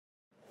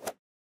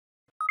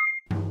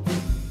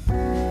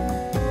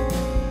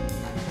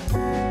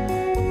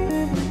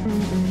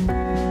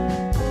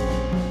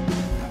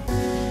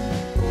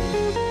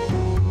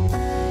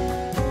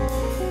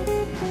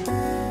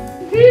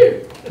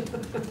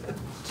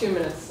2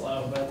 minutes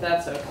slow, but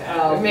that's okay.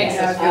 Oh, It makes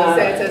okay. us I was feel gonna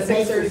say, good.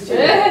 it's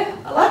at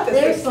 6:32. I like the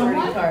There's 6:30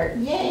 someone. part.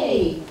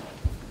 Yay.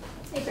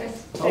 Hey,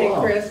 Chris. Hey,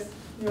 Hello. Chris.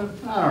 You I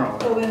don't know.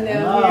 Pull in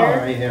down No, here.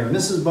 right here.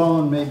 Mrs.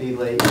 Bowen may be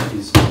late.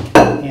 She's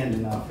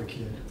handing off her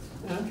kid.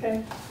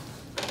 Okay.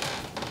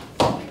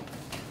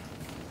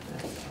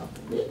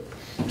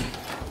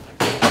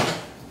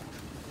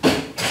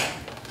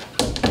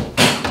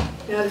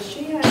 Now, does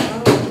she have,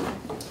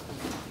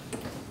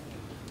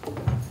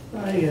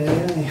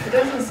 it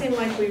doesn't seem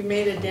like we've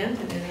made a dent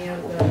in any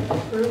of the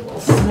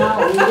approvals.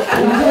 No, we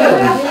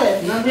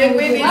did. Did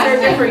we? These are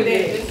different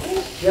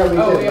dates. Yeah, we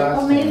Oh, did yeah.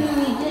 last Oh, maybe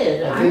time. we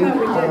did. I I think,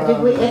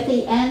 thought we did. Did we at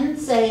the end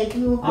say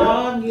you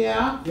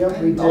yeah?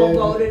 Yep, we And all did.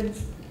 voted?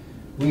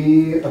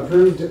 We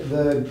approved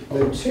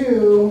the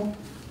two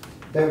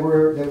that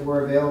were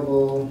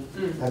available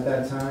at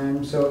that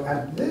time. So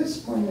at this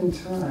point in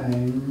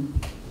time,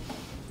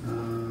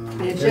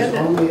 The there's agenda.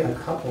 only a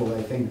couple,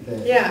 I think,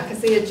 that. Yeah, because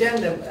the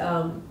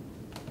agenda,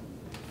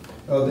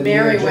 Oh, the new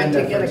Mary went to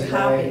agenda get for a today.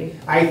 copy.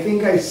 I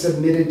think I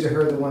submitted to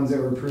her the ones that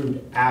were approved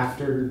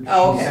after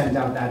Oh, she okay. sent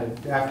out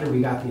after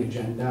we got the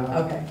agenda.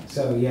 okay.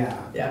 So, yeah.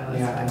 Yeah, that's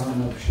Yeah, I fine. don't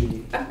know if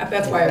she.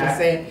 That's why I was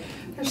saying,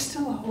 there's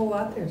still a whole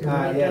lot there. Did we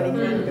make Yeah, any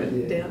kind of we a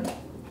did. dent?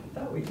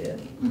 Thought we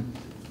did.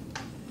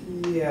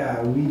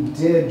 Yeah, we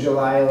did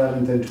July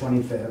 11th and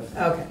 25th.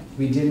 Okay.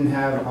 We didn't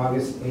have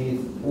August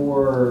 8th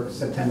or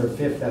September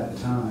 5th at the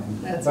time.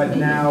 That's But neat.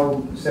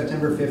 now,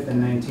 September 5th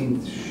and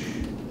 19th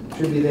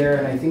should be there,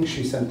 and I think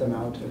she sent them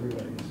out to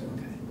everybody, so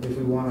if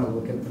we want to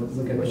look at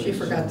Well, she those.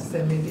 forgot to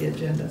send me the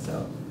agenda,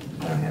 so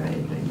I don't have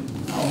anything.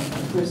 Oh,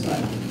 first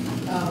one.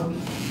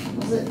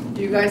 Was it?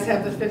 Do you guys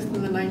have the 5th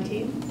and the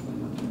 19th?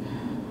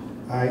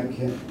 I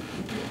can,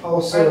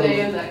 also, Are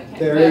they in that?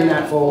 they're in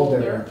that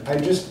folder. I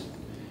just,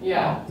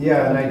 Yeah.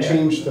 yeah, and I Okay.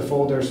 changed the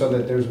folder so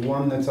that there's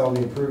one that's all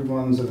the approved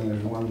ones, and then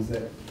there's ones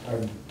that are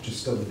just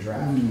still the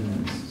draft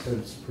ones, so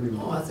it's pretty.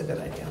 Oh, that's a good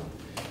idea.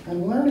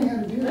 I'm learning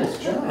how to do this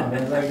job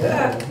as I go.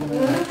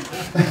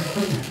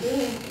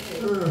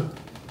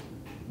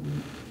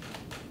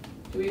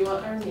 Do we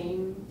want our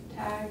name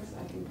tags?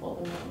 I can pull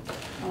them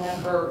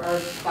out. Or our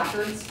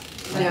placards?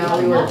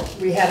 No,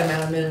 we had them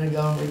out a minute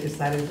ago and we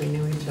decided we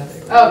knew each other.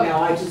 Oh,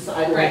 No,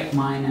 I Right. like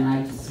mine and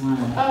I just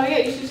wanna Oh, yeah,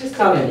 you should just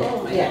cover cover it, it.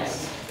 Oh, my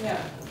yes. God. Yeah.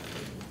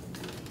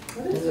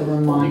 What is As a it?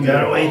 reminder. You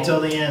gotta wait till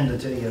the end to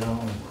take it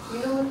home. Do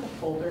you know what the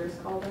folder is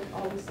called, like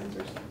all these things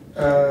are?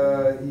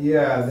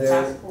 Yeah,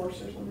 there, Task force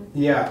or something?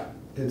 yeah,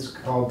 it's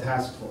called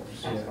Task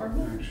Force, Task yeah, force?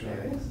 There it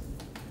actually. is.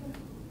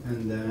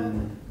 And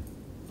then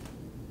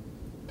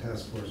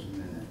Task Force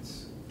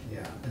Minutes,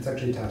 yeah, it's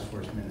actually Task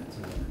Force Minutes,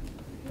 isn't it?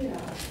 Yeah,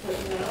 but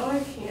now I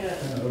can't.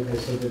 Okay,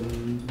 so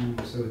then,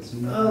 so it's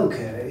not.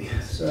 Okay,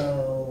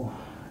 so,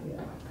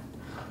 yeah.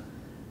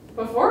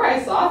 Before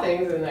I saw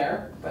things in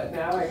there, but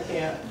now I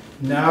can't.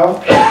 Now,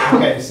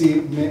 okay, see,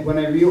 when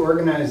I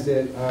reorganized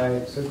it,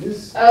 so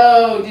this,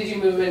 Oh, did you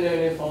move into a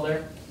new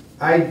folder?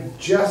 I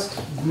just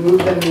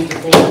moved them into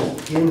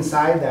folders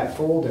inside that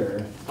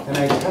folder, and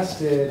I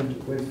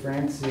tested with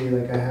Francie,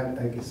 like I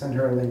sent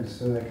her a link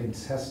so I could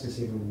test to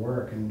see if it would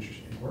work, and it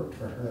worked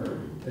for her,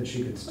 that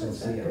she could still What's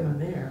see that it. doing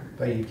there?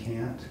 But you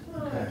can't,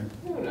 Oh, okay.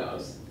 who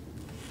knows?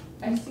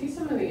 I see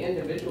some of the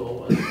individual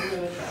ones. I'm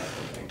gonna try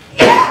something.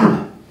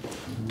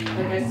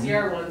 Like I see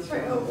our ones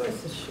Right, oh, from. where's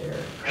the share?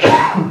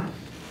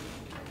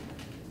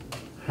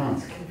 Huh,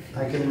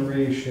 I can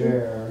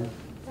reshare,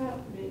 That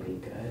may be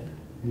good.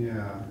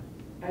 yeah.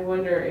 I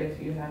wonder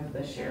if you have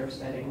the share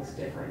settings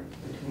different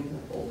between the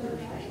folders.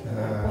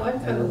 Well,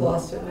 I've kind of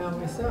lost it now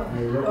myself. I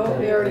looked Oh, at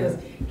there it it. is.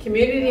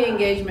 Community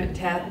engagement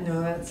tab, no,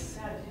 that's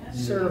Yeah, I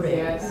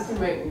surveys. think you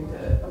might need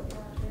to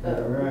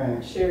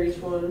Alright, share each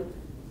one.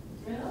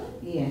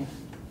 Yeah.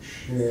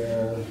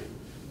 share,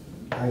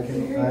 I can,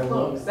 I Very will,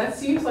 close. That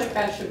seems like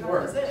that should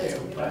work too,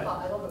 but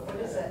What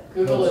is it?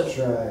 Google let's is,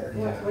 try it,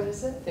 yeah. What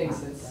is it?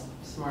 thinks it's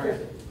smart.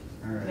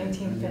 Alright.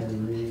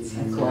 1950.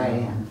 That's who I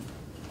am.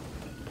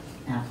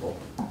 Apple.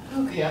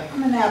 Yeah.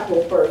 I'm an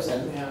Apple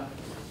person. Yeah.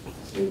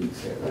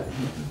 Students are right.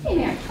 Hey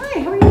there. Hi,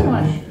 how are you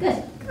doing?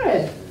 Good.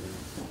 Good.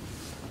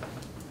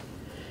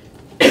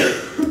 All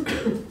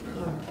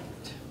right.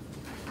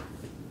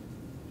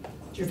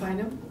 Did you find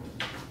them?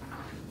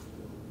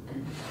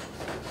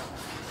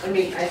 I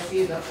mean, I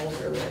see the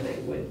folder where they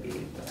would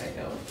be, but I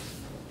don't.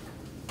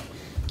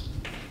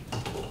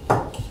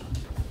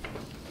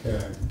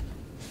 Okay.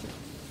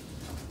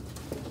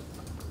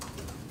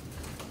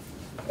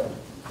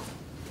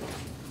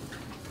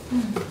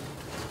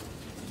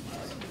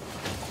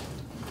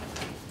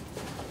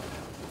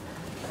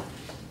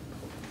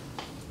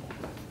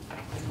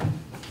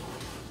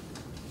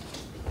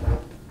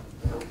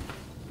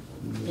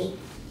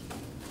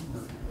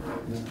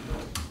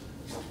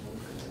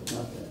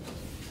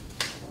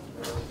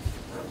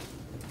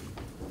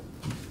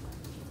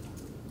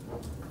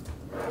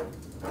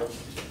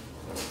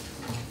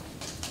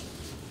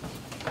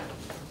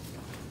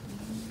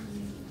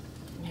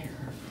 Yeah,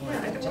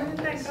 where did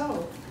that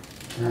go?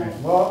 Alright,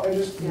 well, I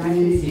just Yeah, I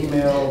can see it.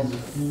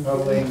 re-emailed a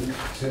link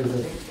to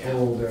the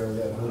folder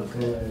that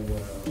hopefully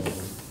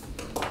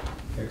will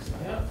fix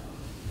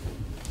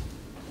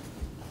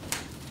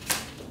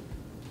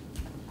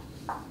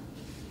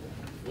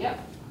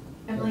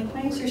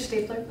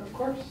stapler? Of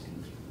course.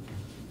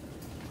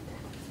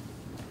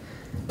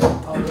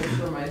 Oh, this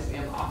reminds me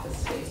of Office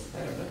Space. I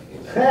don't know if you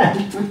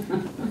know.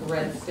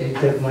 Red Look State.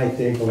 at my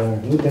stapler,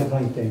 look at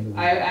my stapler.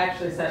 I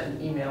actually sent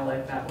an email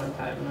like that one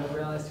time and I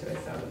realized who I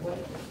sounded like.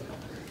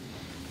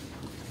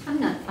 I'm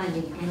not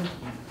finding anything.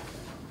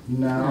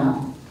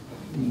 No,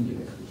 Do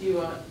you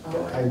want?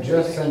 Oh, I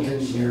just sent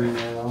an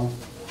email.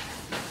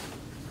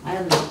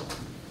 I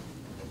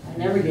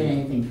never get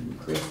anything from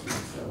Christie,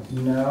 so.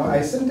 No,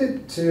 I sent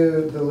it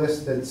to the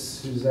list that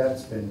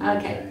Suzette's been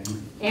Okay.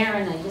 using.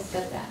 Aaron, I just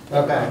got that.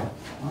 Okay.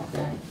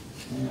 Okay.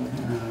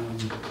 Um,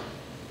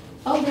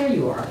 Oh, there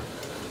you are.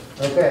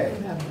 Okay,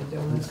 I'm having to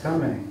do it's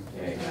coming.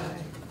 There you go.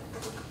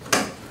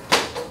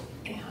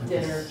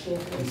 Dinner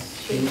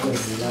It's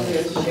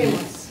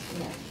Shameless.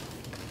 Yeah.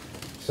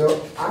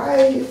 So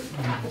I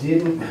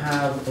didn't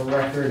have a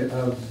record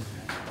of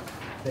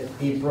the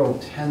April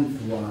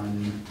 10th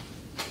one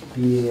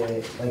be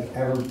it like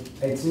ever,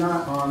 it's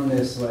not on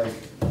this like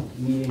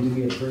meeting to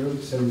be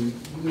approved, so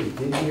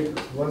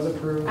was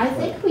approved. I but-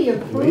 think we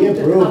approved We a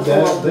approved couple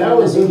that, of them. that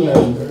was in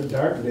beginning. the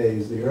dark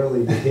days, the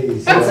early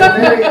days. It's a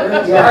very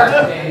early,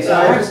 yeah, so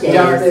I just Dark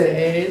dumped it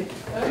Days.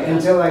 Oh, yeah.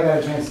 until I got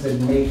a chance to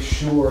make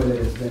sure that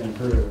it's been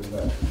approved,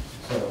 but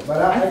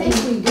I I think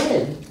can, we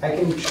did. I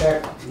can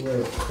check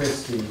with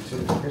Christie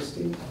too.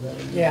 Christie? Is that her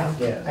name? Yeah.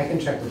 Yeah. I can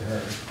check with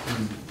her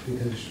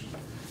because.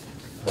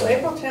 Well,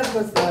 April 10th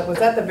was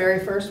that the very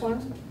first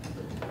one?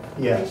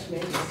 Yeah,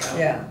 Maybe so.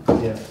 Yeah.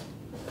 yeah.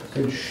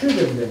 It should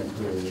have been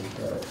approved,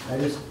 but I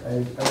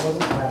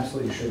wasn't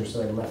absolutely sure,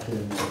 so I left it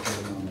in there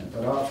for the moment,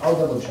 but I'll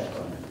double check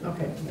on it.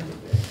 Okay.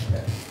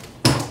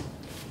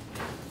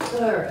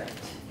 Okay. All right.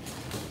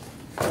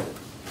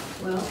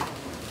 Well,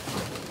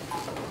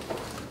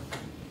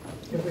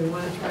 If we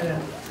want to try to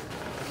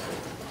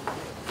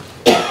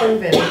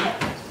approve it,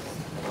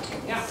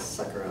 Yeah,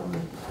 sucker on the,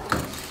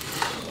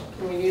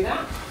 can we do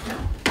that?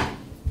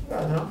 I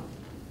don't know.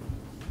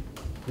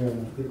 Do you have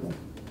enough people?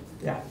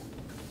 Yeah.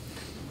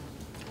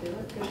 They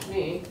look good to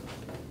me.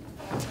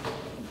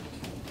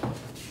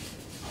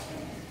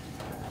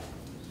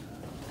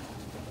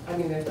 I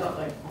mean, there's not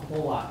like a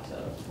whole lot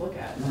to look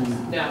at. I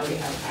know. Now we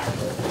have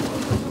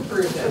actual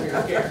approved that we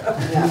were here,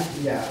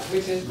 Yeah.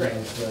 which is great.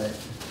 That's right.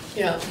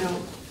 Yeah, no.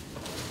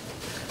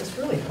 It's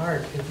really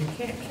hard because you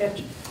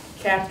can't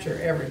capture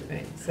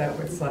everything, so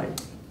it's like,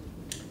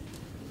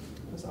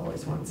 I was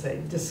always want to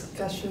say,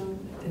 discussion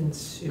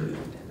ensued.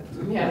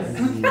 Yes.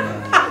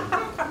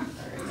 Yeah.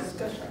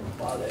 Discussion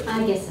followed.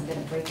 I guess I'm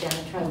gonna break down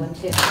and try one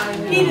too.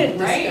 Heated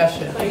Right?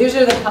 discussion. These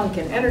are the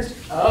pumpkin,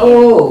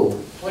 Oh,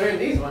 what are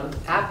these ones?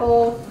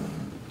 apple,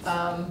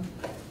 Oh,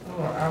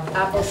 apple.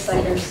 apple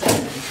cider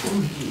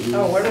cinnamon,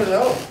 Oh, what are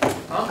those?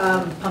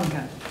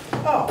 pumpkin.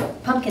 Oh.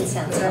 Pumpkin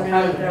sounds They're so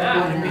not- good. they're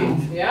Yeah. really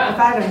neat. Yeah. I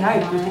had a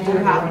night, we could do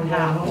half and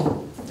half.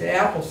 The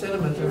apple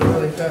cinnamons are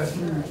really good.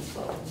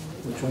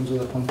 Which ones are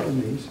the pumpkin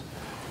these?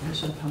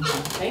 These are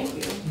pumpkin. Thank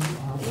you.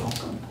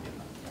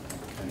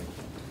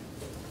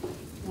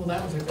 Well,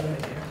 that was a good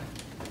idea.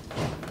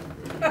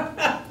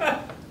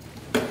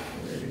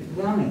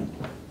 Yummy.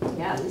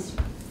 Yeah, this is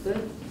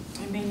good.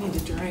 I may need a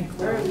drink.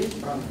 Where are these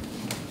from?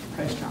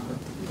 Price chopper.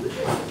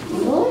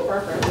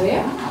 Perfect.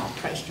 Where?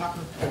 Price chopper.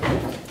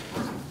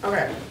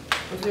 Okay.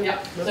 Let's do- Yeah,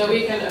 let's so do-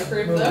 we can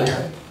approve move those.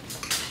 here.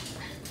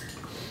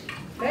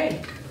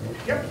 Hey.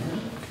 Yep.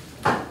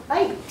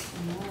 Right.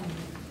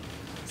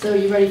 So are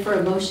you ready for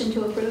a motion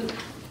to approve?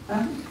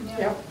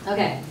 Yep.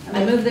 Okay,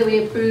 I move that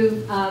we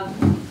approve,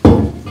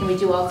 can we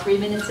do all 3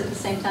 minutes at the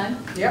same time?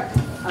 Yep.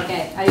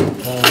 Okay,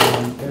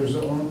 There's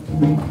one,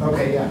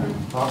 okay, yeah,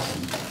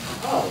 awesome.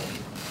 Oh,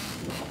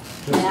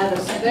 now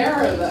so there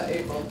are the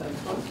April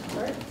 10th ones,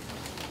 right?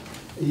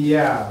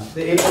 Yeah,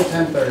 the April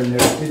 10th are in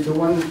there, the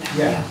one,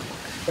 yeah,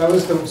 that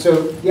was the,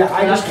 so, yeah,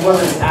 I just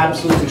wasn't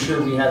absolutely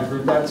sure we had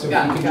approved that, so if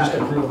Got we it, can got just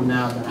it. approve them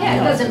now, then I'm Yeah, it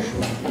not doesn't- for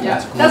sure. Yeah.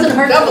 That's cool. doesn't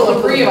hurt Double to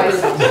agree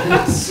approve.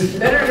 with it.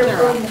 Better to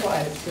approve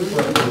twice.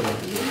 Super approval.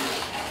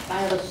 I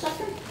have a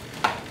second. You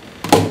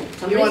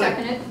Somebody wanna-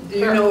 second it? Do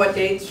you know what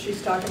dates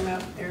she's talking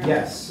about, Erin?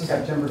 Yes, Okay.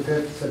 September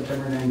 5th,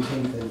 September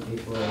 19th, and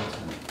April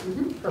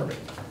 10th.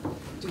 Perfect.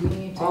 Do we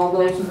need to All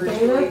those in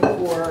virtually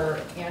favor? for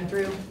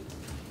Andrew,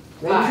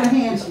 Raise your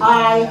hands.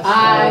 Aye.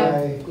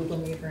 Aye. Google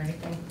Meet or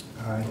anything?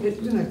 Aye. It's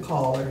gonna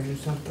call or do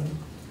something.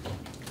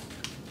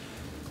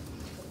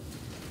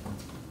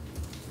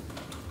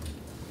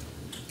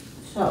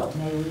 So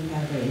may we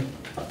have a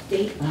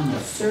update on the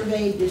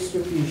survey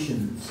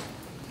distributions?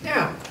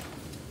 Yeah.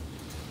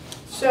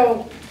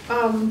 So,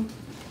 so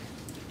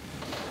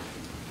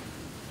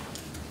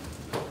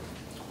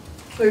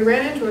we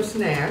ran into a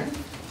snag.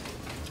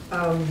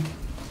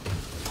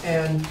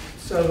 And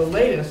so the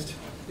latest,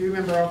 do you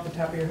remember off the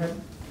top of your head?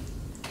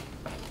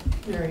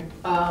 Mary?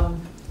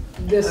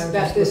 This, I'm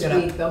that just this looking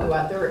up. week, they'll go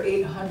out, there were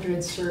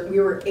 800, we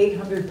were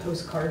 800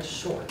 postcards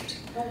short,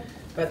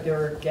 but they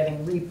were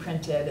getting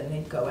reprinted and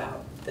they'd go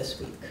out this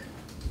week.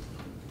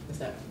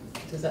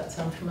 Does that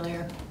sound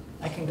familiar?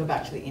 I can go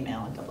back to the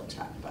email and double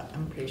check, but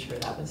I'm pretty sure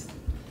that was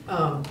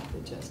the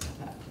gist of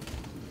that.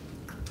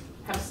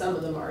 Have some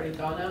of them already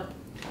gone out?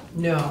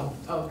 No,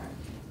 Okay.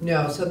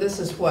 no, so this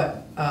is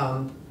what,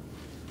 I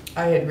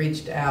had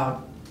reached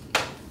out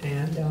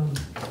and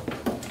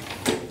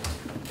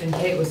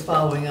Kate was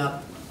following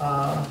up,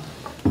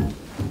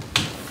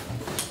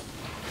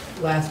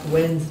 last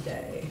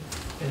Wednesday.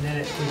 And then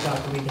we thought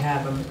that we'd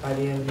have them by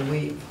the end of the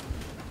week.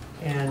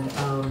 And,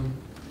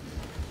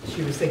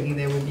 she was thinking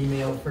they would be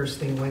mailed first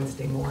thing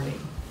Wednesday morning.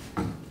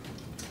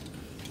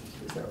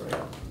 Is that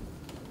right?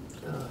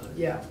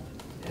 Yeah,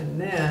 and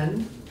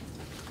then,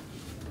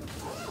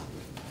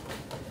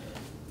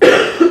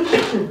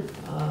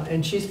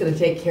 and she's gonna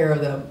take care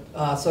of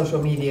the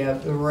social media,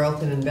 the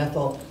Royalton and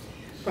Bethel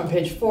Front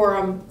Page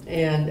Forum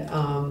and,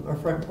 or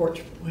Front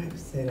Porch, why did I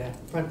say that?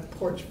 Front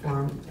Porch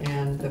Forum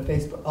and the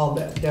Facebook, all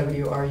the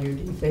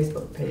WRUD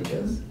Facebook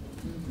pages.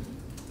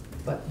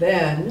 But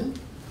then,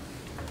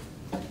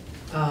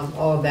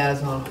 all of that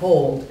is on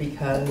hold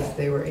because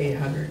they were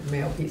 800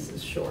 mail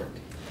pieces short.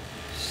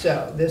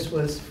 So this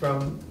was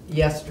from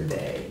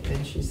yesterday,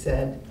 and she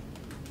said,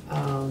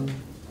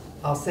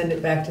 I'll send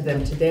it back to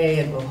them today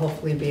and we'll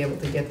hopefully be able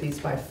to get these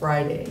by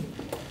Friday.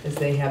 As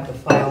they have the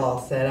file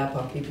all set up,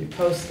 I'll keep you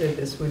posted.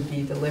 This would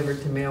be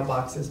delivered to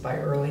mailboxes by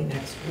early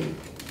next week.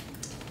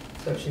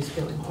 So she's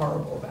feeling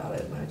horrible about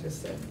it, and I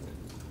just said,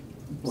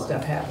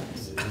 stuff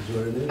happens. It is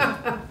what it is.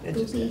 It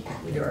just,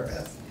 we do our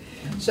best.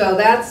 So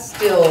that's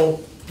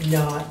still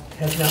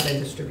has not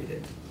been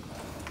distributed.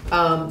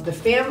 The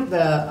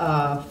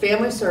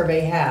family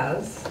survey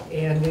has,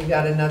 and we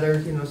got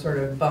another, sort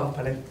of bump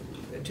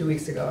 2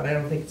 weeks ago, and I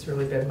don't think it's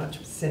really been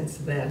much since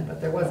then,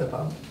 but there was a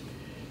bump.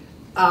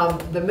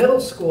 The middle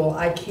school,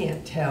 I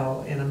can't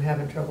tell, and I'm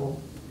having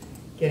trouble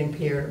getting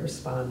Pierre to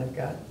respond. I've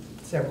got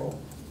several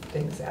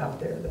things out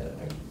there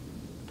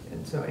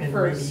and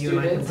For maybe you and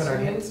I can put our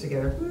students, heads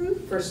together.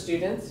 For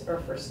students or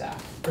for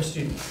staff? For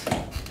students.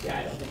 Yeah,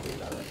 I don't think we've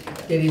done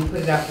it. Did you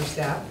put it out for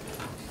staff?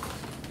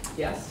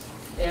 Yes,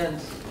 and,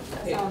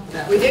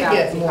 We did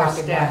get more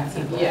staff.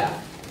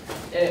 yeah,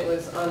 and it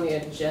was on the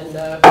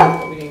agenda,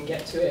 but we didn't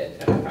get to it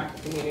at the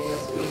faculty meeting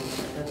this week.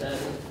 And then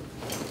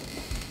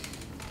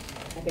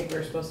I think we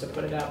were supposed to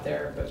put it out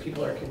there, but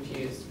people are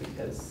confused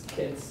because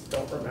kids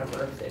don't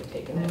remember if they've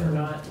taken it or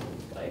not.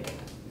 Like,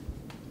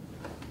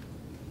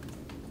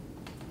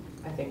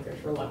 I think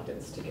there's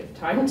reluctance to give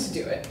time to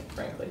do it,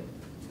 frankly.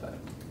 But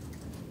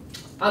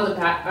on the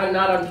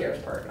not on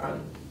Pierre's part,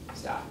 on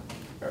staff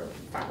or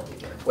faculty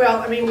part. Well,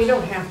 I mean, we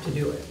don't have to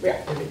do it.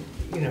 Yeah.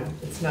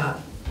 It's not.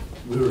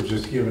 We were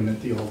just giving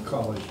it the old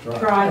college try.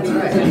 Try That's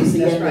right. because the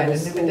That's end right.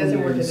 of the And if it doesn't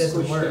school work, year it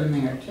doesn't is work. squished in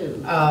there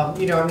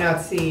too. I'm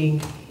not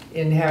seeing,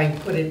 in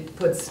having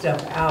put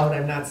stuff out,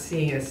 I'm not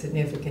seeing a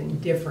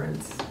significant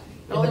difference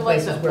in Only the like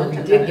places the where we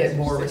Lincoln did Bennett get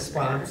more for sixth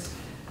response.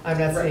 I'm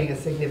not Right. seeing a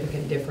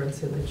significant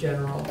difference in the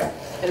general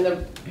And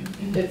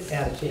it's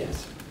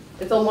attitudes.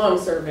 it's a long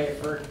survey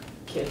for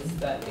kids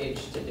that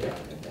age to do it,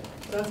 I think.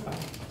 That's fine.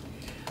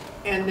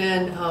 And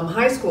then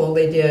high school,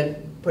 they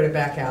did put it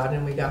back out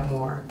and we got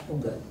more. Oh,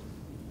 good.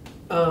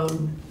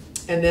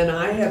 And then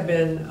I have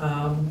been,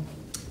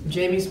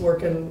 Jamie's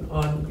working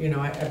on,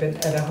 I've been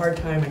at a hard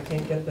time, I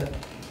can't get the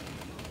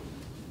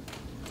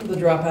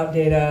dropout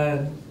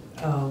data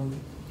and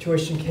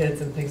tuition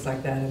kids and things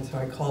like that, and so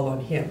I called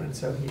on him, and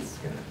so he's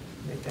gonna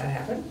make that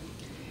happen.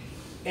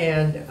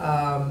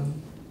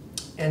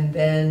 And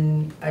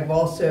then I've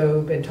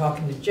also been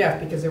talking to Jeff,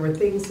 because there were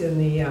things in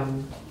the,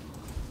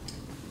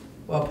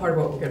 well, part of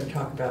what we're gonna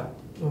talk about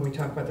when we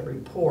talk about the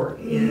report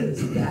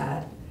is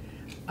that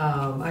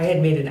I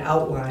had made an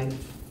outline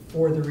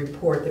for the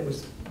report that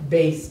was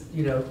based,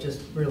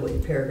 just really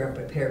paragraph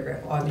by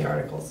paragraph on the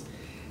articles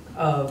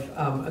of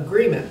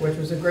agreement, which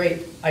was a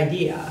great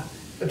idea.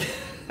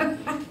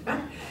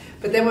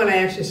 But then when I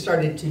actually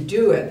started to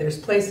do it, there's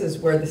places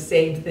where the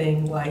same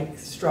thing, like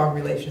strong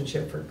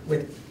relationship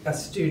with a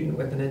student,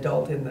 with an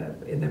adult in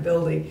the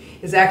building,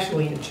 is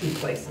actually in 2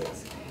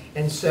 places.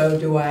 And so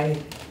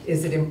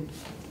is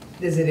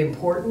it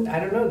important? I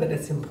don't know that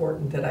it's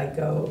important that I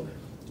go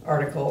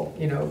article,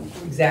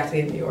 exactly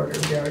in the order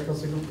of the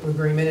articles of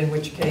agreement, in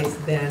which case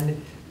then,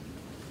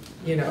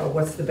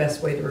 what's the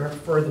best way to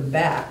refer them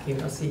back?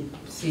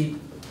 See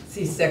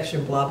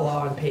section blah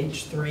blah on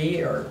page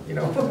 3, or,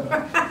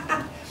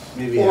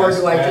 Maybe or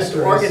do I just asterisk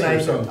or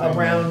organize it something.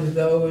 around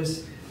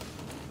those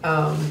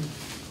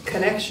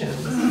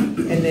connections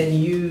and then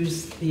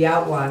use the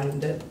outline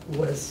that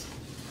was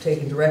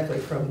taken directly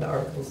from the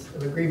articles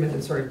of agreement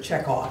and sort of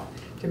check off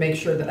to make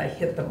sure that I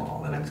hit them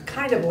all? And I'm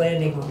kind of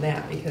landing on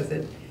that because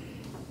the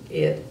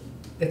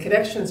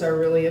connections are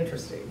really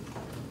interesting.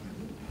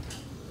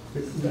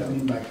 What do you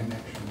mean by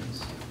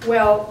connections?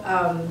 Well,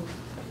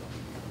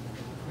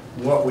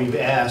 what we've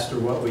asked or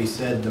what we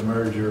said the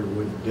merger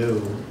would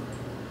do,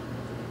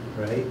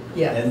 right?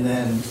 Yeah. And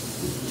then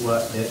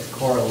what it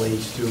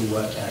correlates to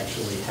what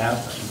actually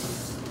happened.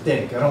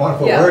 I don't want to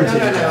put Yeah, words no, in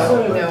no, your no. mouth,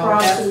 Sort but- of no,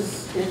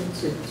 crosses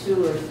into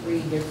 2 or 3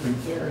 different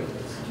areas,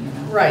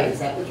 right, Is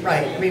that what you're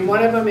right. saying? I mean,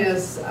 one of them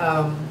is,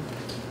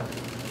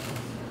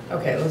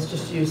 okay, let's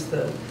just use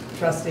the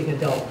trusting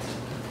adult.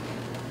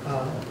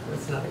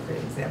 That's not a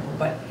great example,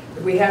 but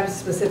we have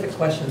specific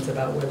questions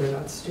about whether or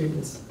not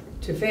students,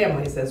 to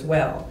families as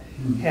well,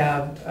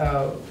 have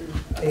a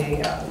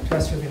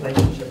trusted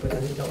relationship with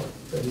an adult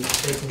that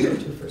they can go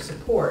to for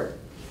support.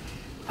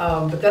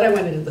 But then I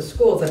went into the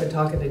schools. I've been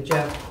talking to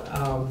Jeff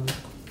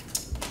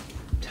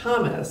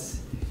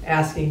Thomas,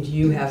 asking, do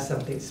you have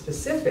something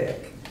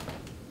specific?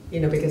 You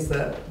know, because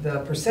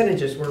the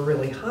percentages were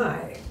really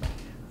high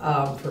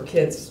for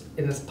kids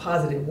in this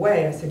positive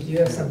way. I said, do you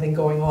have something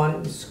going on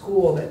in the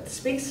school that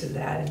speaks to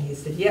that? And he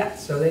said,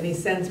 yes. So then he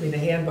sends me the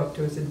handbook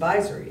to his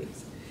advisories.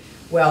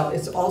 Well,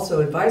 it's also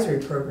advisory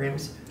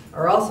programs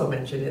are also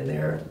mentioned in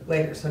there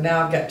later. So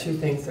now I've got two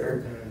things that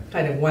are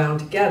kind of wound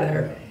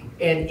together.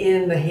 And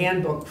in the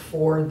handbook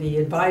for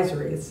the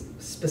advisories,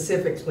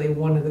 specifically,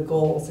 one of the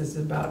goals is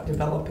about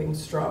developing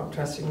strong,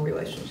 trusting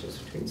relationships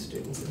between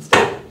students and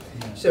staff.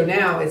 So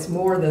now it's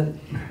more than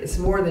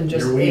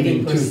just You're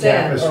weaving two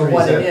 80% or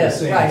what it tapestries at the is,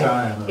 same right?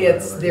 time or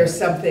It's whatever. there's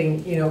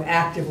something, you know,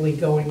 actively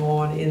going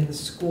on in the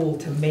school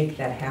to make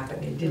that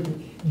happen. It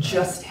didn't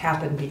just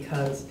happen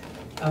because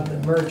of the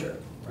merger.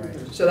 Right.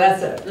 So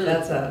that's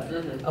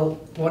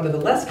one of the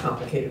less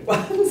complicated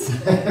ones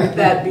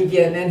that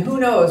begin, and who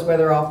knows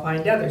whether I'll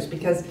find others,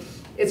 because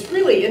it's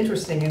really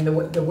interesting in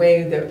the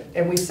way that,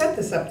 and we set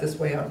this up this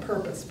way on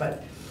purpose,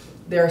 but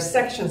there are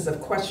sections of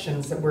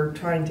questions that we're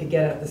trying to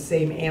get at the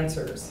same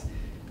answers,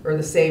 or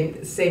the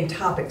same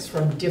topics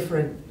from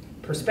different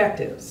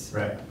perspectives.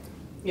 Right.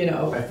 You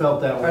know, I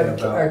felt that way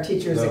about our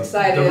teachers the-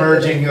 excited? The Do they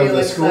merging of feel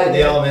the school, excited?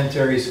 the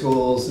elementary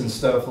schools and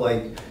stuff,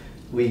 like,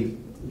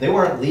 they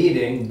weren't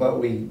leading, but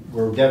we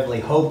were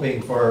definitely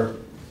hoping for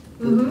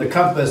the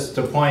compass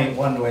to point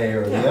one way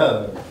or the Yeah.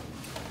 other.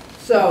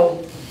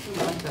 So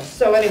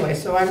anyway,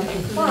 so I'm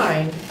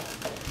inclined,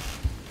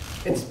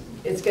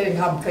 it's getting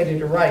complicated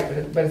to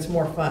write, but it's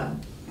more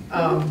fun,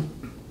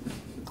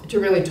 to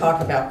really talk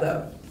about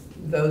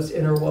those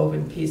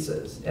interwoven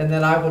pieces. And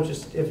then I will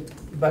just,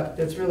 but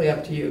it's really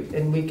up to you,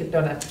 and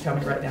don't have to tell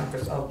me right now,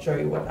 because I'll show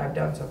you what I've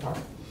done so far.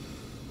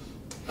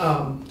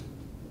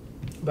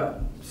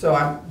 So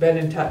I've been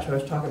in touch. I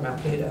was talking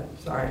about data.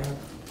 Sorry, I have a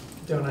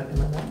donut in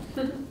my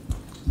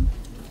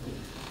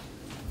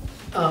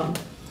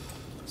mouth.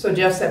 So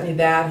Jeff sent me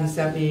that. He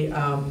sent me,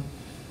 I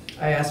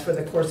asked for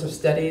the course of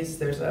studies.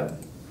 There's a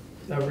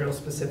real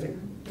specific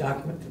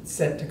document that's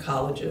sent to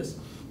colleges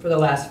for the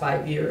last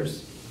 5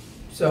 years.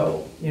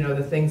 So, you know,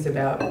 the things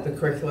about the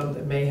curriculum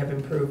that may have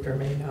improved or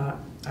may not.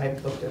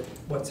 I've looked at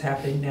what's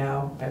happening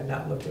now. I've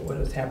not looked at what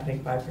was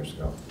happening 5 years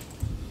ago.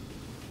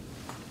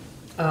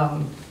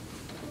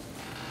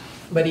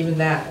 But even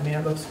that, I mean,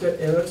 it looks good.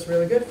 It looks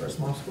really good for a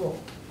small school.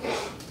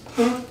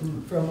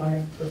 From my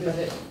Is perspective.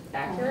 it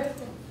accurate?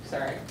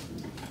 Sorry.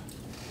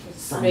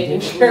 Just Some making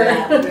people sure.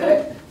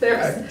 accurate.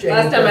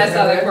 Last time I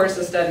saw the course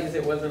of studies,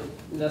 it wasn't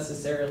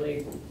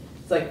necessarily,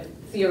 it's like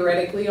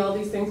theoretically all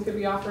these things could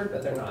be offered,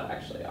 but they're not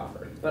actually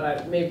offered.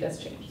 But maybe that's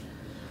changed.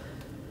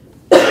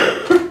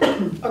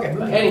 Okay, But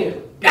moving on.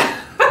 anywho.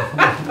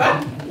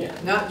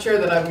 Not sure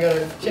that I'm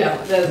gonna Yeah,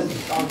 challenge.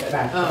 that's all good.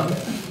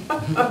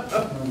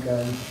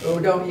 Okay. Oh,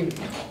 don't even.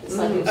 It's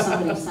like if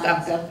somebody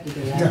signs up to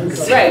do that.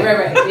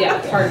 Right, yeah,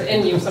 it's hard,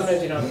 and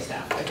sometimes you don't have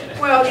staff, I get it.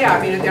 Well, yeah,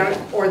 I mean,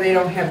 they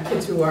don't have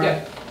kids who are,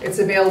 Yeah. it's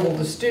available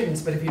to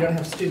students, but if you don't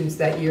have students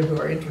that year who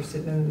are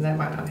interested, then that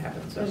might not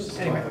happen. So It's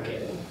just anyway,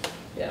 complicated.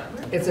 Yeah.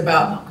 it's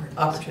about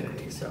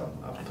opportunity, so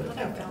I'll put it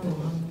that way.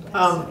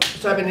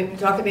 So I've been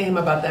talking to him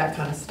about that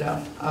kind of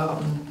stuff.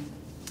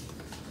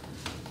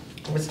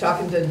 I was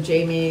talking to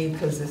Jamie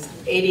because this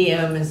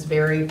ADM is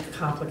very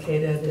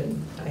complicated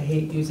and I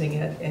hate using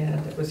it, and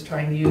I was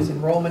trying to use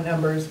enrollment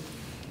numbers,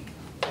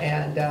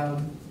 and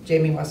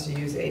Jamie wants to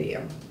use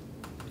ADM.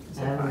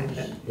 So fine,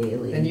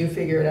 Daily then you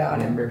figure it out.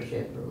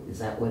 membership, is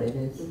that what it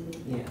is?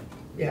 Yeah.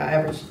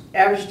 Yeah,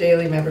 average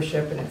daily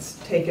membership, and it's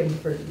taken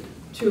for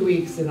 2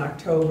 weeks in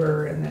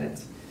October, and then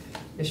it's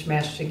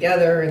mishmashed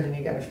together, and then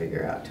you gotta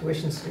figure out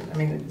tuition student. I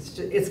mean,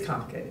 it's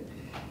complicated.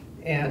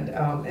 And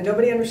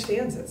nobody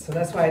understands it, so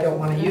that's why I don't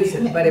want to use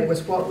it. But it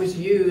was what was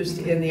used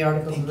in the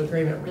Articles of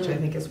Agreement, which I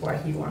think is why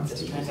he wants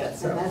to use it,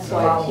 so. And that's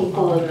why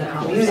people in the He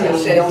community said,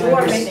 if you don't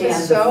want to make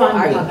this understand the so,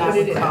 I funding. will put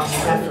it in.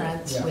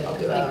 Reference Yeah. with I'll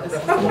do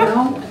the. You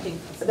know,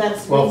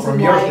 that's the Well, reason from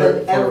your why the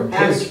from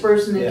his- average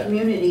person in yeah. the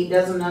community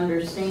doesn't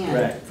understand.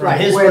 Right, from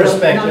Right. his Where the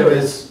perspective,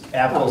 numbers- it's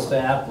apples to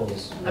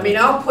apples. I mean,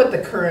 I'll put the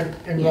current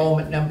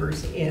enrollment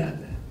numbers in,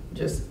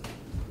 just,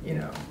 you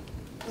know,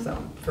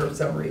 for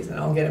some reason,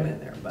 I'll get them in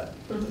there, but.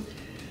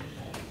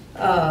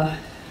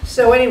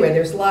 So anyway,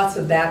 there's lots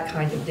of that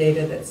kind of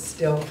data that's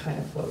still kind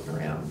of floating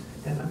around,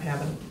 and I'm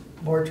having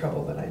more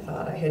trouble than I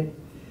thought I had.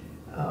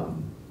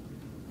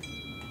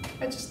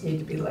 I just need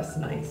to be less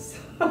nice.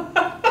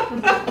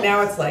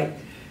 Now it's like,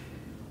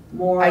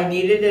 More, I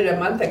needed it a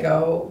month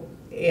ago,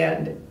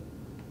 and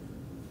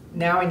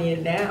now I need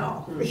it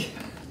now.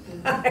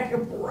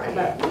 I'm right.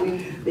 but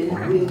we've been.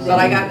 But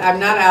I'm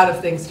not out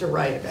of things to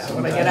write about.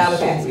 When I get out of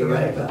things to You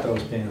write gotta put about.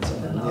 those pants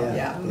on.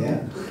 Yeah. Yeah.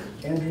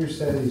 Andrew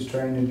said he's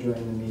trying to join the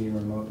meeting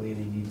remotely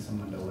and he needs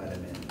someone to let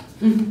him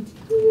in.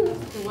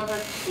 Whoever,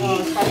 oh,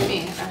 it's probably me,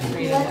 I have to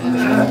read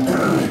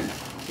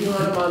it. You want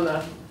them on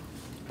the,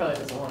 probably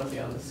doesn't want to be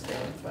on the screen,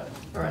 but.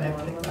 All right, I have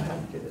to think about how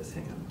to do this,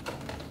 hang on.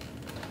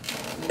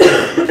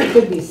 He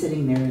could be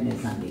sitting there in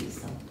his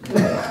undies, so.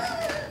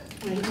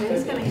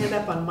 It's gonna end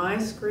up on my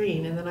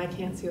screen and then I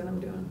can't see what I'm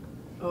doing.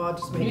 Oh, I'll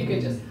just make You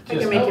could him, just. I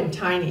can make him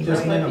tiny,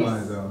 Just right?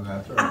 minimize them,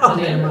 that's right. I'll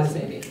Bananas, minimize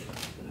it. maybe.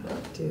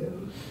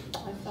 Do,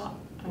 I thought,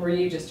 Were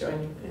you just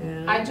joining?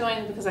 and- I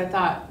joined because I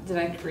thought, did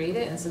I create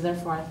it? And so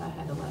therefore I thought I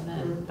had to let them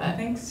in, I but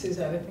think,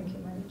 Suzette, I think you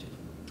might.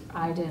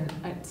 I didn't,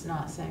 it's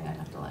not saying I'd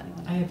have to let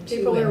anyone I in. have two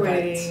People are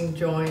invites. waiting,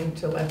 join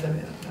to let them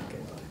in.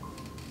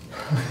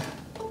 Okay,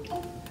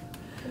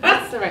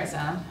 That's the right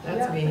sound.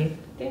 that's me.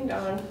 Ding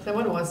dong.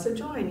 Someone wants to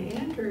join,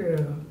 Andrew.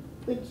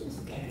 Which is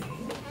Okay.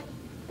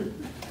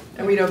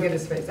 And we don't get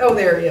his face. Oh,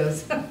 there he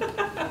is.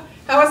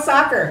 How was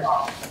soccer?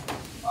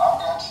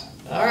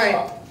 All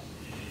right.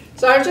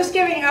 So I'm just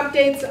giving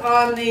updates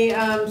on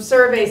the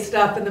survey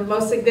stuff, and the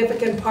most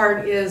significant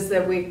part is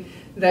that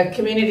the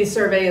community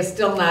survey is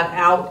still not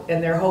out,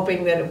 and they're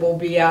hoping that it will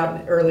be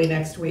out early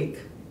next week.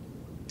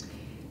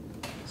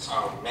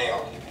 So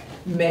mail,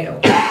 you mean? Mail,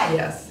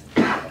 yes.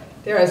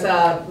 There was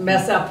a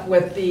mess up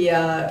with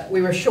the,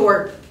 we were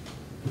short,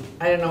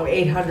 I don't know,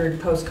 800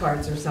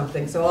 postcards or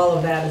something, so all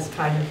of that is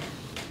kind of,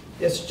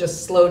 it's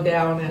just slowed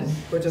down, and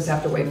we'll just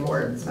have to wait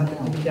for it. It's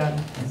nothing to be done.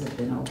 Has it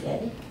been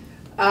okay?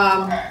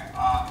 Okay,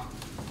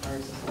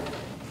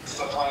 is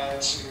the plan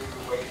to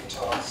wait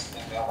until it's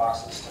in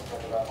mailboxes to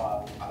put it up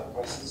on other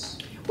places?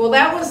 Well,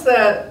 that was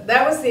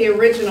the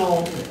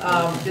original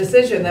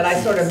decision that I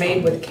sort of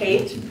made with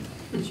Kate.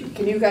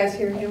 Can you guys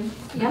hear him?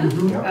 Yeah.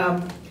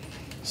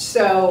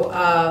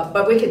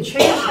 But we can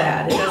change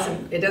that.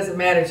 It doesn't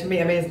matter to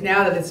me. I mean, it's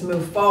now that it's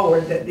moved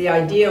forward, that the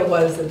idea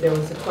was that there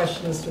was a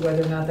question as to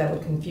whether or not that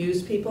would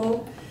confuse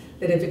people.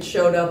 That if it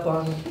showed up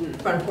on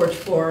Front Porch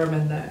Forum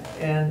and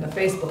the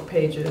Facebook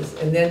pages,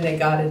 and then they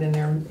got it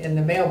in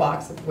the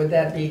mailbox, would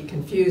that be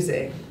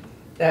confusing?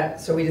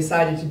 So we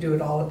decided to do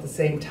it all at the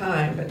same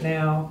time, but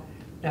now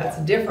that's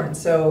different.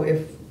 So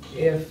if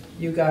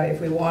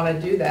we want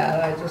to do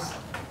that,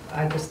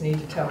 I just need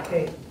to tell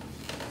Kate.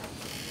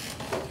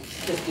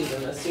 Just do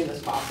them as soon as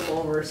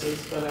possible versus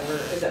whenever,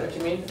 is that what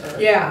you mean?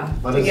 Or- Yeah,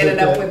 But to is get it it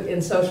up that- in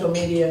social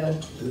media.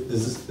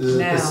 Is it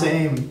Now. the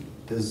same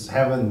as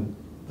having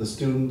the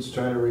students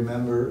try to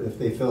remember if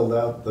they filled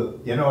out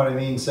you know what I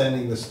mean,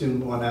 sending the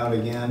student one out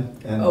again?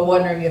 And Oh,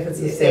 wondering if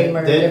it's the same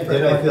or Did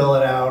different. I fill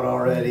it out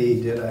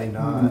already? Did I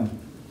not?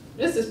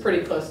 This is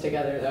pretty close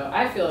together though.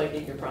 I feel like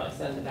you could probably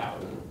send it out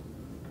and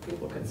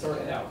people could sort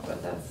it out,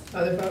 but that's.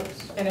 Other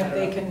folks? And if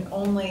they can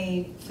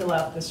only fill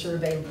out the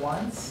survey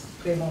once,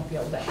 they won't be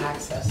able to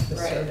access the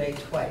Right. survey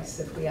twice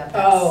if we have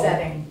Oh. that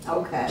setting.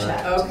 Okay.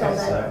 Checked. Okay.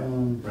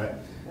 Right.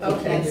 You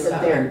Okay. can't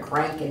sit there and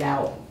crank it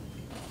out.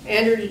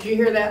 Andrew, did you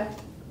hear that?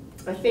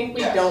 I think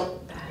we Yes. don't,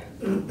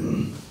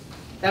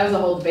 that was the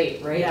whole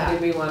debate, right? Yeah.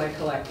 Did we want to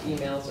collect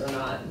emails or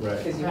not? Right.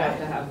 Because you have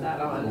to have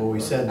that on. Well, we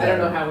said I don't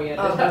that. know how we ended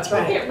Oh, up. that's I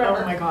right. can't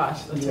remember. Oh my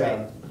gosh, that's Yeah,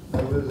 right.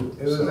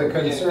 it was a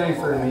concern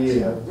for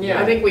me.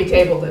 Yeah. I think we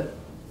tabled it.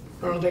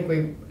 I don't think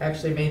we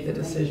actually made the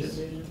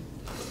decision.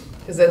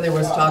 Because then there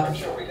was No, I'm talk.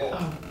 pretty sure we did.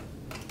 Oh.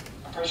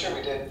 I'm pretty sure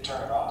we did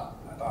turn it on,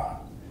 I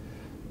thought.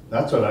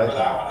 That's what I For that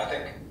thought. one, I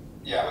think,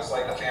 yeah, it was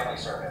like the family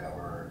survey that we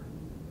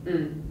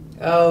were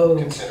Oh,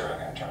 considering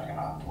and turning it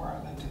on for,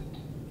 and then didn't.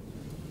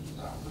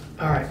 So,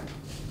 all right.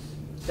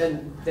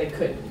 Then they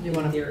could, You in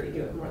wanna- theory,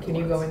 do it more than Can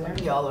you go once. in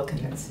there? Y'all look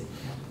and see.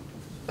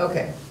 Okay.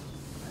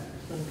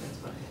 I think that's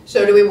fine.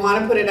 So do we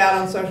want to put it out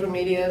on social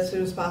media as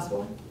soon as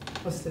possible?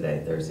 What's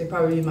today? Thursday,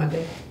 probably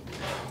Monday.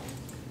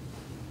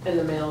 And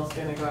the mail's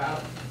gonna go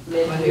out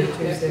Monday or midweek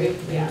next Tuesday, week?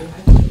 Yeah.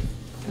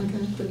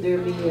 Could there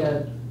be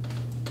a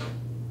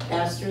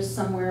asterisk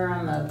somewhere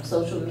on the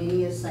social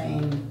media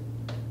saying,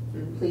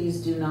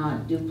 please do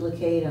not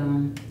duplicate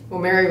on? Well,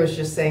 Mary was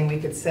just saying we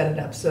could set it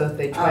up so if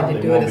they tried Oh, to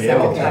they do it won't a be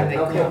able second to. time, they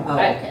Okay. couldn't. Oh,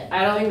 okay.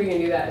 I don't think we can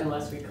do that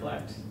unless we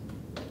collect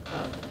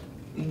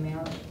Email?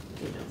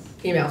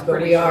 emails. Emails, but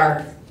Pretty we sure.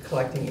 are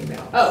collecting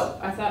emails. Oh,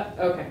 I thought,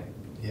 okay,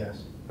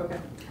 Yes. okay.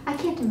 I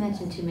can't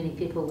imagine too many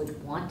people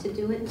would want to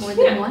do it more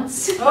Yeah. than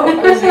once. Oh, I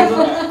was able,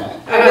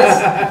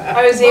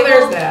 I was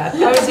There's able, that.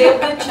 I was able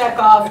to check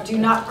off do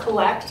not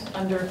collect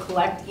under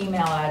collect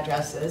email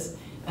addresses,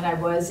 and I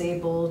was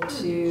able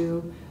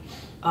to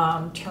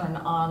turn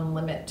on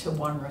limit to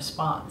one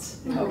response.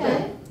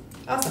 Okay.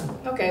 Awesome.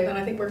 Okay, then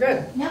I think we're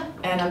good. Yep.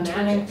 And I'm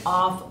turning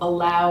off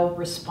allow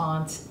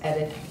response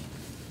editing.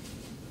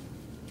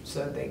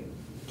 So they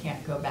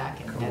can't go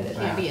back and edit.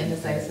 Can't be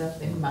indecisive,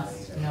 they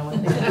must know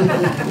what they're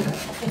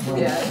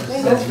doing. Yeah,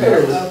 that's fair.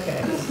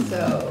 Okay,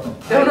 so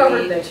Don't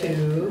I need overthink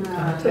it. to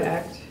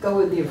contact Go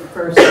with your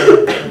first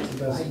That's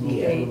the best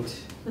idea.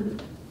 move.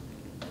 8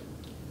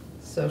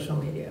 social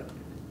media.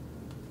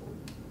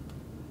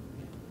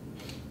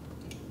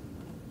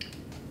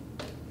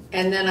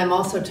 And then I'm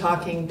also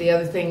talking, the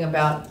other thing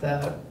about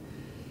the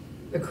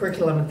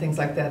curriculum and things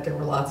like that, there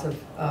were lots of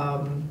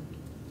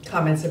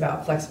comments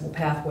about flexible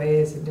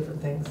pathways and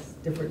different things,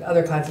 different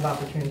other kinds of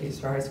opportunities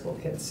for high school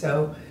kids.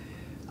 So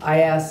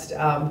I asked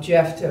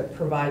Jeff to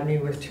provide me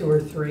with 2 or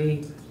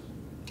 3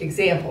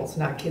 examples,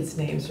 not kids'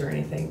 names or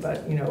anything,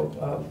 but, you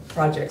know,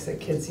 projects that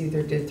kids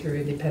either did through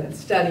independent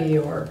study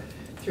or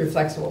through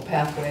flexible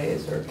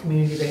pathways or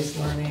community-based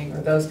learning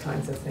or those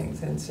kinds of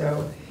things. And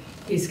so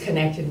he's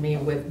connected me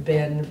with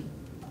Ben,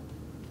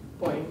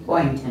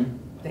 Boynton.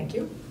 thank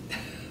you.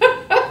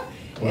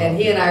 And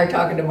he and I are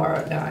talking tomorrow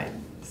at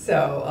 9,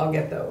 so I'll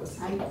get those.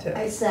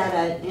 I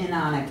sat in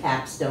on a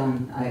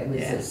capstone, I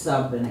was Yeah. a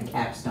sub in a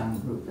capstone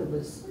group.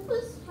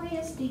 I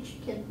asked each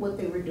kid what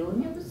they were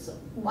doing. It was a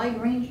wide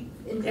range,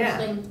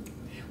 interesting.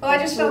 Well, I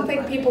just don't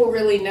think people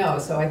really know,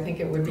 so I think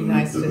it would be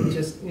nice to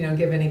just, you know,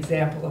 give an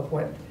example of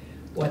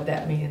what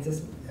that means.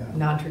 It's Yeah.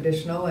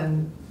 non-traditional,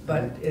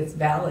 but it's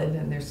valid,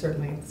 and there's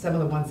certainly, some of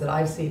the ones that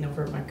I've seen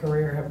over my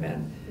career have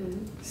been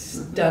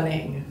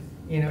stunning,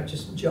 you know,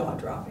 just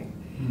jaw-dropping.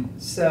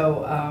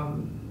 So,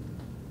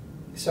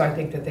 so I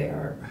think that they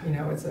are, you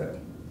know,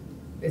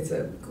 it's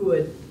a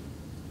good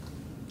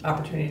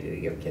opportunity to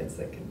give kids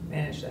that can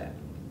manage that.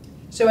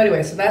 So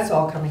anyway, so that's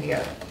all coming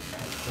together.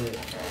 Great.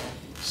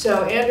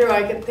 So Andrew,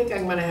 I think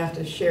I'm gonna have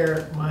to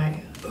share my,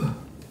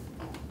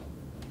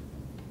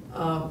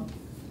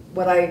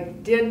 what I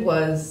did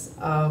was,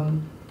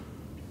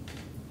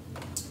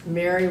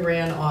 Mary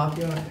ran off,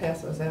 you wanna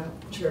pass those out?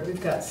 Sure, we've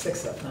got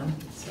 6 of them,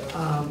 so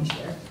Um, let me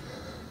share.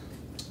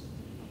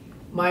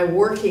 My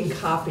working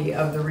copy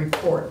of the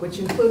report, which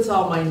includes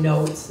all my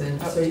notes, and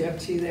Oh, so do you have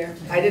 2 there?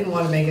 I didn't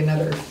wanna make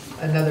another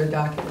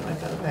document. I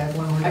thought if I had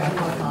one more I can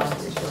document, hold on I'd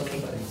to just show show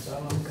everybody, everybody. so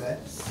I'm good.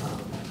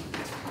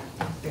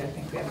 Yeah, I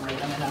think we have more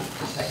than enough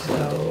to protect.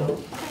 So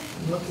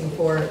I'm looking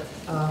for,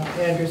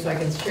 Andrew, so I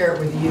can share it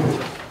with you,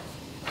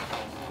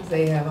 because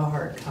they have a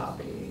hard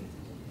copy.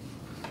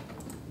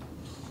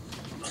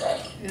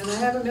 And I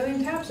have a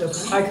million tabs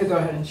open. I could go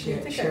ahead and I share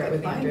think it I could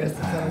with find Andrew. it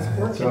since I was That's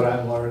working. what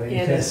I'm learning.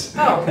 And Yes.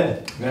 oh,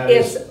 Now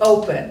it's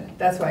open,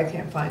 that's why I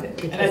can't find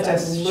it, And I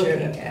because just I'm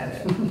shared looking it.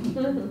 at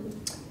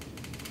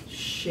it.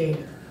 Share.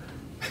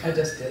 I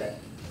just did it.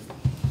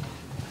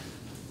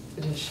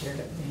 I just shared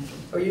it with Andrew.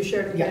 Oh, you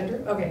shared it with Yeah.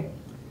 Andrew? Okay.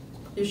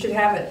 You should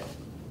have it.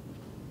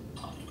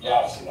 Yeah,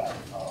 I see that.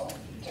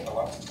 Take a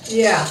look.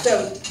 Yeah,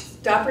 so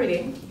stop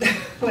reading.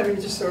 Let me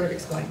just sort of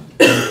explain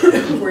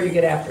before you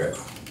get after it.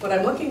 What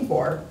I'm looking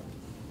for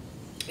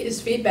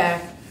is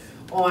feedback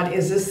on,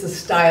 is this the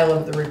style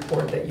of the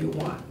report that you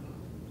want?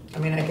 I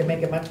mean, I can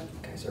make it much, you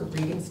guys are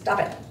reading, stop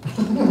it.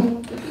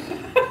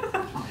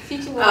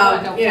 Teaching well,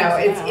 I don't You know,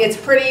 pass it out. it's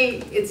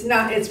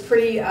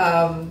pretty,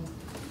 I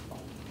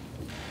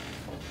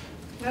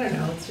don't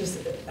know, it's just,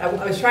 I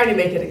was trying to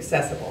make it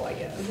accessible, I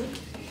guess.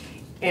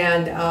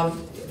 And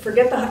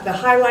forget the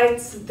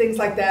highlights, things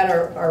like that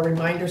are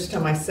reminders to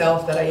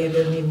myself that I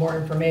either need more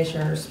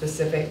information or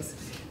specifics.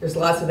 There's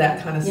lots of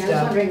that kind of Yeah, I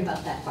stuff. was wondering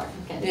about that part,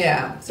 okay.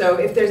 Yeah, so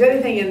if there's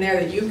anything in there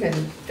that you can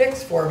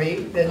fix for me,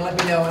 then let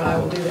me know and I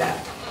will do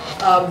that.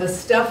 The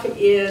stuff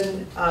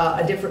in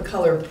a different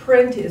color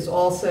print is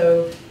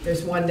also,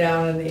 there's one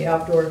down in the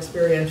outdoor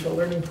experiential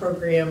learning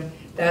program.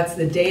 That's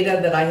the data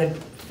that I had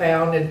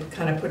found and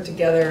kind of put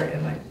together,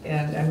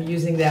 and I'm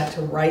using that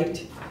to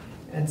write.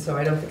 And so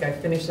I don't think I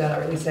finished that,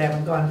 or at least I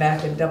haven't gone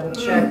back and double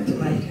checked,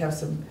 and I have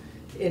some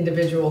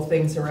individual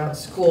things around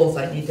schools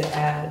I need to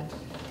add.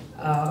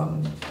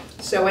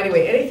 So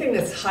anyway, anything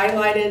that's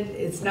highlighted,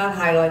 it's not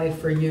highlighted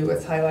for you,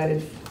 it's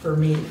highlighted for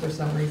me for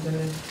some reason.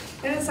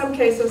 And in some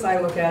cases, I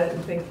look at it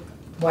and think,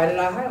 why did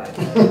I highlight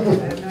that? I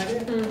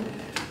have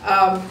no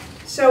idea.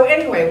 So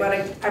anyway, what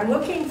I'm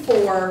looking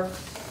for,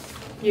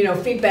 you know,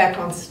 feedback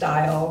on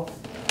style,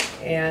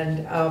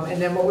 and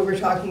then what we were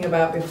talking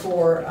about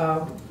before,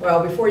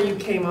 well, before you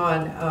came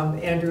on,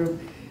 Andrew,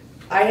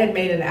 I had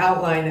made an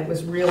outline that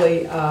was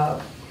really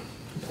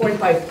point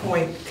by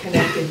point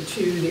connected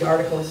to the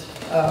articles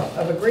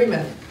of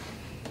agreement.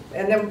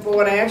 And then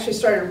when I actually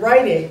started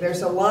writing,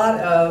 there's a lot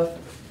of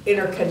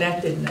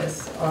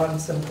interconnectedness on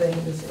some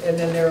things, and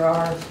then there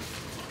are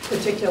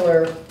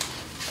particular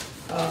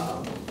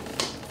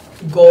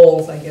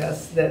goals, I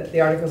guess, that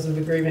the articles of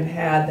agreement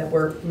had that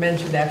were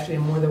mentioned actually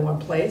in more than one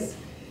place.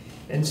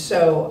 And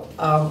so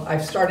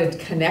I've started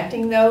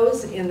connecting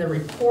those in the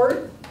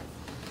report.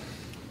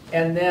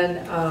 And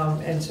then,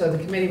 and so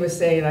the committee was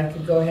saying I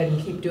could go ahead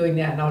and keep doing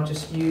that, and I'll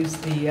just use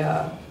the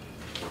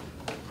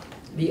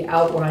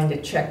outline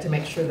to check to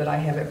make sure that I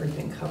have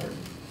everything covered.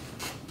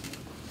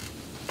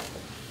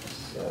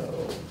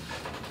 So,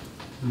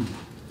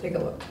 take a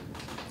look.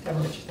 Tell me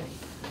what you think.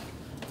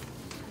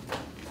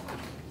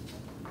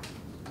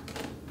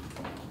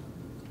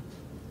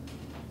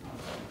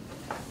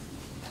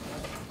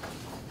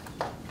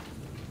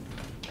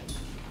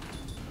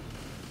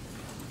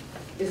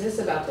 Is this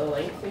about the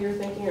length that you're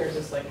thinking, or is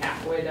this like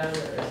halfway done,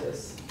 or is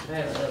this, I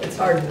haven't really. It's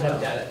hard to know.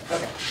 looked at it.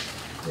 Okay.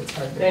 It's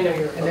hard to. I know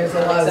you're. And there's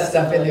a lot of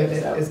stuff in there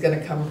that is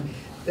gonna come,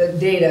 the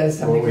data is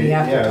something we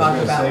have to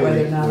talk about,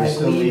 whether or not I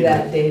leave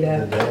that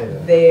data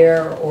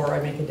there, or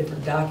I make a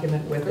different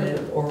document with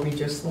it, or we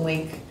just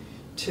link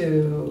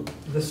to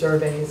the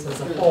surveys as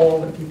a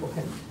whole, and people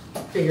can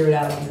figure it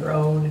out on their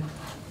own.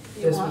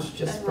 You This want was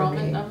just for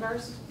enrollment me.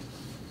 numbers?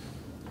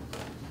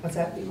 What's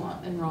that? Do you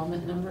want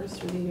enrollment numbers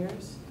through the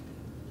years?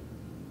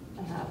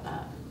 I have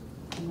that.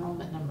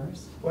 Enrollment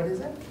numbers. What is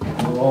it?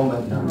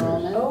 Enrollment numbers.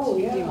 Enrollment. Oh,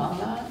 yeah. Do you want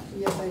that?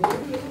 Yes, I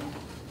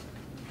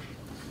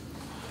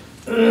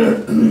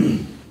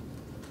do.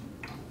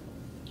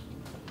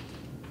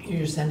 You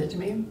just send it to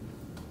me?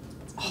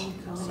 Oh,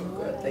 so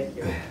good, thank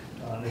you.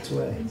 On its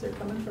way. Things are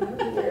coming from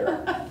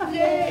everywhere.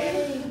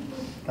 Yay!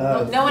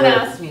 Well, no one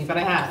asked me, but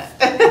I had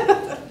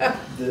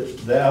it.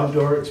 The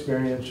outdoor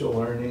experiential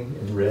learning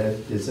in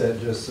red, is that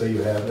just so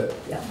you have it?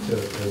 Yeah. To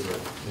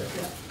visit?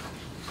 Yeah.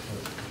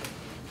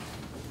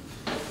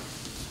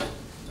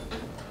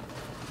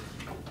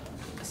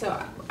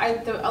 So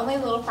the only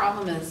little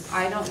problem is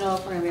I don't know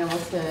if we're gonna be able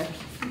to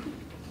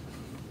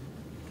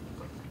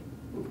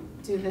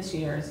do this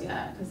year's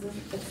yet,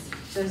 because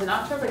there's an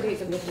October date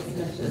that we have to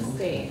submit to the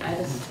state.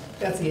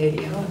 That's the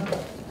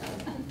ADM.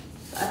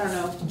 I don't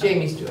know.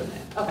 Jamie's doing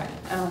that. Okay,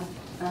 I don't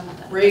have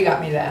that. Ray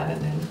got me that,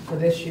 and then for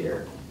this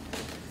year,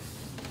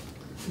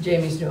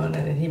 Jamie's doing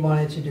it, and he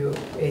wanted to do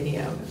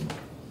ADM, and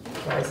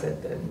so I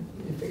said, then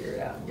you figure it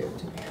out and give it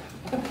to me.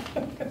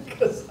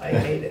 Because I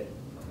hate it.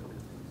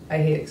 I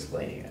hate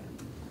explaining it.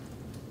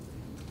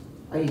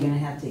 Are you gonna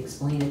have to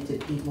explain it to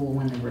people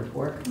when the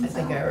report I comes out?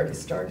 think I already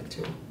started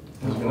to.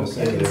 I was gonna I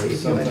say, can see there if is you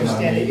something on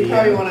understand it. You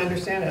probably ADM. won't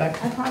understand it.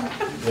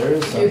 There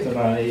is something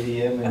on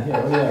ADM in here,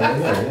 oh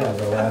yeah,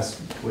 the last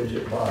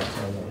widget box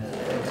on the.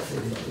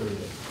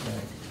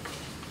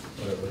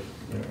 Whatever,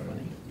 you know.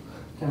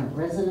 Current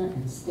resident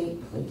and state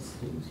place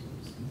schools.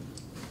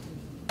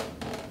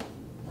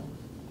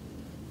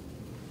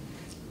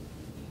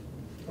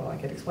 Well, I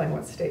could explain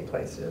what state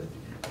place is.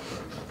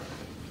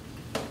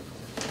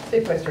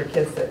 State place are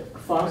kids that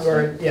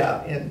Foster? are,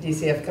 yeah, in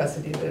DCF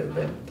custody that have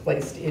been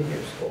placed in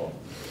your school,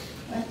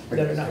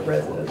 that are not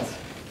residents.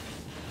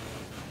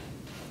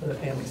 So the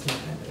families not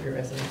have to be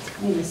residents.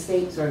 I mean, the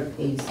state sort of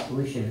pays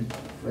tuition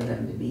for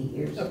them to be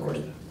here. Of course.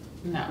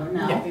 No, Or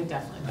no? yeah, they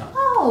definitely don't.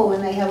 Oh,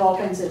 and they have all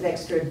kinds of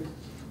extra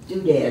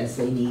doodads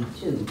they need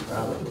too,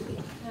 probably.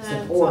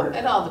 Support.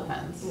 It all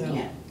depends. Yeah.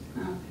 Yeah.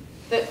 Oh.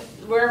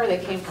 Wherever they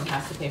came from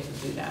has to pay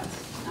for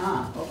doodads.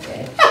 Ah,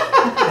 okay.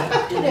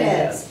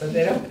 Yes, but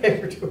they don't pay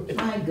for tuition.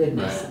 My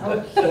goodness,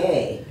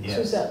 okay. Yes.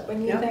 Suzette,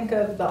 when you Yeah. think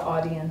of the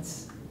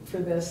audience for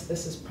this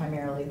is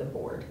primarily the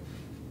board.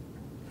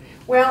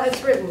 Well,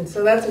 it's written,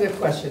 so that's a good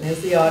question.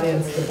 Is the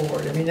audience the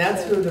board? I mean,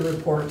 that's who the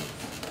report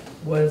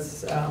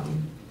was,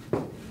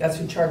 that's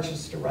who charged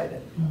us to write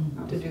it,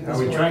 to do this Are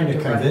we work trying to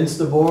and write it. convince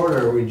the board,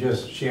 or are we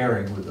just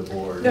sharing with the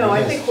board? No,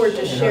 I think we're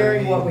just You know what I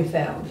sharing what mean? we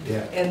found.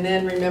 Yeah. And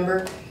then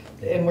remember,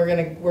 and we're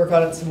gonna work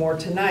on it some more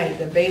tonight,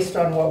 that based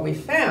on what we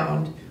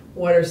found,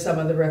 what are some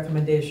of the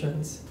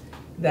recommendations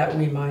that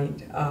we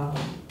might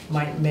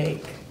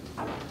make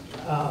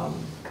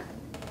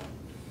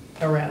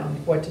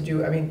around what to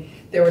do? I mean,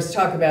 there was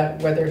talk about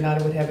whether or not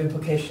it would have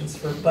implications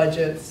for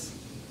budgets.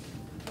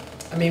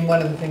 I mean,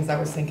 one of the things I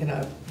was thinking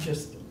of,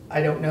 just,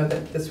 I don't know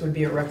that this would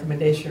be a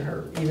recommendation,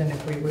 or even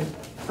if we would.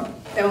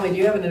 Emily, do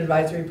you have an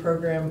advisory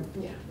program?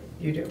 Yeah.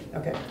 You do,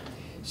 okay.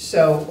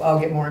 So I'll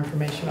get more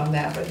information on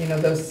that, but you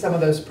know, some of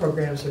those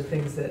programs are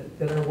things that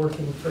are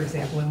working, for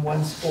example, in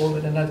one school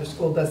that another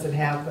school doesn't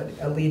have, but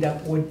a lead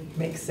up would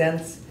make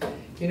sense.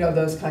 You know,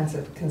 those kinds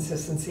of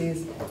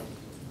consistencies.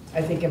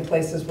 I think in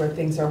places where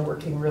things are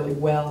working really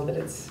well, that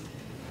it's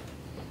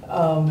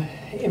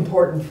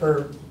important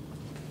for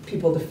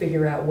people to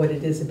figure out what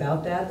it is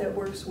about that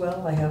works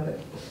well.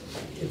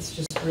 It's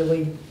just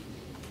really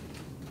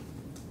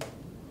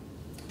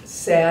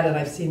sad, and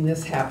I've seen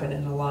this happen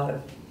in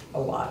a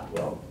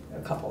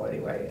couple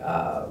anyway,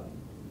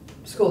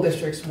 school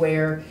districts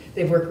where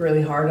they've worked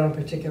really hard on a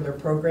particular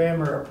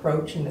program or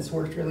approach, and it's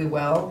worked really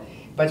well.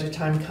 Budget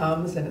time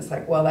comes, and it's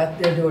like, well,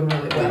 they're doing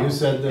really well. You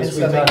said this, And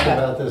we so they talked cut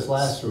it. about this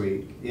last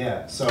week,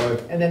 yeah, so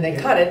if. And then they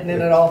cut it, and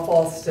then it all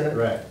falls to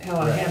Right,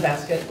 hell in a right.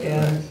 handbasket,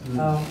 and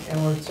Right.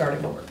 and we're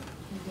starting over.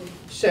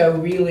 So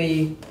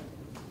really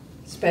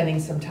spending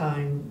some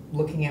time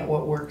looking at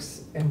what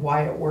works and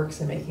why it works,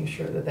 and making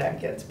sure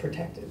that gets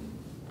protected.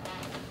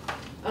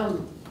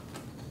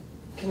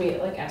 Can we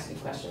like ask you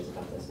questions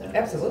about this now?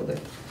 Absolutely.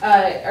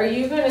 Are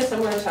you going to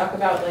somewhere talk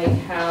about like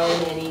how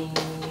many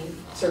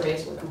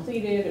surveys were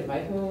completed and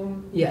by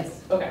whom?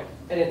 Yes. Okay,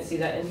 I didn't see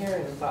that in here,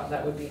 and I thought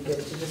that would be good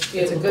to just be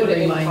It's able a to good put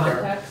it in reminder.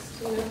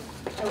 context, you know?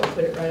 I will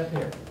put it right up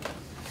here.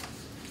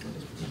 I'll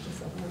just put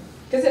this up here.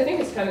 Because I think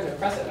it's kind of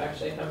impressive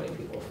actually how many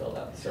people filled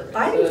out the survey.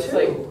 I So do it's too.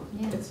 like,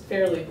 Yeah. it's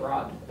fairly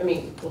broad. I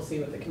mean, we'll see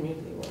what the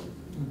community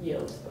one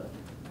yields, but.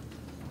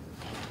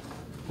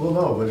 Well,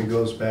 no, but it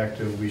goes back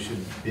to, we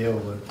should be able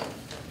to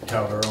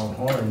tout our own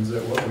horns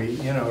at what we,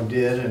 you know,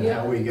 did and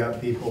how we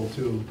got people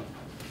to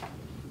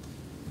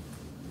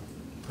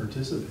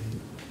participate.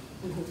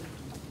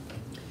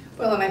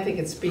 Well, and I think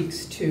it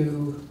speaks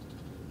to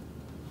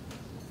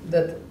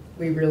that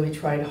we really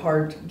tried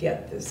hard to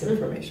get this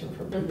information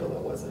from people.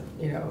 It wasn't,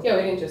 you know, Yeah,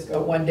 we didn't just a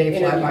go. one-day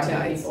interview fly-by 10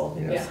 nights, people.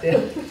 you know, Yeah.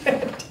 stand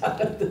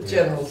down at the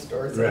general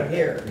store saying,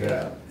 here, you Yeah,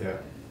 know. yeah.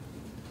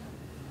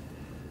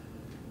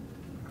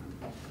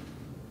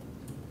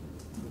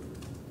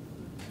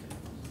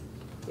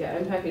 Yeah,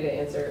 I'm happy to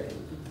answer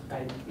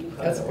you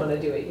probably don't wanna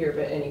do it here,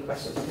 but any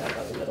questions you have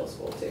about the middle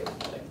school too,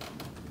 like,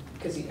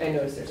 cause I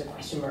noticed there's a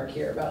question mark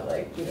here about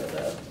like,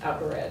 the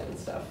outdoor ed and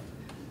stuff.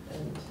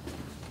 And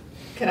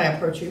Can I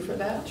approach you for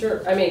that?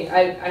 sure, I mean,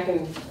 I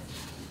can,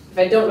 if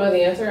I don't know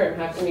the answer, I'm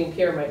happy,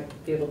 Pierre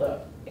might be able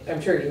to,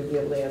 I'm sure you'll be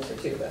able to answer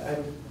too, but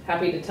I'm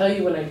happy to tell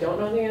you when I don't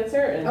know the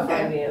answer and Okay.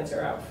 find the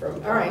answer out from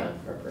All right.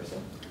 our person.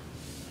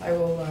 I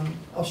will,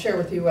 I'll share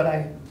with you what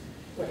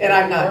and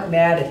I'm not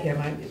mad at him,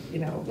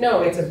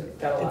 No, it's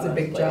got a lot on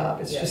big his plate.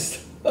 job, it's Yeah. just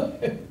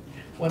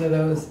one of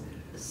those,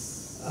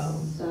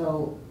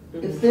 So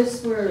if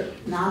this were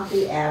not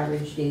the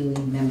average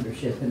daily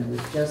membership and it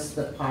was just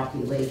the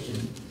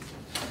population,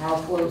 how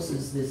close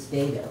is this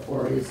data,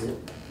 or is it,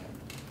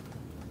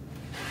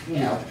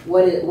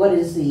 what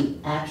is the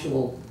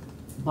actual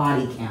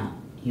body count,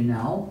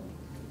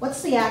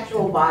 What's the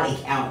actual body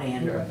count,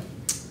 Andrew?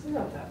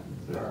 Not that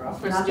far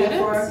off. For Not that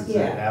far? students? Is it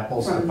Yeah.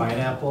 apples to From-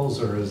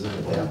 pineapples, or is it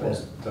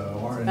apples to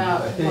orange?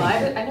 Well,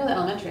 I know the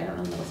elementary, I don't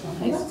know the middle school and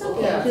high Well, that's school.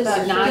 okay. Yeah, it's Just-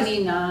 about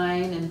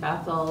 99 in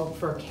Bethel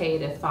for K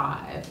to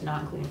 5,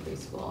 not including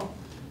preschool.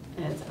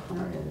 And it's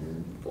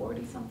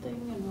 140 something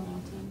in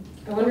Rollington.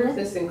 I wonder if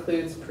this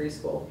includes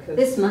preschool, cause.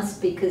 This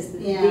must be, because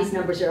Yeah. these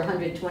numbers are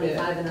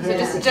 125 and So Yeah.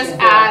 164. just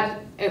add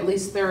at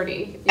least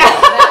 30. Yeah,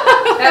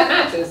 that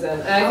matches then.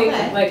 And I think,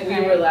 Okay. like, we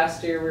were Right.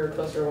 last year, we were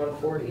closer to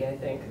 140, I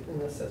think,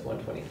 and this says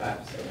 125,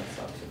 so that's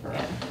not too far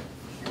off.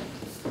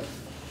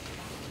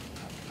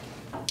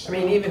 I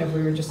mean, even if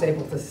we were just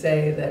able to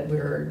say that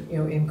we're,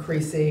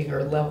 increasing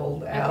or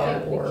leveled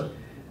out, or,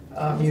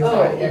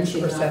 by X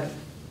inching percent. up.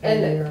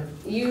 And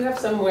you have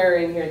somewhere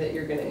in here that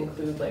you're gonna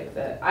include like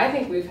that. I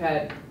think we've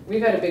had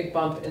a big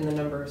bump in the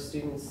number of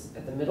students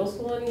at the middle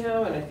school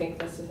anyhow, and I think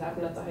this has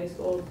happened at the high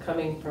school,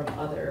 coming from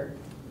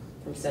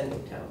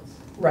sending towns.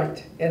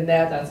 Right, and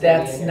That's gonna be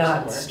that's in here not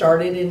somewhere.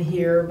 started in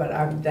here, but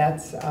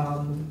Cause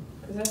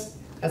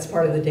that's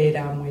part of the data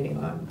I'm waiting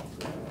on.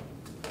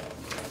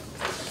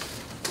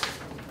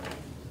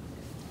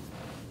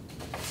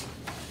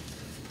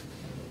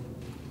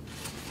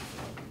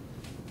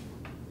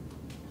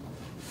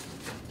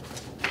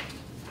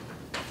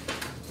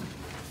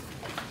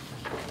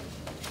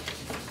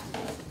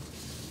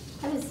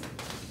 I was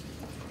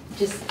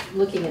just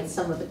looking at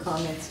some of the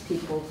comments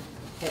people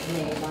have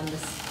made on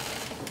this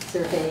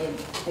survey.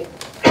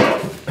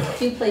 A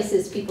few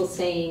places, people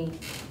saying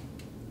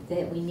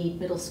that we need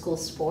middle school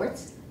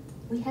sports.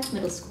 We have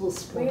middle school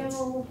sports.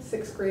 well,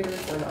 sixth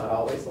graders are not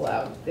always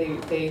allowed.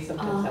 They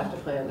sometimes have to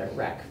play on their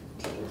rec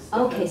teams.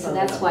 Okay, Depends so on the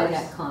that's why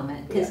numbers. that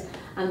comment, because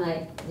I'm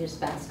like, there's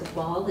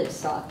basketball, there's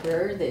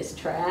soccer, there's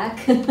track,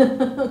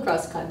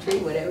 cross country,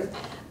 whatever.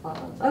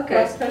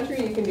 Cross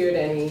country, you can do it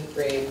any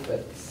grade,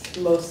 but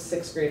most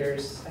sixth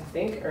graders, I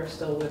think, are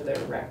still with their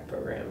rec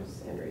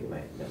programs. Andrew, you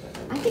might know that.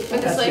 I think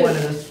But that's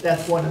it's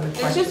That's one of the There's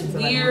questions just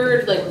that I'm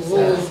weird looking like for,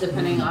 rules so.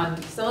 depending on,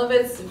 some of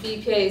it's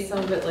VPA, some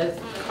of it like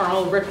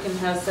Carl Ripken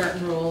has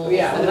certain rules.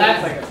 Yeah, well, and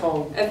that's like a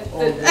whole.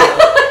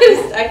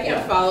 I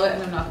can't follow it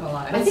and I'm not gonna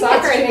lie. And think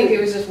soccer, that's I think true.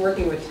 it was just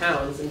working with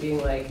towns and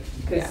being like,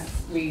 because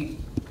the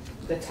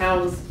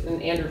towns,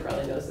 and Andrew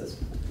probably knows this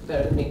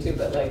better than me too,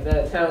 but like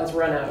the towns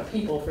run out of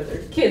people for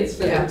their kids,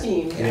 for Yeah. their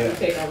teams, Yeah. to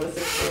take all the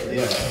sixth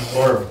graders.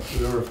 Yeah, or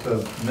if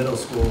the middle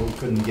school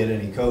couldn't get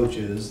any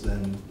coaches,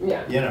 then,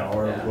 Yeah.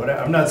 or Yeah.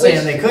 whatever. I'm not saying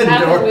Which they couldn't,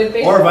 happened with or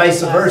baseball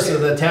vice last versa, year.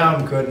 the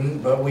town couldn't,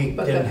 but we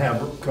But didn't the-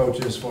 have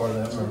coaches for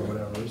them or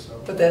whatever, so.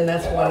 But then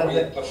that's one of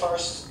the, The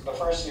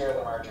first year of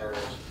the merger,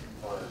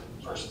 or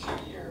first 2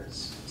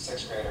 years,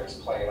 sixth graders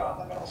played on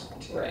the middle school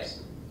teams. Right.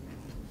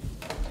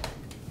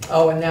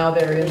 and now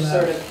they're in Which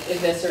sort the, of,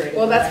 is necessary.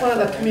 well, that's one of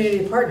the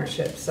community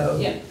partnerships, so,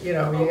 Yeah. you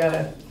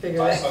gotta figure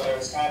that. So there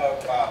was kind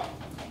of,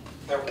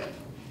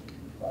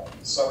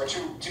 so there were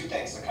two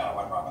things that kind of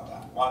went wrong with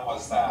that. One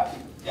was that,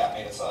 it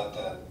made it so that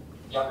the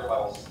younger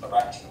levels, the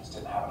rec teams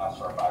didn't have enough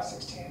for a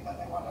 5-16, and then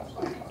they wound up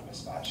playing kind of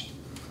mismatched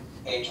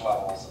age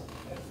levels,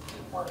 and it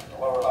didn't work at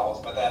the lower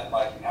levels, but then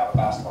like you have a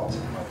basketball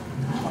team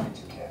with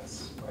 22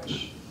 kids,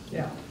 which.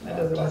 Yeah, that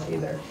doesn't work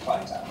either.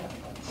 Playing time,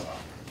 so.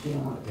 You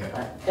don't want to Yeah.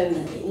 cut.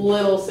 And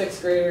little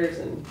sixth graders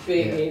and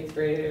big Yeah. eighth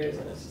graders,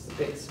 and it's just a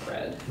big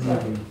spread.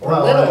 Or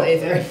Well, little it-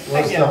 eighth it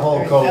grade. was Yeah, the whole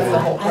That's the whole COVID. I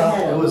had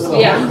problem. It was the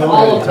Yeah, whole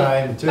all of COVID it.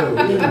 time too.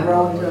 Didn't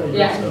grow until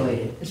Yeah.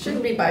 graduated. It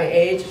shouldn't be by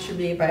age, it should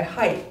be by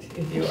height.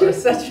 If you are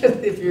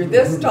if you're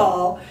this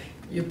tall,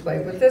 you play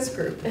with this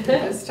group. If you're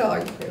this tall,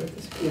 you play with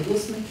this group. You're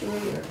this mature,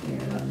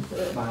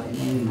 you're body,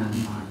 maybe not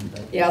mine,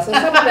 but. Yeah, so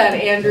some of that,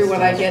 Andrew,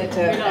 when I get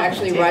to You're not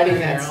actually taking writing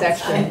care that of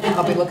section,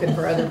 I'll be looking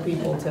for other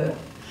people to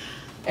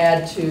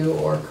add to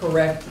or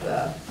correct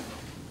the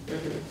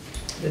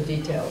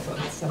details on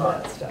some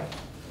of that stuff.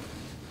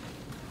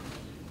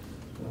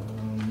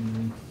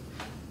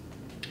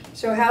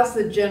 So how's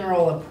the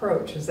general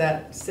approach? Is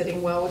that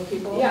sitting well with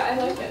people? Yeah, I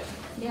like it.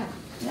 Yeah.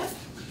 Okay,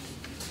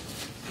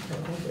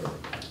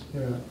 thank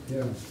you.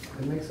 Yeah,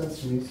 it makes sense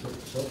to me so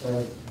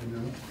far, Yeah.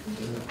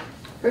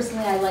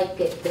 Personally, I like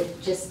it,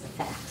 that just the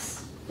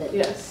facts. That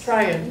Yes.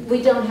 Try and,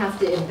 we don't have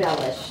to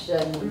embellish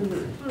and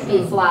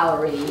be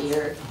flowery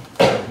or,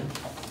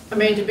 I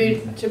mean,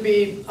 to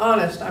be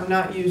honest, I'm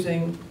not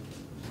using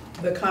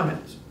the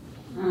comments.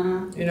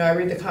 Uh, You know, I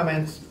read the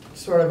comments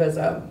sort of as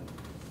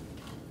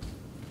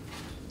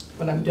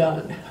when I'm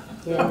done.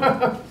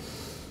 Yeah.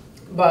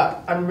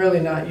 But I'm really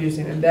not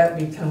using it. That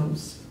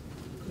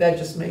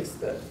just makes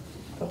the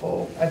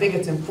whole, I think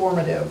it's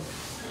informative.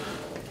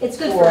 It's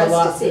good for for a us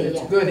lot, to see, It's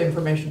yeah. good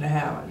information to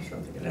have. I just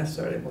don't think it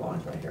necessarily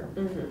belongs right here.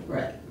 Mhm.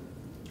 right.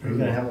 Are you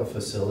gonna have a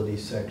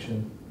facilities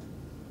section?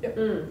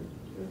 Mm.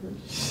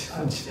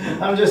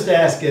 I'm just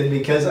asking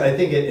because I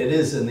think it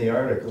is in the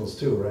articles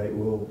too, right?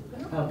 We'll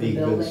Of be the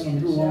good. building and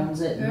who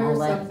owns it and all There's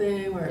that.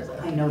 something, where is it?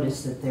 I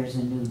noticed that there's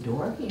a new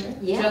door here.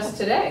 Yeah. Just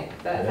today,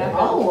 that Yeah. happened.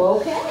 Oh,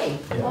 okay.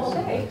 All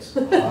day.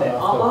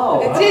 Oh.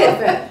 It's it,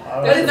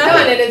 But it's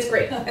done and it's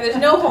great. And there's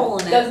no hole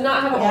in Does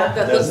not have a hole.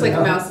 that looks like a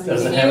mouse.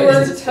 Doesn't have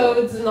Fewer ins-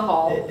 toads in the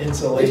hall.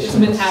 Insulation. Which has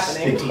been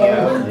happening.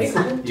 Sticking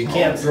out. You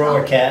can't throw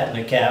a cat and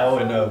a cow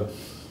and a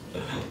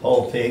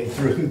whole pig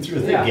through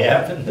the Yeah.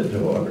 gap in the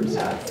doors.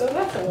 Yeah, so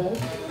that's a win.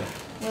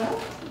 Well,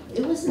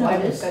 it was Life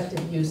noticed.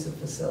 effective use of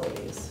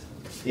facilities.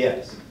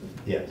 Yes,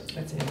 yes.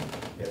 That's it.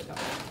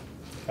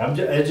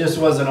 It just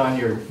wasn't on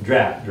your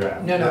draft.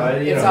 No,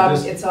 You it's know, on,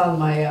 just- it's on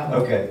my,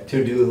 Okay,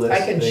 to-do list.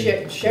 I can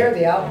thing. share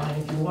the outline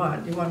if you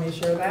want. Do you want me to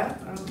share that?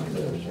 I don't mind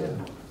doing share.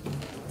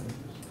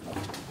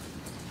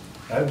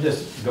 I'm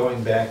just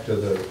going back to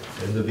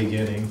in the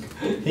beginning,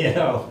 you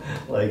know,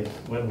 like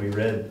when we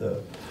read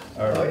the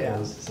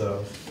articles,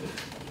 so.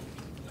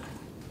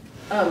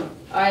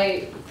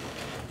 I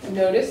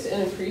noticed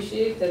and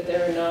appreciate that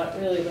they're not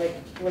really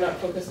we're not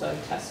focused on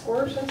test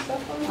scores and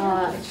stuff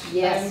on here. which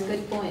Yes, I'm-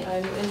 good point.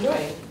 I'm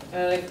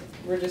enjoying.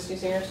 We're just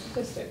using our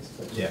statistics,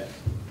 which Yeah.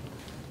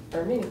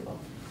 are meaningful.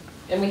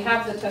 And we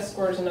have the test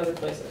scores in other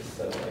places,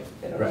 so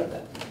they don't Right. need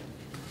that.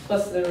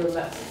 Plus they're a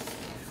mess.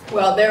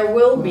 Well, there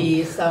will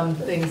be some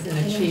things in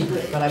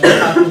achievement, but I've been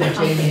talking to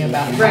Jamie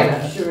about Right.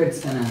 I'm sure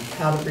it's gonna,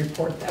 how to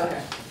report Okay.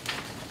 that.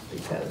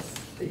 Because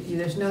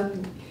there's no,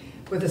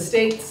 with the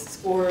state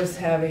scores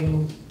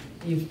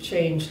you've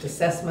changed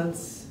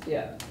assessments,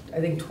 Yeah. I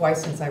think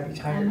twice since I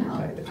retired. I to know,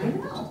 tell you the I truth.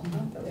 know.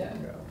 Not that long Yeah.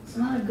 ago. it's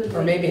not a good way.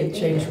 Or maybe to it get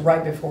changed data.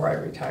 right before I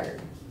retired.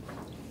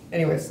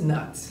 Anyway, it's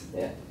nuts.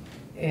 Yeah.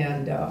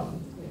 And,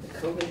 The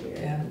COVID here.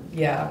 and,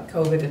 yeah,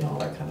 COVID and all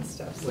that kind of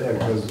stuff. So- Yeah,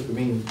 because, I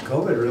mean,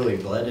 COVID really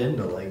bled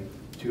into like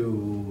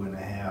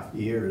 2.5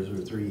 years or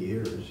 3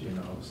 years, you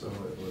know, so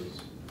it was.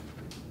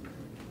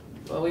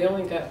 Well, we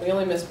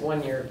only missed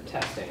 1 year of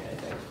testing, I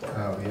think.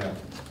 Oh, yeah.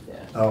 Yeah.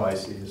 Oh, I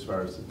see, as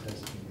far as the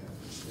testing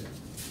goes, yeah.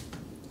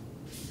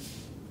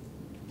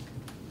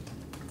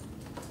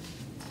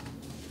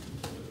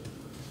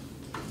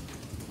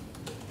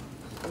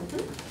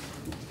 Mhm.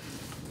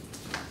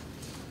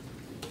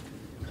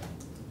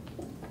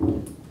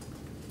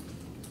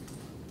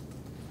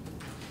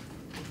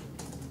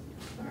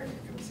 All right, here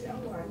comes the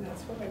outline.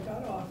 That's what I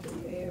got off the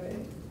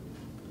AOA.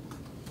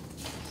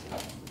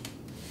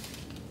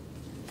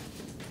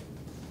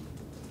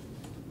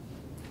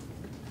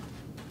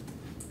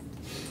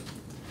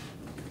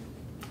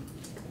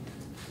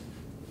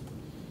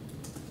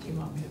 Do you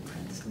want me to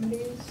print some of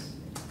these?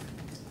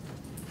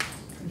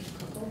 Print a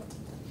couple?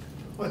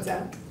 What's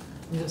that?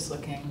 I'm just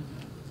looking,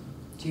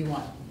 do you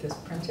want this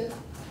printed?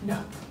 No.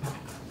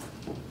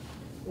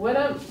 What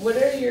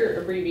are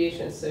your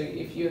abbreviations? So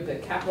if you have a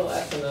capital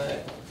S and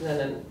then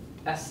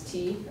an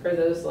ST, are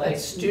those like? Like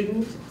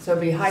student, so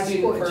it'd be high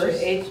Student school, it should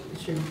first? it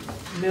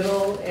should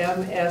middle,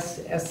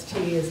 MSST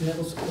is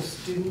middle school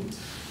student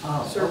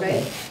Oh,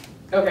 survey. okay.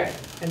 Okay,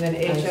 And then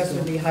High HS would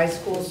school. be high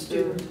school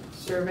student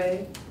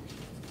survey.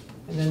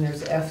 And then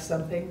there's F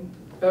something.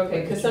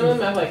 okay, because some of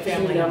them have like two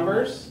Family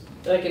numbers,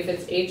 like if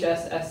it's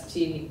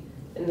HSST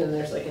and then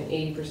there's like an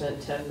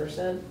 80%,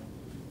 10%.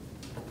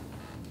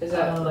 Is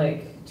that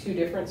like two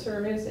different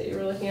surveys that you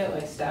were looking at,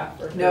 like staff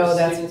versus No,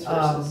 students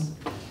that's, versus?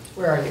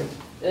 where are you?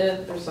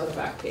 There's on the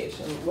back page,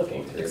 I'm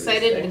looking through. these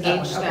Excited and things.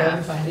 engaged Okay, let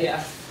me staff. find it.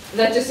 Yeah,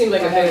 that just seemed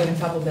like I a have it big in a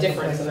couple different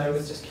difference and I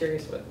places. was just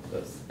curious what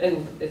was,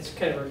 and it's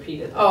kind of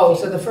repeated. Oh,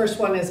 so the first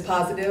one is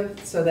positive,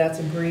 so that's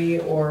agree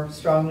or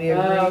strongly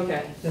agree. Oh,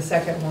 okay, The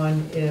second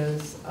one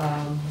is,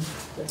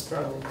 that's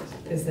probably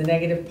just. is the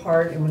negative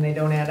part, and when they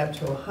don't add up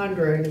to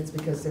 100, it's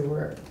because there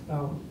were,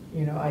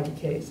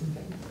 IDKs and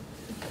things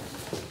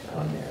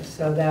on there.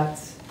 So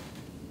that's,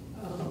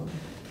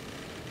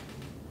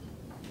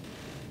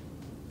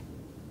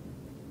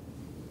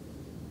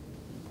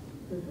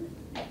 Mhm.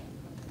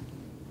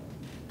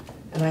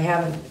 and I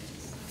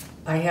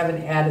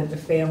haven't added the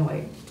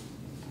family.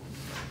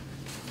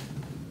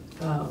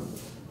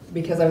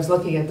 Because I was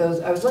looking at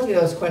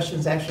those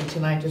questions actually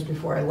tonight just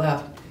before I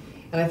left.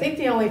 And I think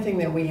the only thing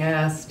that we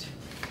asked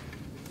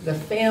the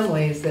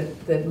families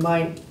that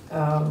might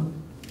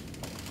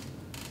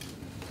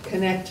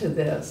connect to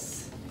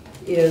this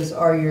is,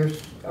 are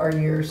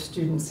your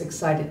students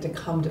excited to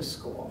come to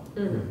school?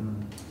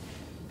 Mhm.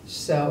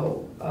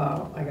 So,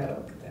 I gotta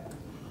look at that.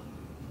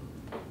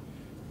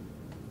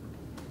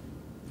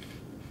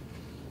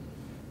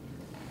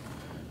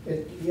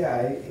 Yeah,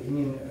 I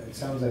mean, it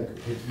sounds like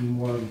it's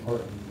more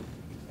important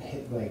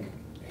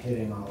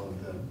hitting all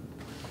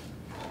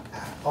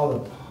the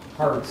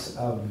parts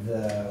of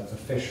the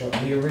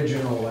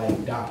original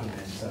like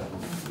documents of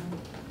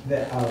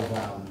the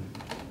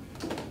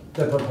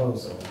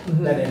proposal,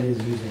 that it is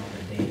using all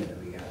the data that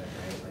we got,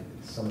 right? Like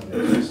some of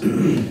it is just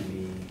going to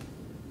be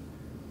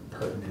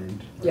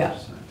pertinent. Or Yeah.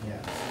 just not- yeah.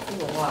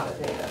 There's a lot of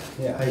data.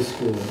 Yeah. High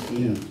school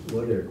E,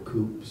 what are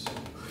coops?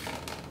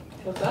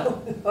 What's that?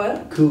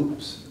 What?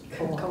 Coops.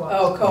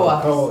 Oh,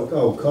 co-ops.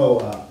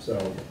 Co-op,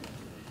 so.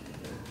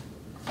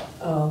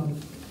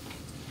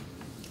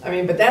 I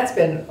mean, but that's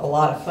been a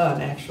lot of fun,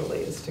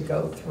 actually, is to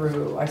go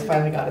through, I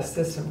finally got a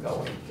system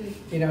going,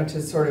 you know,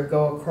 to sort of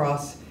go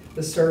across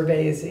the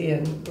surveys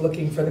in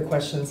looking for the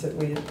questions that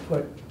we had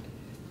put,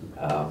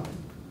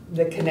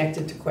 that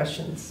connected to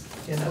questions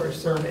in other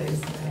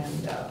surveys,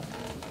 and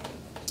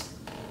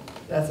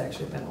that's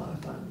actually been a lot of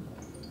fun.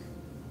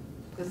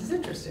 This is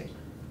interesting.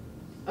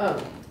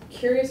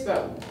 Curious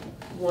about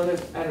one of,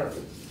 I'm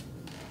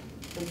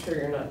sure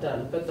you're not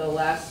done, but the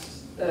last,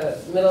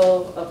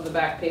 middle of the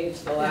back page,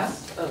 the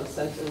last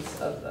sentence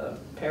of the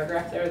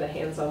paragraph there, the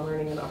hands-on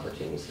learning and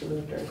opportunities to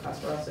move during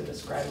class were also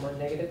described more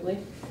negatively,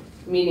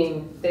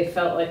 meaning they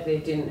felt like they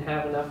didn't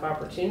have enough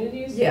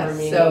opportunities? Or Yes,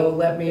 meaning so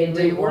let me they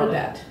didn't want reword it?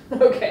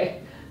 that. Okay.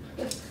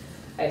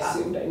 I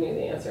assumed I knew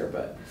the answer,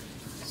 but.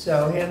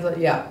 So hands-on,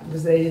 yeah,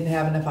 because they didn't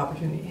have enough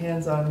opportunity,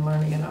 hands-on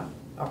learning and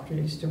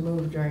opportunities to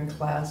move during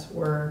class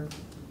were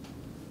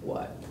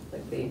what?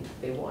 Like they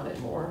wanted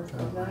more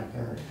of that, Okay.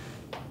 or?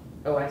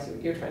 Oh, I see,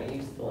 you're trying to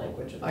use the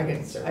language of I the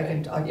can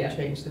survey. Yeah.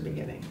 change the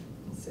beginning.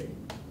 Let's see.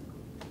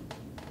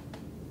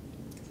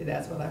 See,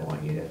 that's what I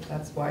want you to,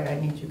 that's why I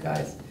need you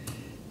guys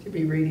to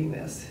be reading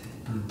this.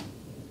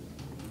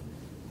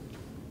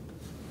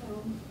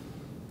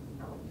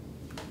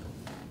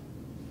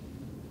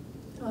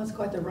 Oh, that's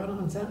quite the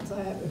run-on sentence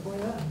I had before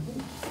that.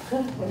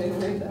 I didn't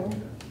read that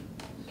one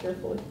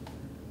carefully.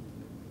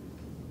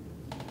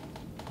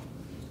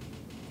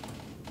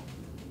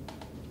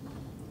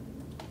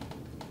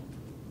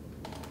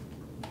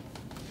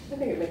 I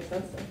think it makes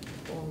sense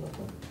though. Go on with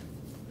it.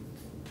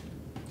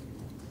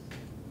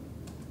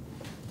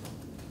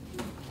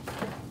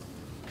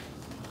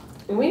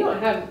 And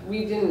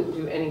we didn't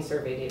do any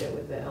survey data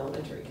with the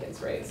elementary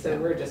kids, right? So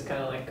we're just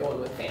kind of like going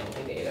with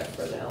family data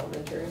for the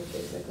elementary,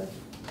 basically.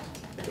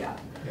 Yeah.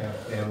 Yeah,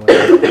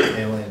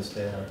 family and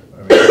staff.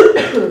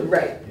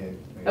 Right.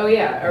 Oh,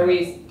 yeah, are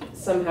we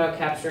somehow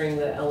capturing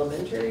the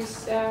elementary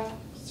staff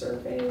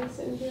surveys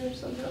in here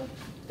somehow?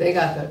 They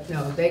got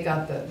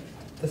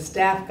the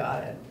staff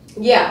got it.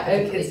 Yeah,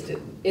 but the kids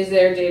didn't. is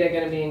their data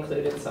gonna be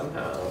included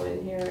somehow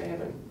in here?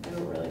 I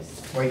don't really.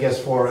 Well, I guess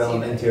for See that.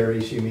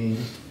 elementary, she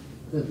means.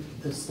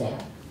 The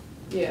staff.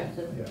 Yeah,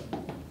 Yeah.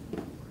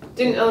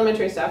 didn't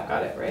elementary staff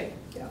got it, right?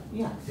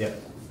 Yeah. Yeah.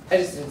 I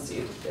just didn't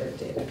see their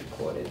data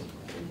quoted in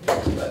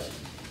here, but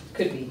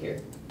could be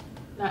here.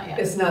 Not yet.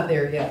 It's not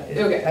there yet.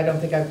 Okay. I don't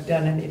think I've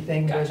done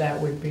anything where Gotcha. that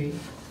would be.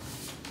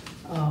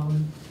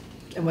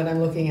 And when I'm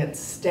looking at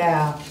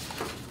staff,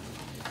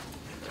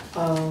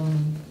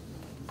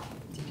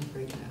 did you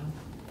break it out?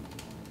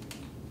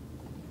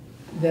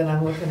 Then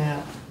I'm looking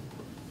at,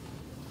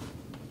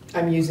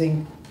 I'm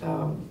using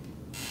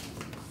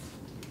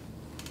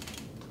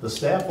The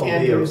staff will be,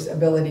 Andrew's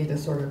ability to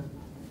sort of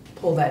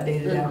pull that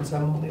data down, so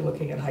I'm only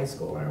looking at high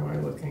school, and I'm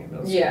only looking at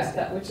middle school. Yeah, staff.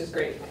 that, which is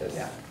great, because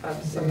Yeah.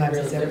 obviously Sometimes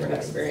really it's different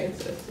everybody's.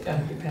 experiences, yeah.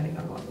 Depending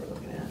on what we're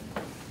looking at.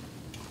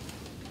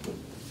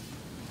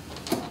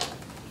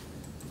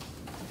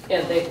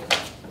 And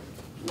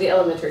the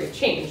elementary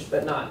changed,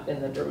 but not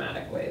in the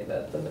dramatic way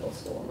that the middle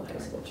school and the high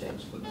school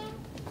changed.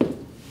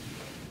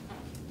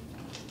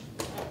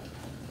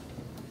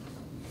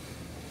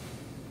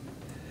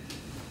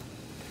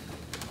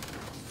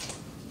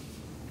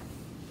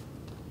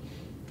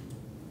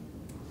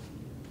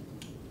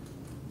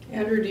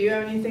 Andrew, do you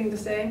have anything to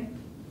say?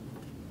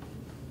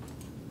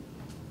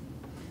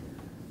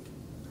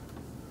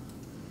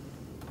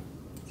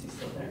 Is he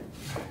still there?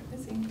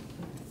 Is he?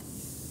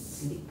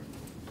 Sleep.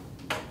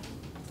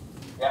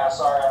 Yeah,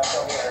 sorry, I'm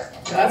still here.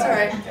 That's all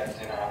right. Get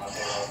dinner on the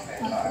table at the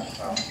same time,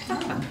 so.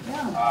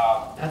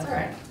 Yeah. That's all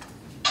right.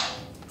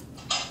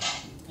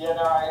 Yeah,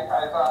 no,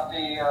 I thought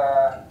the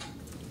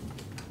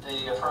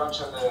approach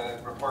of the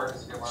report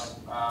is a good one.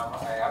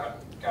 I haven't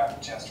gotten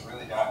a chance to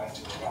really dive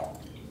into it yet.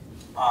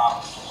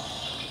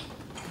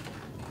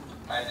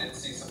 I did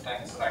see some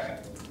things that I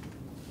think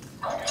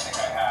I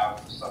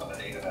have some of the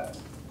data that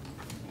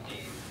you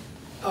need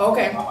Oh,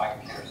 okay. on my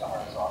computer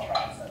somewhere, so I'll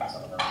try and send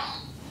some of those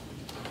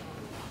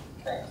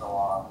things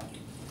along.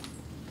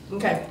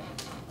 Okay.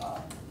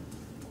 But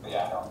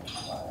yeah, no,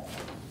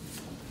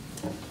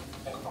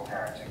 typical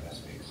parenting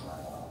this week, so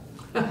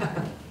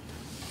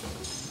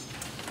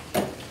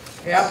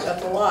Yep,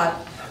 that's a lot.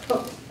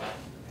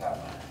 yeah.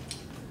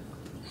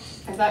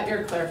 I thought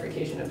your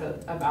clarification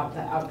about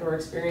the outdoor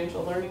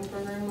experiential learning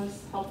program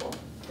was helpful.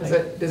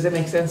 Does it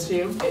make sense to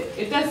you?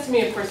 It does to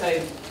me, of course,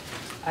 I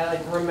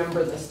like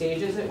remember the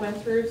stages it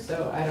went through,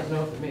 so I don't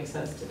know if it makes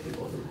sense to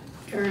people who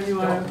Erin, you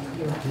want to,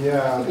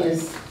 Yeah. It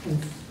is,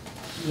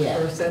 yeah.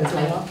 or sense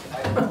I- enough?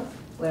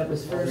 When it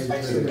was first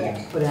I do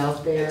think put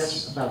out there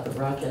it's- about the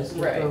Rochester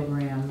Right.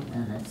 program,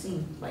 and it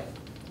seemed like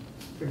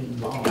pretty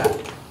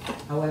involved.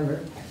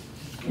 However,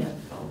 yeah.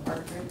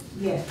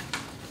 Yeah.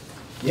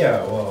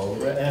 Yeah, well,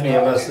 any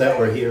of us that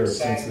were here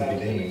since the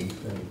beginning,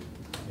 then,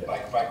 yeah.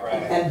 Like bike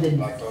riding, And then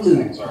like those flu.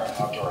 things are an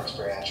outdoor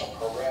experiential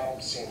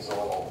program, seems a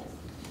little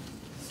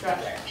Stretch.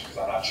 strange, because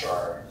I'm not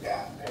sure,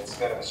 yeah, it's a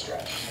bit of a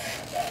stretch, saying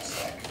that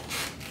that's like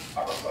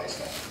a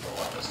replacement for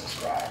what was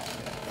described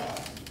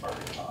in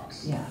Burger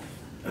Talks. Yeah.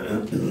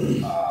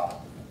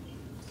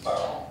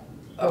 So,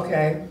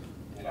 Okay,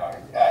 you know,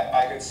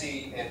 I could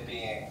see it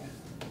being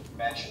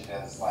mentioned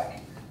as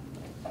like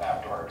an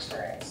outdoor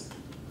experience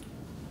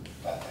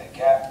that they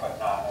get, but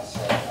not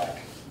necessarily like,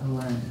 A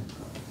learner.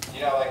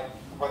 you know, like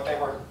what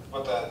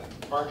the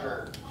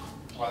merger,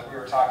 what we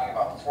were talking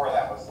about before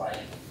that was like,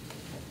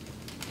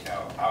 you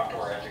know,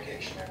 outdoor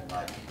education and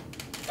like,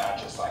 not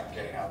just like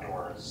getting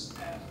outdoors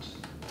and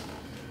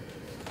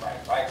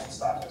riding bikes and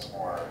stuff, it's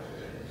more,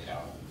 you know,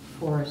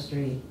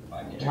 Forestry,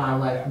 like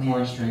wildlife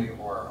forestry, management.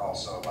 or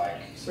also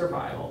like,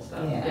 Survival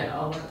stuff, Yeah. yeah,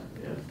 all that,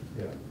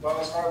 yeah. well, it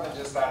was more than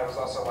just that, it was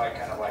also like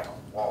kind of like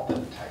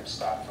Walden type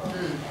stuff of,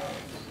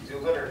 do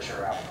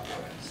literature out in the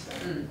woods,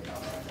 and, you know,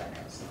 that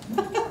kind of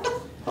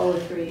stuff.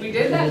 Poetry. We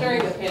did that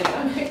during the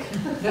pandemic.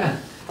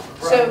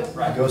 so,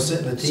 Right. Go sit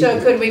in the so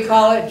teepee. could we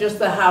call it just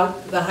the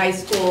high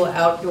school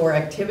outdoor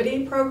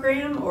activity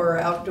program, or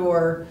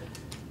outdoor?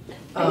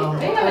 They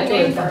have a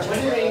name for it, what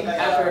do they, They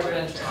outdoor have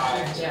adventure,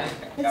 times yeah.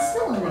 It's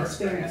still an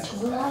experience,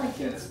 because a lot of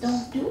kids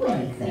don't do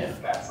anything. Yeah.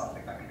 That's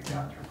something that can be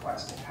done through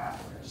flexible It's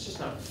pathways. just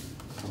not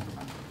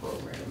a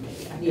program,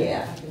 maybe. I can-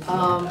 Yeah. I can see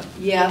that.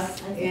 Yes,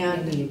 I think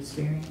and, maybe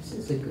experience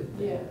is a good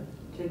thing.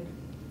 Yeah. To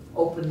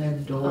open their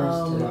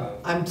doors to.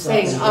 I'm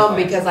saying,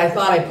 because I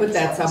thought I put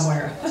that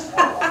somewhere.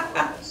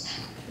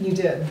 You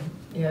did.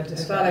 You had I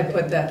thought I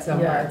put that Yeah,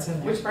 somewhere. it's in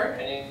there. Which part?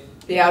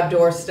 The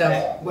outdoor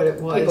stuff, What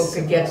it was. people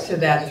could get to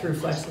that through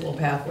flexible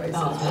pathways as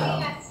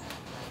well.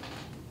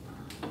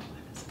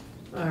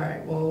 All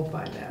right, well, we'll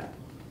find that.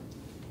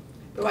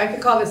 But I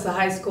could call this the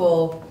high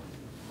school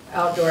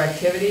outdoor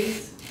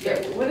activities. Yeah,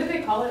 what do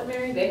they call it,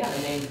 Mary? They have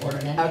a name for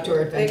it. Outdoor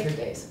adventure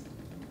days.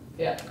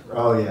 Yeah,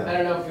 Oh, I yeah.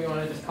 don't know if we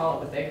wanna just call it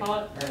what they call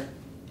it, or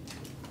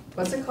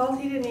What's it called?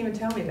 He didn't even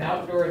tell me that.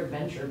 outdoor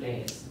adventure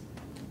days.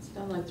 It's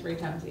done like 3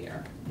 times a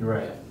year.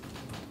 Right.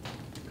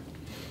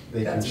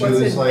 They can That's what's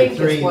choose in like pink is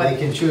three, what they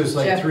can choose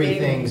like Jeff 3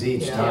 gave me. things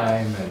each Yeah.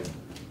 time and.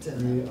 It's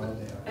in there. Oh,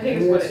 they are. I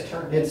think it's what it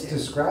turned It's into.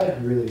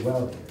 described really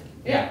well here.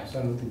 Yeah. So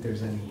I don't think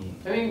there's any,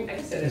 I mean, I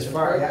guess it is as a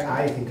far, program.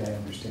 I think I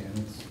understand.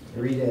 It's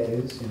 3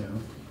 days,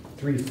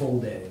 3 full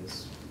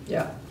days.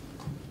 Yeah.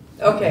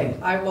 Okay,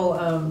 I will,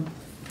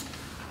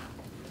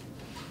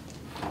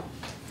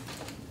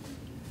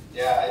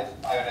 Yeah,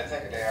 I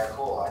think they are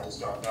cool, I just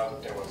don't know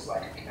that there was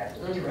like a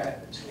connective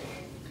thread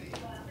between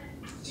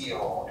the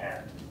deal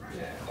and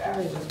that.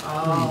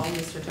 Oh,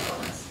 Mr.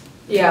 Thomas.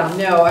 yeah,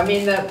 no, I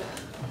mean,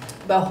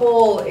 the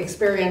whole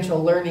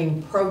experiential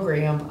learning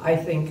program, I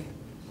think,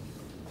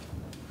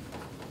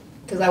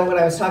 because when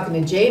I was talking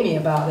to Jamie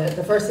about it,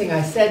 the first thing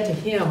I said to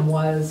him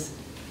was,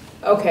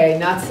 okay,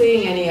 not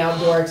seeing any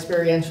outdoor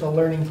experiential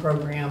learning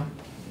program,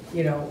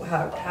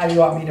 how do you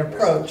want me to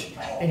approach?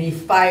 And he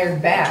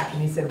fired back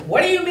and he said,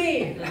 what do you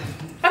mean?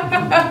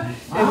 And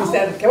he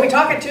said, can we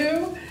talk it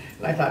too?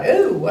 And I thought,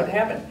 ooh, what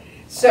happened?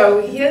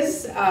 So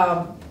his,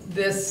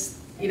 there's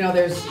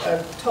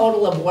a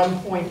total of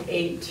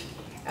 1.8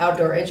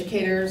 outdoor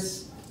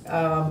educators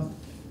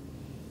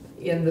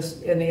in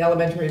the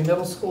elementary and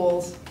middle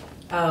schools.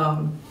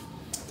 An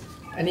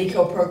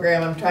eco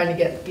program, I'm trying to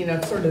get,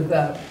 sort of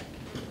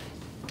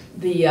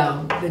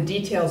the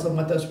details on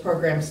what those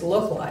programs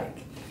look like.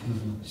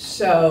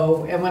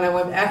 So, and when I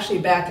went actually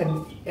back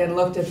and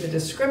looked at the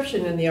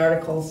description in the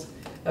articles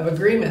of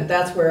agreement,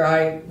 that's where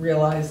I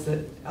realized that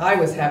I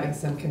was having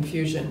some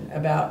confusion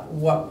about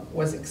what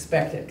was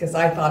expected, because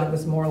I thought it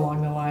was more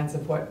along the lines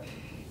of what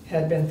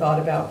had been thought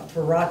about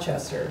for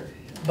Rochester.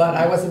 But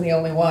I wasn't the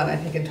only one, I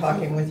think, in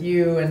talking with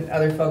you and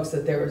other folks,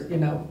 that there was,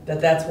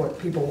 that's what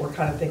people were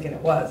kind of thinking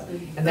it was.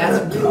 And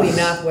that's really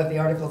not what the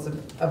articles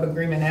of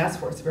agreement ask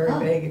for. It's very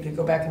vague. If you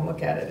go back and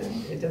look at it,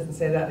 it doesn't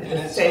say that. It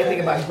doesn't say anything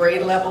about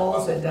grade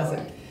levels. It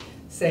doesn't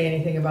say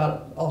anything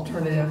about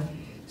alternative.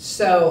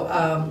 So,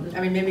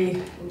 I mean,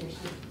 maybe,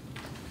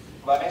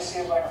 Let me see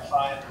if I can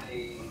find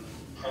the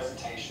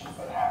presentations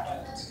that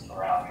happened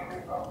around the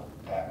revote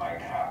that might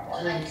have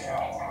more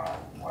detail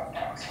on what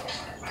council.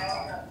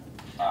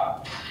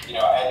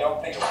 I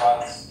don't think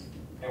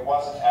it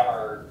wasn't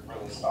ever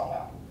really spelled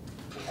out,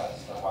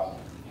 because there wasn't,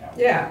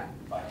 yeah,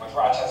 like with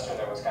Rochester,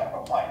 there was kind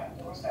of a plan,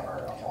 there was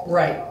never a full plan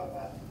Right. other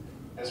than,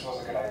 this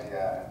was a good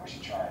idea and we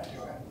should try and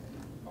do it,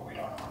 but we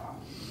don't know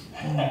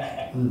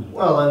how.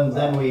 Well, and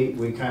then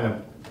we kind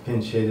of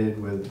pinch hit it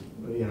with,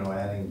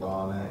 adding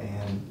Donna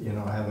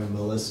and, having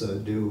Melissa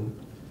do,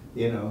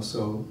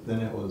 so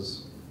then it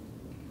was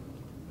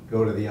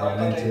go to the Right,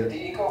 but elementary.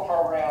 the eco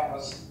program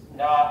was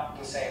not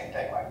the same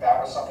thing, like that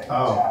was something that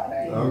was Oh,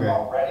 happening okay.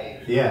 already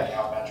in Yeah. the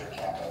elementary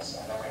campus,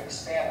 and then we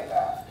expanded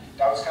that.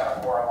 That was kind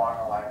of more along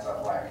the lines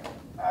of like,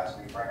 as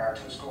we bring our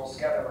two schools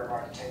together, we're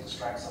going to take the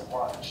strengths of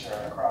one and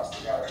share it across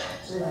the other.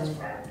 So that's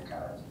where we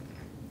kind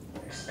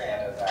of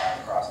expanded that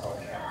across both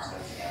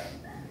campuses and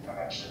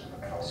eventually to the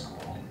middle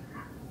school.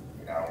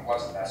 You know, it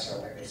wasn't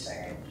necessarily the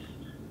same.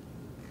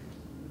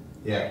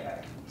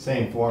 Yeah,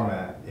 same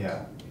format,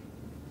 yeah.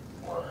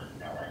 Or, you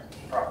know, like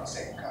from the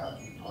same kind of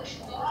push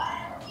or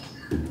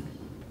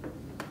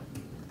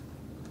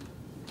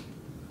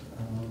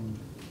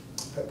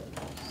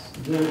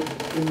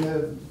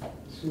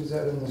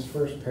Suzette, in this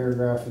first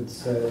paragraph, it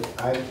said,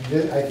 I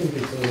think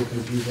it's a little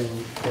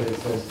confusing that it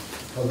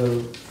says, although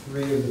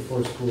 3 of the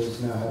 4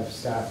 schools now have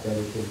staff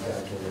dedicated to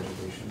outdoor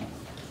education.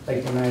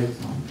 Like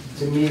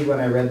to me, when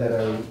I read that,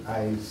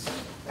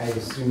 I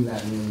assume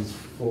that means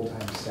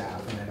full-time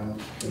staff, and I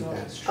don't think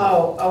that's true.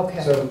 Oh,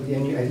 okay. So,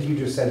 and I think you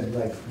just said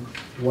like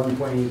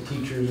 1.8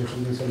 teachers or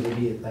something, so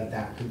maybe like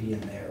that could be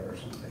in there or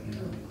something, you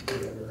know,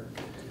 whatever.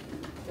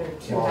 There are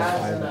 2 Qualify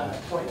halves and that. a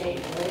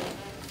 0.8, right?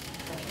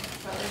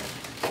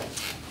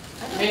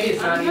 Maybe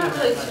it's not I'm even not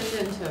really that much.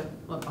 tuned into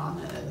what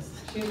Bonnet is.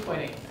 She's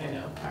 0.8, I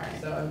know.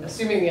 Alright. So I'm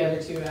assuming the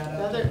other 2 add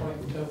The up other- to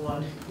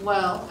 1.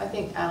 Well, I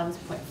think Adam's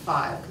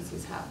 0.5 because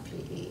he's half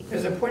PE.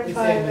 There's a You 0.5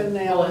 say in the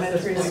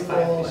Melissa's elementary 0.5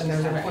 school, because and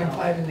there's a she's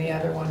 0.5 in the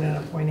other one, and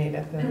a 0.8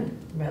 at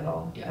the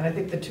middle. Yeah. And I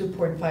think the 2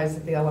 0.5s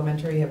at the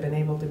elementary have been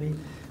able to be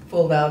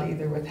filled out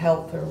either with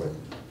health or with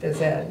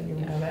phys ed, you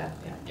know that.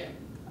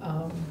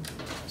 Yeah.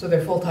 So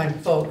they're full-time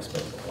folks,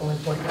 but only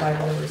 0.5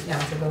 of their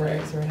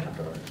responsibilities are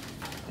outdoor.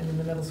 And in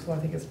the middle school, I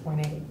think it's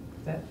 0.8,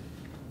 that,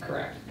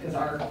 Correct, because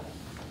our,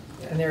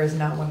 and there is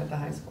not one at the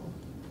high school.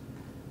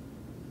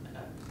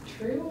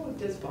 true,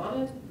 does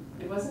Bonnet,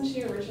 wasn't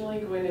she originally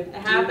going to? It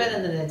happened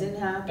and then it didn't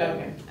happen.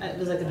 Okay. It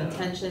was like an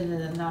intention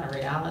and then not a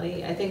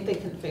reality. I think they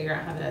couldn't figure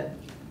out how to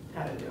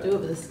How to do do it. it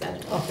with the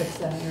schedule. I'll fix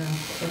that,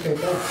 yeah. Okay,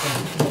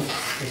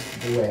 that's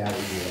just the way I would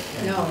do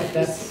it. No, but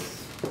that's,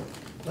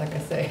 like I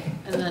say,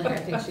 And then I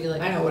think she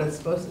like. I know what it's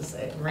supposed to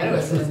say. I Ran know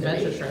with it's an supposed to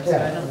be. adventure trip,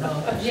 so I don't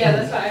know. Yeah,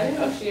 that's why, I didn't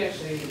know if she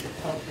actually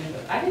helped do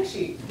that. I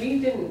think we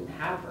didn't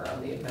have her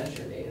on the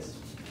adventure days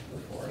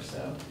before,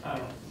 so, I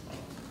don't know.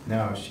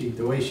 No,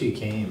 the way she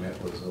came,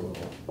 it was a little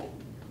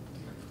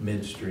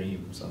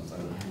midstream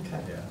something,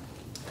 Okay. yeah.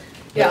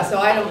 Yeah, so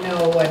I don't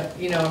know what,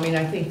 you know, I mean,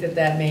 I think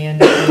that may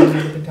end up,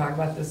 we can talk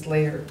about this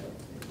later.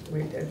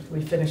 If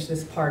we finish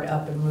this part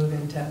up and move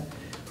into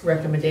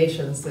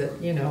recommendations that,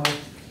 you know,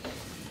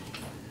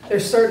 there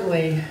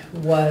certainly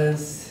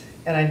was,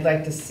 and I'd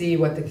like to see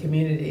what the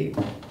community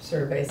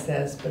survey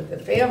says, but the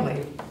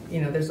family,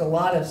 you know, there's a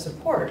lot of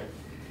support.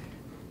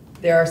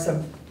 There are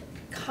some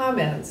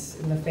comments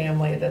in the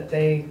family that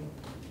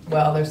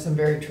there's some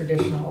very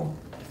traditional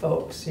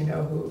folks, you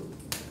know, who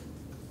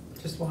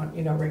just want,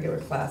 you know, regular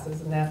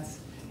classes,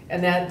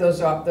 and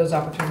those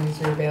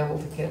opportunities are available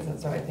to kids, and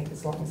so I think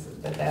as long as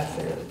that's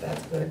there,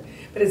 that's good.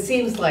 But it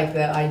seems like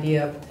the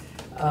idea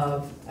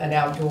of an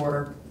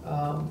outdoor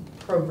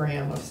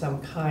program of some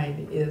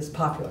kind is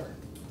popular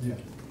Yeah.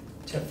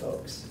 to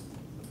folks.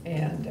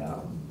 And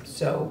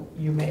so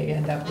you may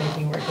end up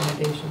making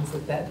recommendations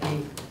that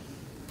be,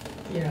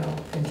 you know,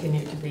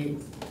 continue to be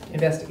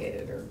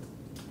investigated or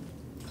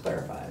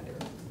clarified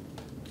or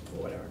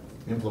whatever.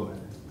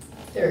 Implemented.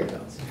 There you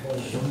go.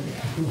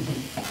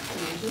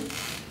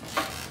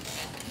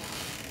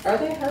 Are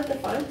they hard to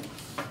find?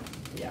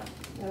 Yeah.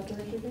 Outdoor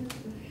education?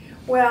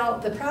 Well,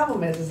 the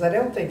problem is I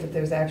don't think that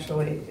there's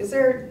actually, is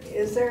there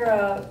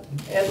a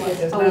ed license?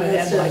 There's not an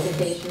ed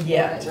certification license for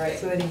yet, it, right.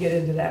 so then you get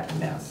into that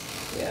mess.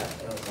 Yeah.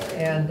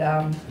 And,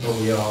 But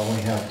we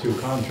only have 2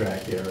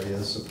 contract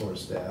areas, support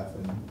staff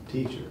and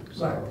teachers,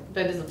 so. Right.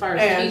 But as far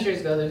as And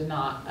teachers go, there's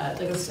not, like.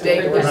 the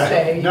state would Right.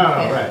 say, you No,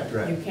 can't,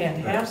 right. you can't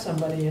have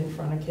somebody in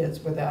front of kids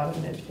without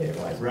an educator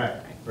license. Right,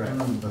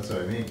 that's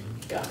what I mean.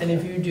 And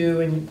if you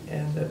do, and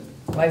the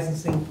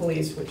licensing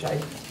police, which I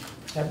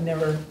have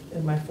never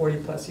in my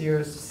 40-plus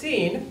years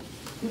seen,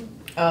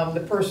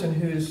 the person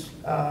whose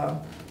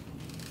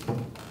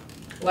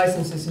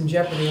license is in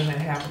jeopardy when that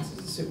happens is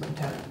the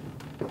superintendent.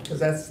 Because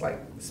that's like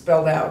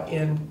spelled out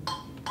in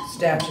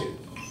statute,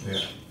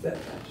 Yeah.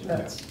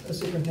 that's a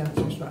superintendent's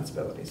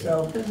responsibility,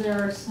 so. Because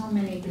there are so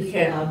many You people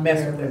can't out mess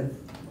there with it.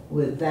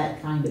 with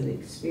that kind of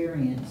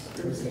experience,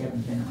 of course, they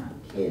haven't been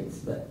around kids,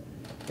 but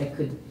that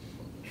could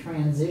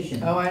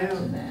transition Oh, I to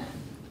know. that.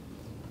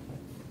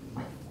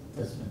 My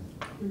husband,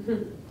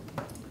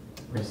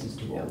 of course, he's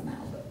too old now,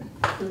 but.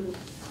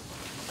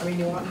 I mean,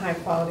 you want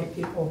high-quality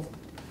people,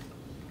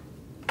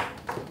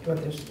 but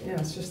there's, you know,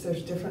 it's just,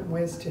 there's different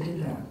ways to do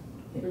that.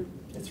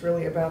 It's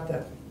really about the,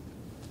 lots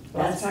of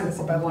That's times it's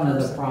about the one of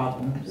the person.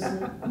 problems,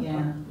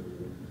 yeah.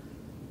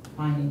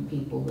 Finding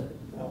people that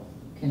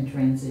can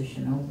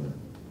transition over.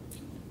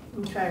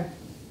 Okay.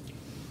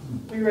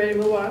 We ready to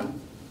move on?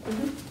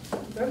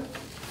 Good.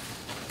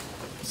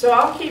 So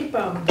I'll keep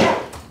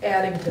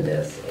adding to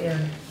this,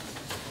 and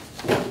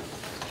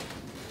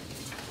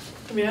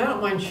I mean, I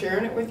don't mind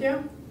sharing it with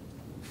you,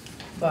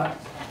 but,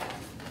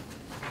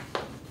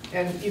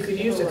 and you could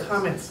use the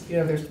comments, you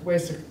know, there's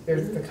ways to,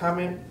 there's the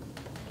comment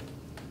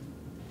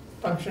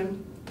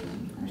function.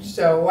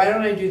 So why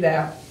don't I do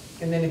that,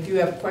 And then if you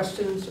have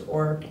questions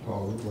or,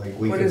 Well, like,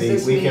 we What could does be,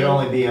 this we could mean?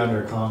 only be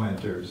under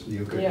commenters.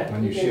 You could, Yeah,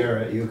 when you you can- share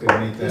it, you could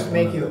make that just one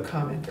make of you a the-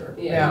 commenter.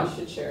 Yeah, you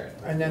should share it.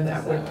 And then that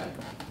It's would, way.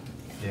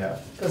 Yeah.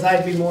 because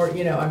I'd be more,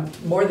 I'm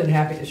more than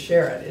happy to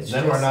share it. It's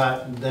Then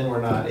just- then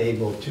we're not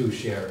able to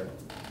share it,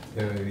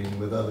 you know what I mean,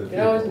 with other You people.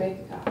 can always make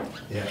a copy.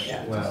 Yeah,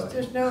 Yeah, well,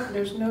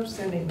 there's no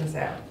sending this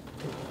out.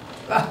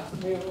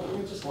 We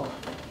just want.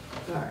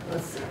 All right,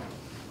 let's see.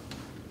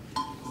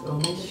 So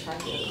We should try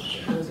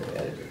to. those are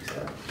edited,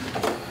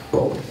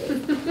 so.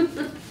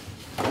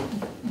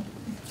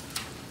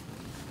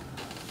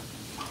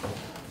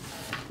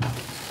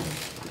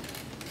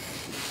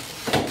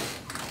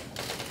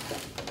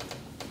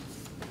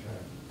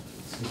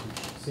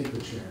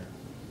 Secret share.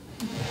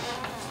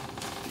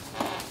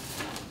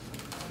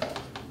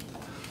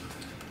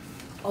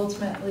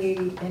 Ultimately,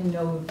 in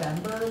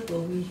November,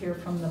 will we hear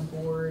from the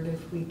board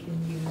if we can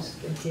use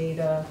the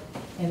data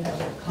in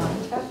other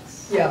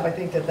contexts? Yeah, I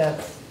think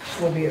that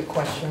will be a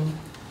question.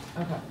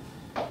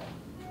 Okay.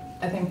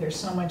 I think there's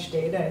so much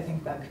data, I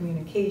think about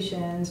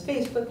communications,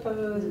 Facebook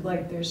posts,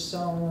 like there's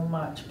so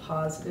much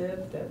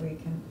positive that we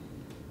can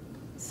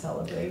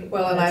celebrate.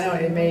 Well, and I know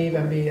it may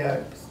even be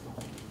I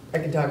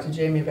can talk to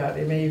Jamie about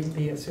it, it may even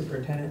be a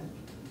superintendent.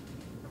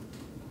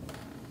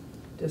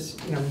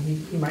 Just,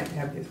 he might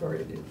have the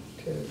authority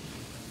to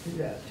do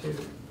that too.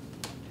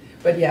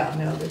 But yeah,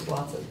 no, there's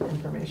lots of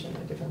information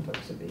that different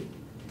folks would be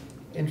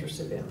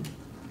interested in.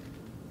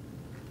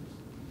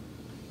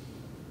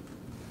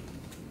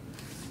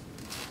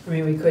 I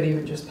mean, we could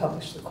even just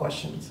publish the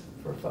questions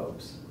for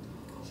folks,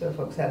 so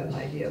folks had an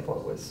idea of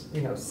what was,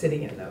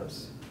 sitting in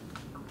those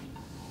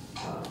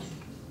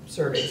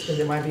surveys, because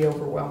it might be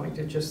overwhelming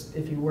to just,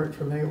 if you weren't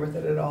familiar with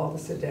it at all, to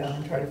sit down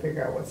and try to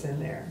figure out what's in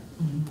there.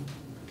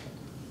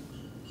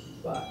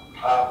 But,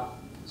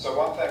 So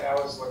one thing I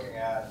was looking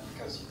at,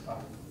 because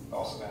I've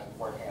also been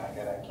working on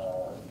getting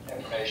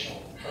information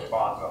for the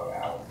bond vote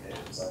out,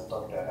 is I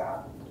looked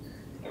at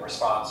the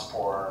response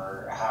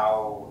for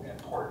how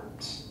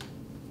important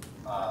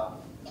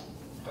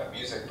the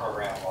music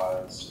program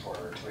was for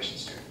tuition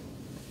student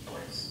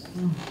voice.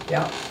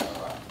 yeah, So,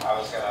 I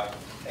was gonna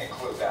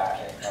include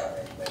that in kind of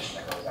the information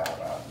that goes out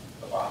about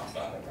the bond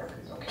stuff, if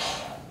everybody's okay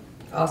with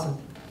that. awesome.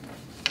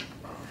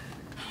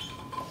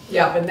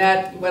 Yeah, and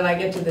that, when I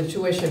get to the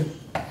tuition,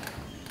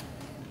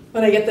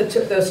 when I get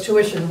those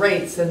tuition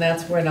rates, then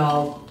that's when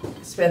I'll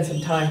spend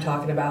some time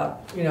talking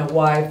about,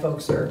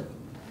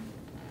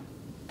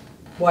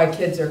 why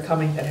kids are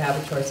coming that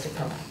have a choice to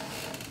come.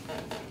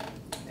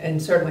 And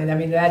certainly, I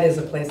mean, that is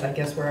a place, I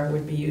guess, where I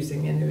would be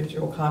using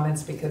individual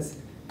comments, because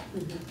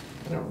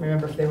I don't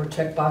remember if they were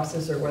check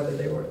boxes or whether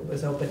it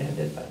was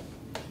open-ended, but,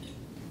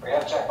 We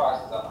have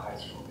checkboxes on the high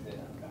school, we didn't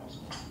have middle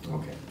school.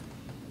 okay.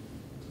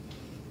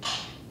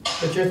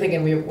 But you're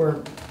thinking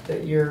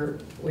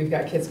we've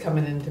got kids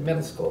coming into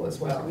middle school as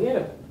well.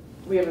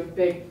 We have a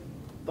big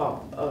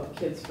bump of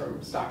kids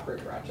from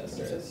Stockbridge,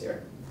 Rochester this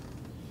year.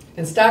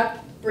 And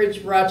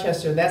Stockbridge,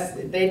 Rochester,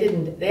 they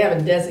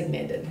haven't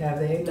designated, have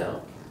they?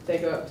 No, they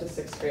go up to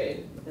 6th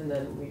grade, and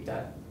then we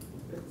got,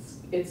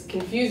 it's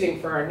confusing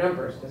for our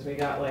numbers, because we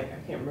got I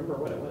can't remember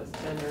what it was,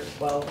 10 or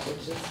 12,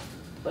 which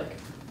is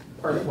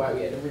part of why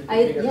we had to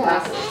reconfigure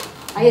classes.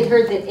 I had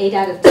heard that 8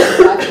 out of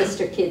 10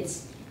 Rochester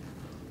kids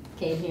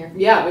came here.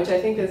 Yeah, which I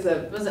think is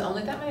Was it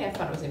only that many? I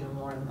thought it was even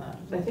more than that.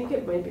 I think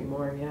it might be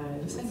more, yeah,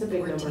 it's like a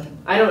big number. 14.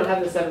 I don't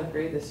have the 7th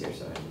grade this year,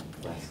 so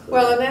I'm less clear.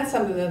 Well, and that's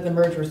something that the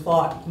merger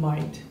thought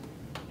might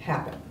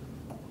happen.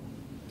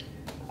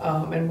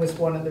 And was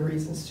one of the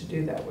reasons to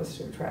do that, was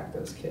to attract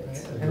those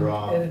kids. Yeah,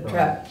 draw And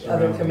attract from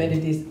other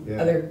surrounding,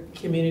 other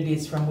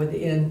communities from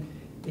within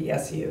the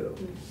SU,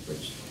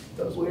 which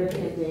those Where would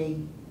did be. they?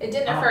 It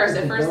didn't at first.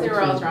 At first they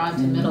were all drawn to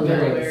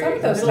Middlebury. Some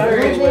of those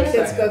Middlebury Stockbridge was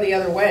kids go the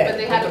other way. But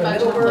they had Go a to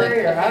bunch of,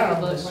 Middlebury, like, or I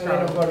don't know, Middlebury why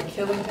they don't go to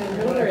Killington, or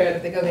Middlebury whatever,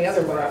 had they go the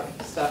other some way.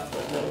 rough stuff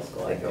with middle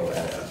school, I They go think,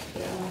 west.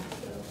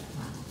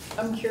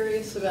 yeah. I'm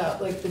curious about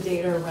the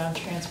data around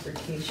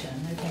transportation.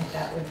 I think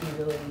that would be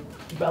really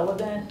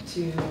relevant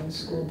to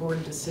school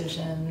board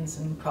decisions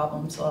and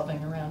problem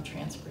solving around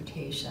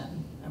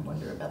transportation. I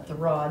wonder about the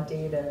raw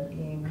data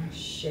being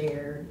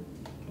shared.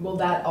 Will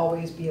that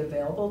always be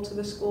available to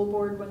the school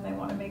board when they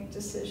want to make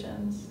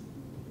decisions?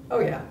 Oh,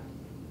 yeah.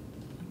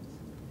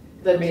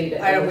 The I mean,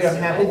 data. we don't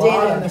have The a lot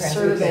data on and the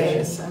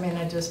transportation. surveys, I mean,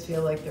 I just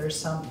feel like there's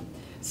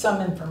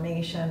some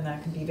information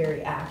that can be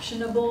very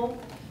actionable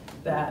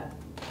that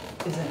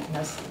isn't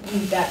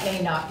necessarily, that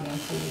may not be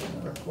included in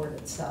the report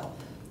itself.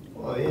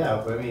 well,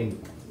 yeah, but I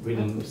mean, we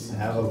didn't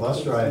have a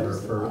bus driver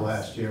for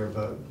last year,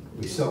 but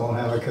we still don't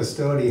have a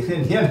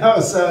custodian,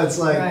 so it's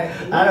like, Right.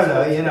 I don't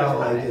know,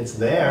 it's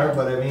there,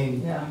 but I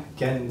mean, Yeah.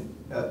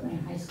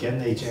 can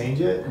they change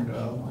it?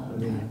 Well, I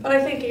mean, But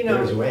I think,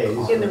 there's ways.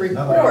 in the but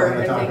nothing report, I'm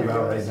gonna I talk think-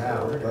 about right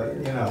now,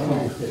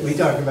 but, we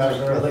talked about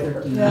it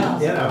earlier.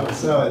 Yeah.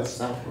 So it's,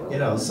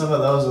 some of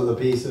those are the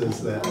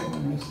pieces that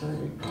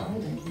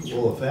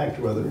will affect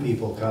whether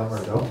people come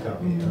or don't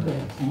come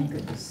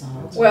here.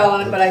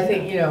 Well, but I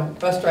think,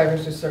 bus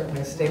drivers are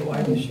certainly a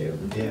statewide issue.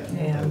 Yeah,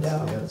 And,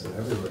 that's an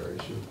everywhere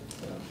issue.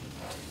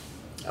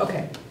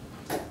 Okay.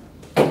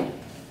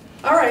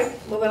 All right,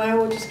 well then I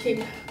will just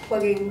keep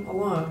plugging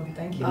along.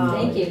 Thank you.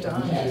 Thank you.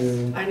 Dawn.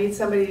 Yes. I need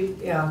somebody,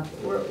 yeah,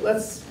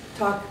 let's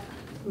talk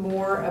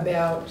more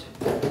about,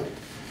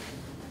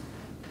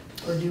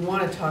 or do you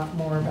want to talk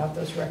more about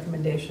those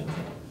recommendations?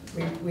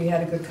 We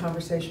had a good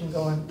conversation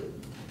going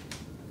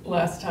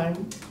last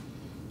time,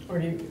 or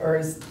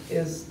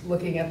is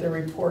looking at the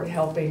report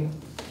helping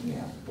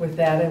Yeah. with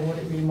that, and would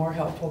it be more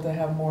helpful to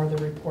have more of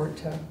the report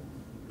to?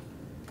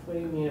 What do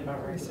you mean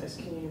about recommendations?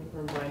 Can you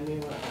remind me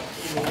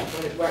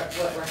what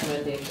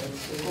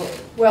recommendations? do you make?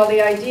 Well,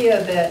 the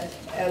idea that,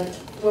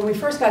 when we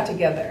first got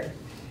together,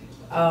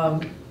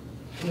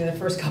 in the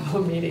first couple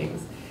of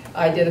meetings,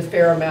 I did a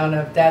fair amount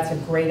of, that's a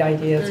great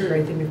idea, it's a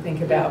great thing to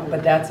think about,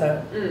 but that's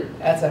a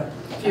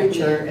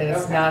future, and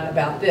it's Okay. not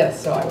about this,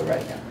 so I would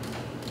write it down.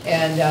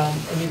 And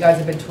you guys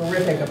have been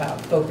terrific about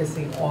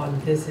focusing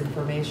on this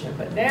information,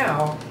 but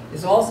now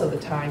is also the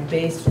time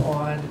based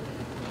on,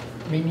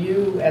 I mean,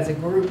 you as a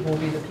group will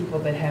be the people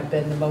that have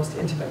been the most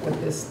intimate with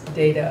this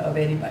data of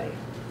anybody.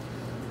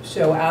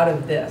 So out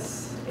of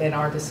this, in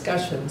our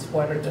discussions,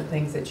 what are the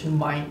things that you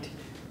might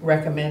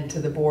recommend to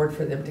the board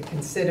for them to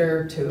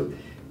consider, to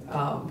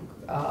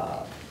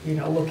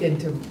look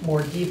into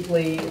more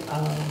deeply?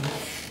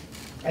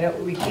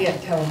 We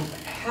can't tell them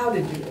how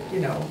to do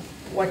it,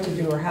 what to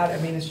do or how to,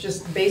 I mean, it's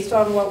just based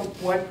on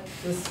what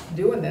this,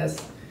 doing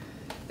this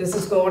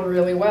is going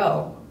really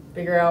well.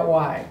 Figure out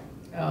why.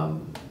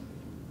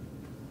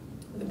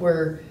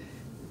 Where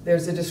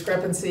there's a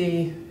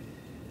discrepancy,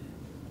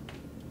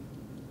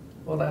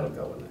 well, that'll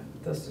go in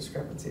those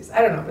discrepancies.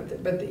 I don't know,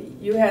 but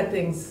you had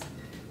things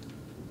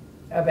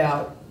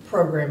about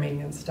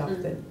programming and stuff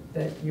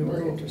that you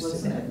were interested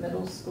Wasn't it in.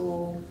 middle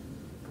school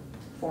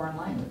foreign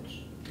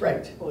language?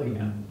 Right. Well,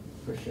 yeah,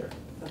 For sure.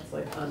 that's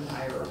like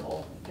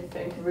unhirable, I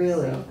think.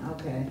 Really? So.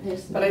 Okay.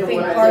 But I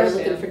think what part I of,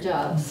 Looking for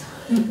jobs.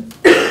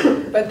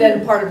 but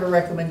then part of a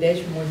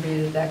recommendation would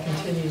be that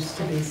continues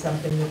to be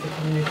something that the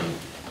community,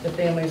 the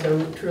families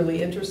are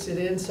truly interested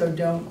in, so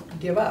don't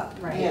give up.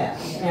 Right.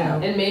 Yeah, You yeah.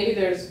 know, And maybe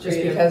there's just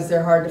creative. because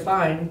they're hard to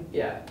find.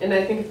 Yeah, and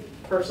I think it's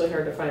personally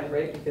hard to find,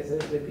 right, because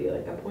it would be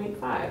like a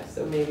 0.5,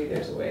 so maybe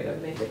there's a way to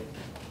make it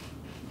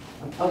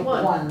a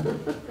 1.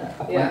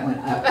 Yeah. Appointment.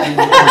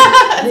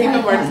 I think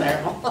I'm more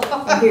desirable.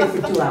 I'm here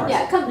for 2 hours.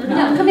 Yeah,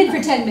 come in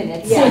for 10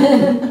 minutes.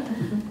 Yeah.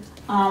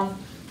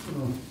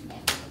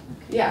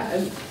 Yeah,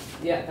 and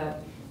that,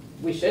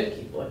 we should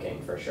keep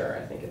looking for sure,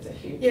 I think it's a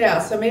huge. Yeah,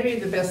 so maybe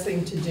the best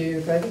thing to do,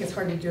 because I think it's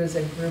hard to do as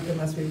a group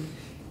unless we've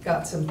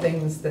got some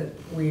things that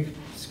we've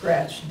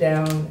scratched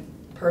down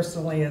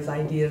personally as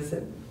ideas,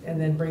 and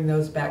then bring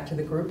those back to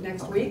the group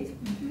next week.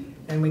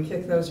 And we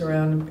kick those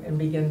around and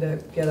begin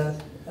to get a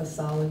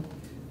solid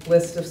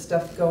list of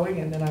stuff going,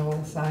 and then I will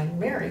assign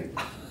Mary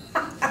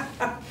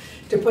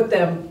to put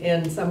them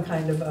in some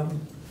kind of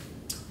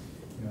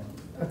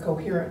a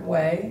coherent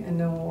way, and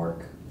then we'll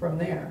work from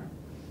there.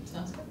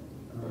 Sounds good.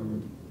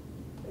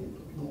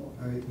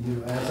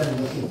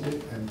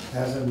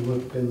 As I've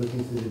been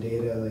looking through the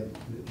data, like,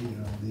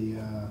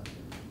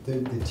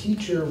 the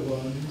teacher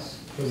ones,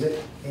 was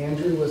it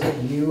Andrew, was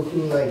it you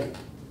who like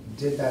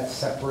did that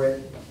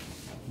separate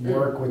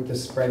work with the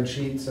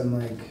spreadsheets and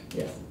like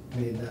Yes.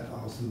 made that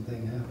awesome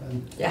thing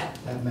happen? Yeah,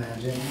 That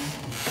magic?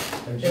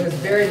 it was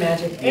very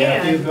magic,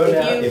 Yeah,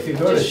 and if you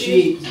go to just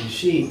use-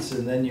 sheets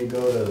and then you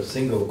go to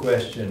single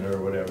question or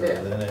whatever,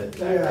 Yeah. then it,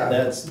 Yeah,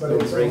 that's but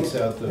what it's breaks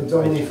only- out the. It's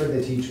only for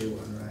the teacher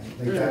one,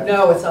 right? Like that-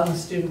 No, it's on the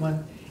student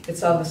one.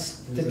 It's on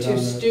the it two on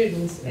the-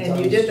 students, it's and on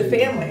you the did the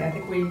student. family. I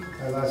think we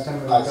Last time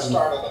I it was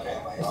started the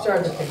family. we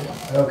started the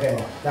family. Okay,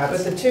 But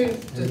that's, the two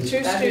That'd be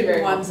student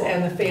very ones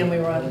helpful. and the family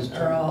ones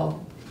are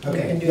all, you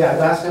okay, can do yeah, that.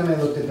 last time I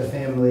looked at the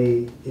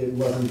family, it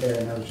wasn't there,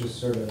 and I was just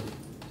sort of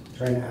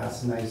trying to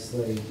ask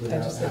nicely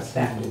without just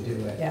said asking you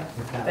to do it. Yeah,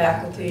 if that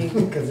faculty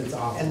Because it's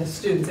And awesome. the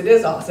students, it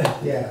is awesome.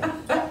 Yeah,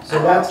 so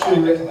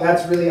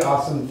that's really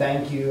awesome,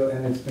 thank you,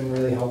 and it's been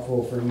really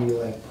helpful for me,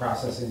 like,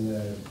 processing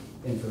the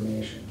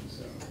information,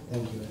 so,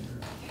 thank you, Andrew.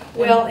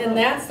 Well, and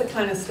that's the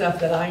kind of stuff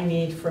that I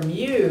need from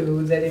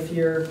you, that if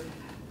you're,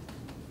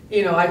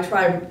 I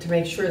try to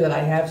make sure that I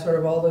have sort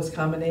of all those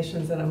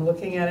combinations and I'm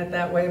looking at it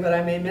that way, but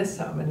I may miss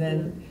some, and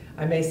then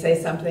I may say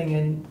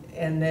something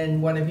and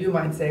then one of you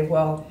might say,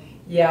 well,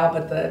 yeah,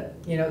 but the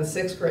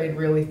 6th grade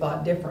really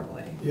thought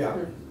differently. Yeah.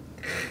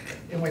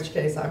 In which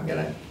case I'm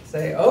gonna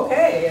say,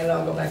 okay, and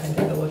I'll go back and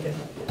take a look and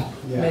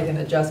make an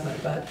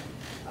adjustment, but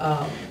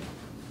I'm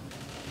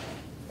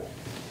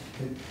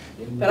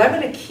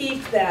gonna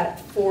keep that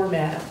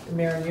format.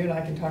 Mary, you and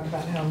I can talk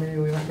about how maybe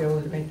we might be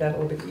able to make that a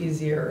little bit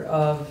easier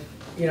of,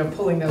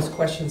 pulling those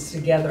questions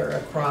together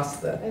across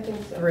the I think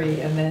so. 3,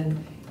 and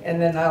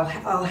then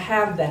I'll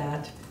have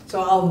that,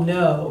 so I'll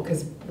know,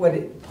 because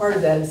part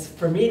of that is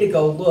for me to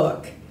go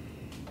look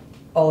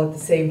all at the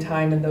same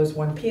time in those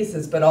one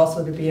pieces, but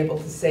also to be able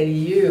to say to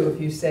you,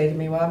 if you say to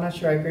me, well, I'm not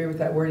sure I agree with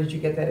that, where did you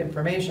get that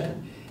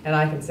information? And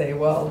I can say,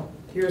 well,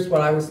 here's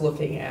what I was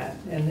looking at,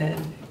 and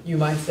then you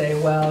might say,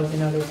 well,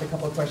 there was a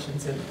couple of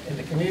questions in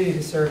the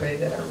community survey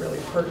that are really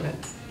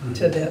pertinent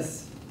to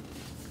this.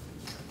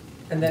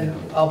 And then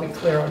I'll be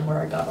clear on where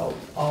I got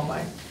all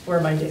my, where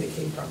my data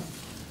came from.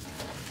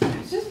 I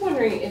was just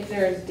wondering if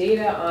there's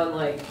data on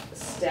like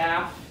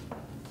staff,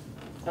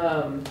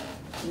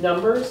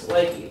 numbers,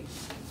 like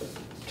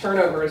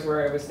turnover is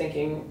where I was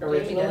thinking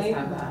originally. Jamie does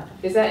have that.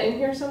 Is that in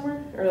here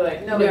somewhere, or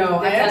like? No, I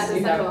that's asked at the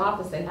you central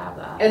office, they have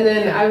that. And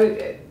then I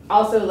would,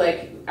 also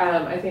like,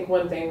 I think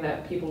one thing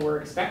that people were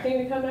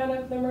expecting to come out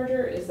of the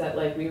merger is that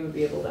like we would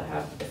be able to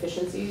have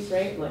efficiencies,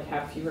 right? Like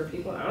have fewer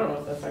people. I don't know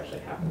if that's actually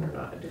happened or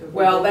not.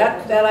 Well,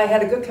 that I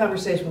had a good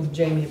conversation with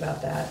Jamie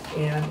about that,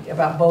 and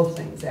about both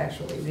things,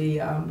 actually.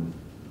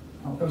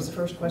 What was the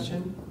first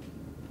question?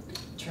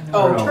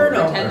 Oh,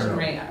 turnover. Retention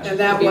rate. And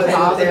that Be was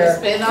positive there.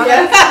 spin on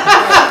it.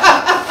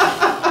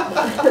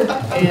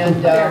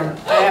 And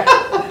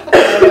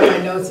I don't have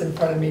my notes in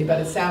front of me, but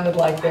it sounded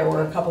like there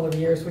were a couple of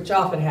years, which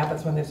often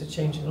happens when there's a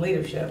change in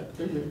leadership,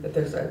 that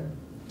there's a,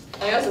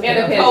 I also And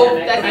a think hope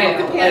pandemic. that I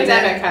know. the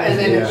pandemic kind of and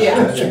thing. then,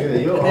 yeah.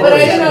 You But I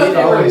didn't know if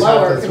they were always have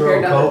lower to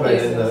throw compared to other COVID in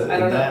places. the- I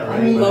don't in that, know. right?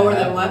 I mean, When lower it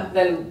than happened. what?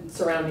 Than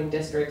surrounding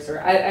districts,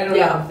 or I don't know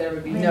Yeah. if there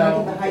would be. I mean, No. like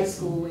at the high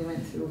school, we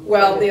went through.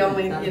 Well, quite a the few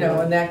only,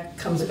 and that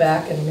comes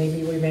back, and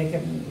maybe we make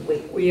it,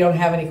 we don't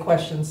have any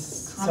questions,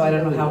 so I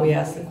don't know how we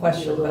ask the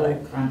question,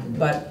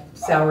 but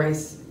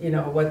salaries,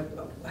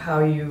 how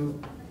you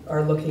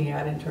are looking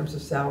at in terms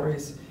of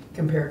salaries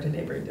compared to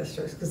neighboring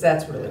districts, because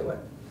that's really what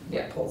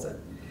Yeah. pulls it.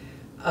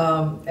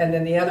 And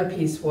then the other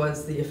piece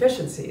was the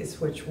efficiencies,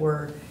 which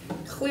were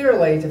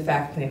clearly to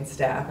faculty and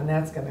staff, and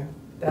that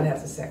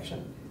has a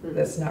section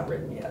that's not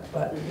written yet,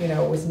 but,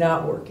 it was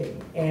not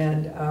working.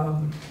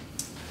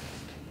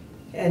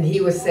 And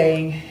he was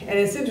saying, and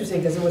it's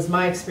interesting because it was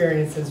my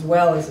experience as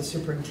well as a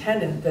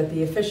superintendent, that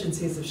the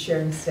efficiencies of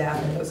sharing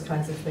staff and those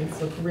kinds of things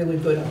look really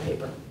good on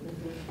paper.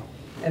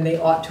 And they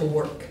ought to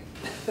work.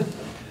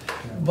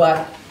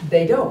 But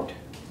they don't.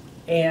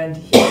 And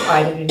he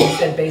tried it, and he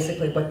said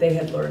basically what he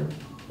had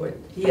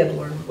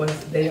learned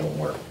was they don't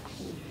work.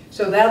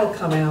 So that'll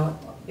come out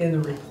in the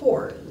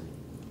report.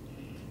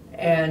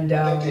 And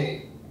I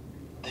think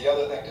the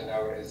other thing to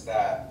note is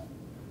that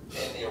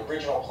in the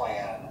original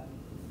plan,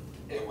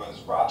 it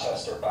was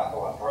Rochester,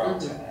 Bethel, and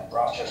Burlington, and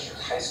Rochester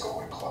High School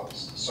would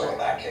close. So in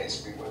that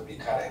case, we would be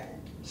cutting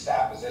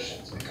staff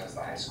positions because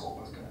the high school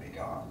was going to be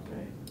gone.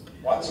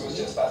 Once it was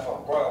just Bethel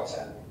and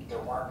Burlington, there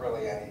weren't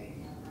really any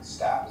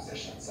staff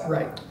positions that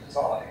were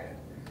consolidated.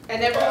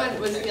 And everyone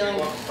was If feeling.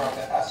 you look from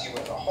the SU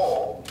as a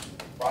whole,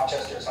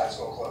 Rochester's high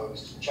school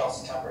closed,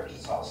 Chelsea's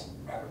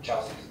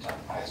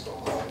high school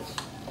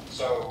closed.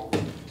 So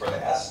for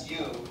the SU,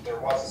 there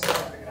was a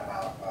significant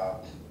amount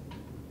of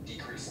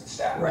decrease in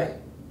staff.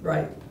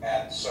 Right.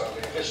 And so the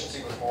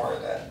efficiency was more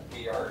that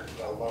we are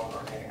the lone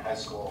remaining high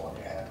school,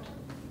 and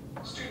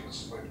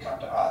students would come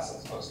to us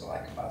as opposed to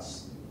like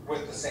us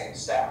with the same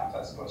staff,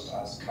 as opposed to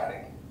us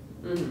cutting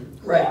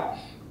staff.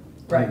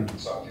 Right.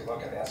 So if you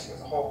look at the SU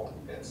as a whole,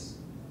 it's,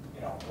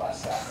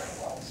 less staff than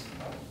it was.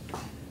 But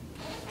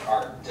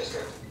our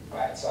district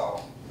by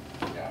itself,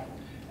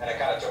 and it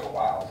kind of took a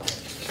while for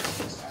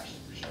it to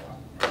actually show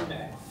up.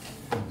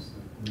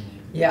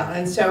 Yeah,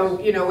 and so,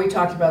 we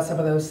talked about some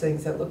of those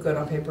things that look good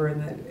on paper,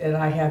 and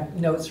I have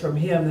notes from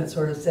him that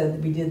sort of said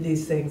that we did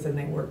these things and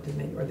they worked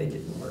or they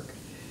didn't work.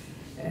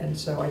 And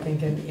so I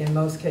think in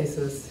most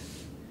cases,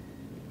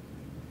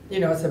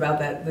 it's about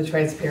the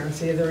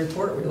transparency of the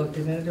report. We looked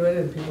into it,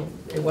 and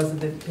it wasn't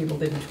that people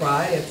didn't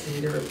try. It's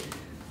either,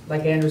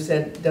 like Andrew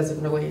said, it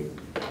doesn't really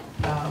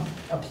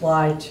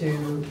apply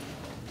to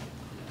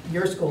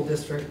your school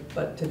district,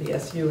 but to the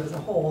SU as a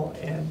whole,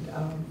 and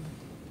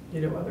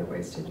other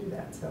ways to do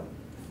that. So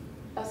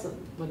I also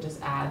would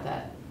just add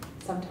that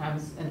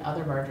sometimes in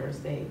other mergers,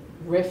 they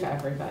riff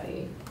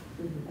everybody.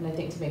 And I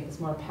think to make this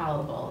more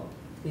palatable,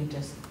 we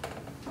just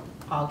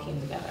all came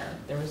together.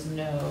 There was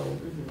no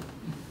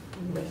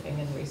riffing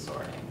and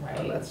resorting, right?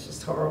 well, that's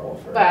just horrible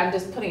for. But I'm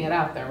just putting it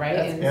out there, right?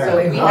 That's And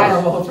really so we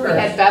horrible for-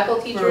 had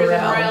Bethel teachers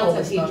and morale, Royalton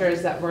all stuff.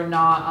 teachers that were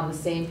not on the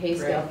same pay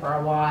scale Right. for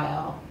a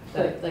while.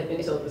 Like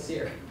until this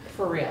year.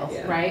 For real,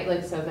 Yeah. right?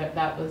 Like, so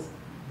that was,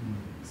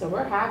 so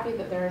we're happy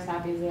that they're as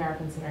happy as they are,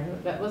 considering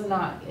that was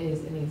not an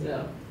easy.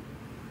 No.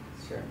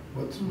 It's true.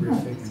 What's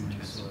riffing and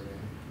resorting?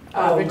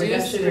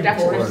 Reduction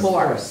Reduction in in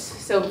force.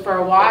 So for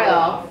a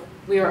while,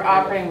 we were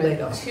operating Laid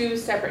with off. 2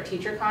 separate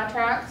teacher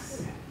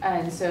contracts.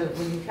 And so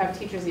when you have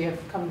teachers, you have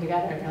come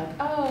together and you're like,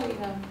 oh,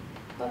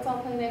 let's all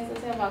play nice in the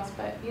sandbox,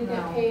 but you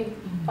get paid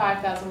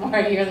 $5,000 more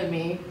a year than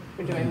me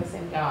for doing the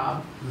same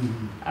job.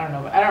 I don't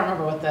know, I don't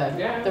remember what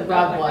the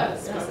rub was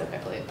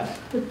specifically, but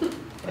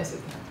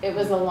it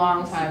was a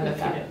long time that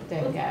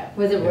didn't get.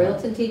 Were the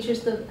Royalton teachers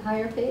the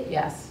higher paid?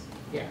 Yes.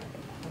 Yeah.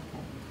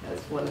 As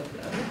one of the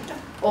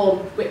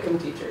old Whitcomb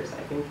teachers,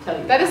 I can tell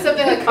you. That is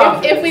something like,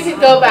 if we could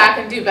go back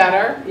and do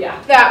better, Yeah.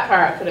 that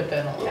part could have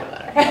been a little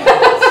better.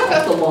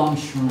 That's a long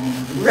shrine.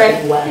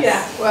 Right, West.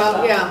 yeah.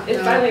 Well, yeah. It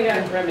no. finally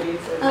got remedied,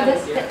 so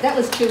this year. That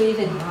was true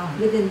even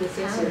within the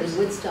town in years.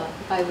 Woodstock.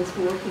 If I was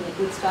working at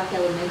Woodstock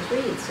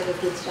Elementary instead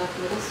of Woodstock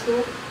Middle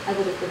School, I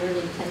would have been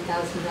earning $10,000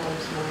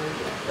 more a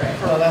year. Right.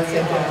 Well, that's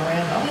it,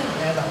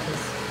 Randolph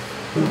is,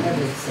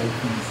 Whoever say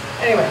things.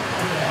 anyway.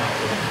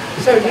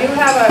 So do you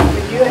have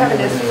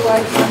an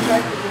SU-wide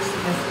contract or just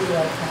an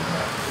SU-wide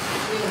contract?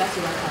 We have an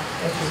SU-wide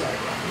contract. SU-wide,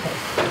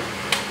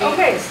 okay.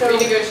 Okay, so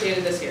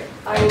Renegotiated this year.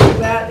 I will do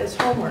that as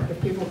homework,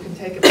 if people can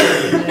take it,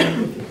 and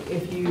then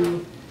if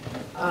you,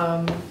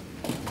 Are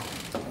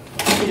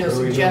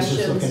we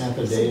just looking at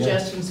the data?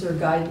 suggestions or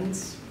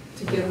guidance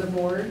to give the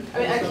board. I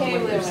mean, I based on can't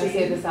even what believe I'm you're gonna say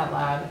seeing. this out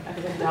loud,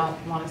 because I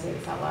don't wanna say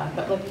this out loud,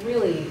 but like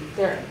really,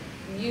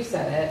 you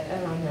said it,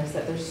 everyone here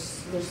said,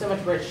 there's so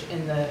much rich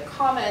in the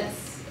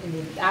comments, in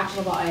the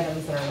actionable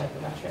items that are like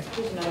about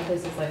transportation, other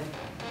places, like,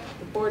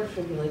 the board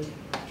should really take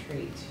a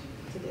retreat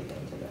to dig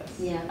into this.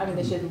 Yeah. I mean,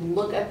 they should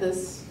look at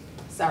this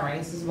summary,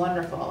 this is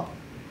wonderful,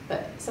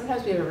 but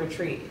sometimes we have a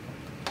retreat,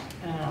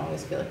 and I don't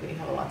always feel like we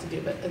have a lot to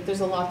do, but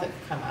there's a lot that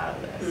could come out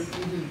of this.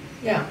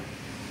 Yeah.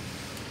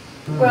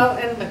 Well,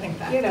 and, I think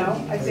that you know,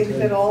 could be- I think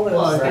that all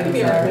Well, those I things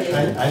think,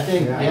 are. I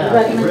think, Yeah. yeah,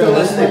 Recommendation.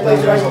 realistically,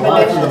 there's a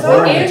lot for the Recommendations.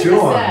 board to Andrew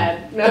chew on.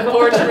 said, the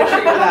board should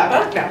retreat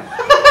without. No.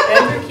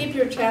 Andrew, keep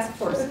your task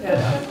force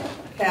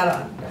hat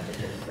on.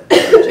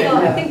 Well,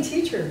 I think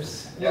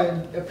teachers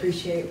would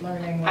appreciate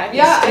learning what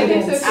Yeah, I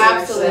think students so too.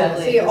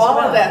 Absolutely. See, all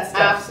of that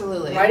stuff.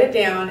 Absolutely. Write it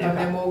down, and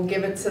Okay. then we'll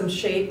give it some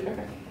shape, Okay.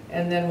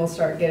 and then we'll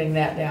start getting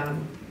that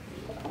down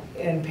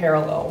in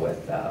parallel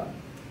with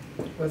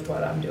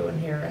what I'm doing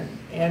here and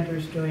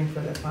Andrew's doing for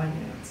the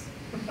finance.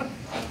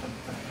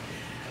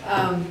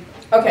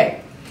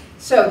 Okay,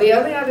 so the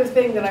only other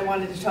thing that I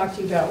wanted to talk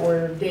to you about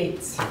were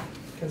dates,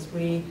 because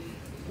we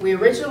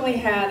originally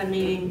had a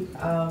meeting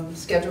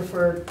scheduled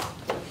for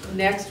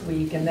next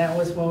week, and that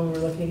was when we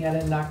were looking at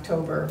an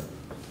October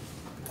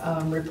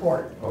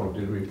report. Oh,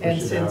 did we And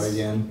push it out since-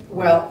 again?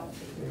 Well,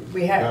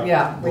 we had,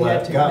 yeah, we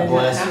had to. God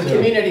bless the you.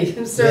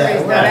 community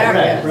survey's Yeah, not out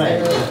yet.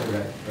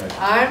 right.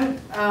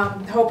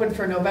 I'm hoping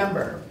for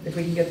November, if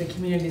we can get the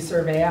community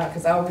survey out,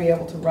 because I'll be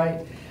able to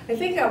write, I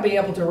think I'll be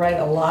able to write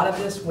a lot of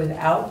this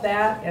without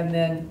that and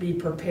then be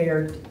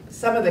prepared.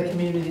 Some of the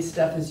community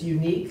stuff is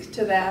unique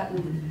to that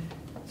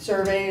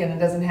survey and it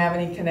doesn't have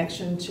any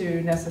connection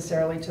to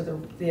necessarily to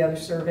the other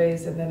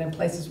surveys. And then in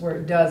places where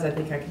it does, I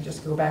think I can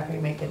just go back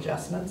and make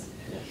adjustments.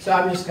 So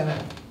I'm just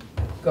gonna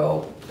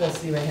go full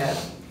steam ahead.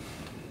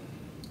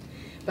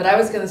 But I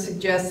was gonna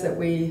suggest that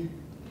we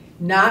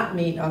not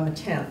meet on the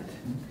 10th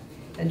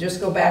and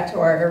just go back to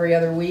our every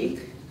other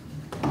week,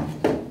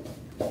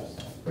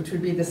 which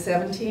would be the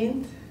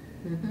 17th.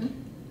 Mhm.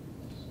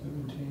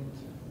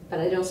 But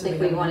I don't think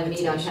we want to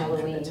meet on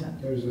Halloween.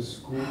 There's a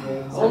school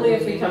board. Only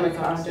if we come in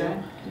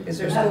costume. Is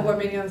there a school board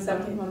meeting on the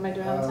 17th? What am I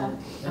doing on the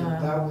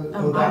 10th? That was,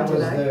 oh, that was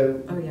did I?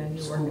 the. Oh, yeah,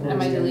 you school were. board Am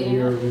I meeting deleting we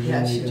were it? originally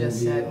Yeah, she gonna just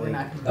be said like- we're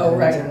not. Oh,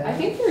 right. I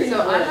think they're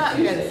So I'm not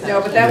here the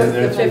No, but that was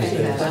the Yeah, they're 15th. Tuesdays,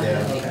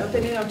 yeah. Don't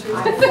they meet on I'm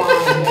Tuesday?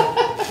 flying.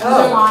 Oh.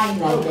 I'm flying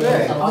that Okay.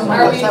 day. so- Oh, Are we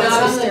that was not on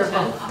the hysterical.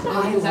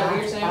 10th? Is that what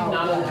you're saying? Not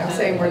on the 10th? I'm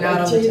saying we're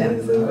not on the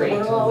 10th.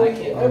 Great, 'cause I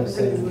can't. On the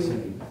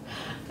 17th.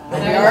 We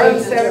are on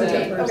the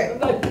 17th, okay.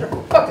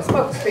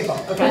 Focus, people,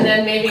 And okay.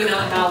 then maybe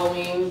not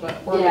Halloween, but,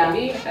 or Yeah.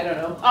 maybe, I don't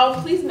know. Oh,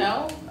 please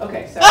no.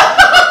 Okay, so.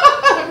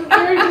 I'm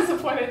very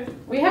disappointed.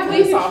 We have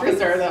Police these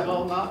officer that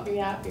will not be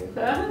happy.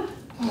 Ah.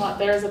 Well,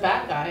 there's a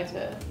bad guy to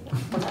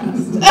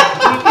arrest.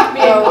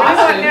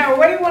 Oh,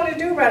 what do you want to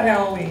do about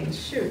Halloween?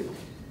 Shoot.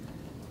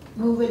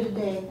 Move it a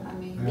day, I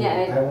mean.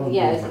 Yeah, I won't be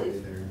yeah, there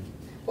either.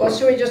 Well,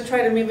 should we just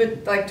try to move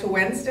it like to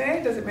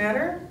Wednesday? Does it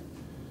matter?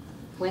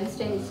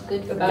 Wednesday is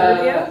good for The me.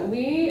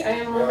 30th? I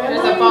am remembering.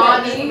 There's a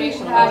bond that we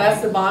information Oh, have-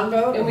 that's the bond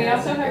vote? And we Okay,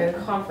 also good.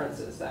 have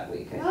conferences that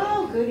week, I think.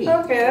 Oh, goody.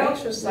 Okay, that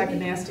looks just like a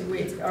nasty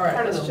week. All right,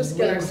 Part of let's the just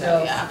get window,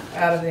 ourselves yeah.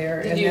 out of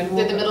there. Did and you, then did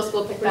we'll- the middle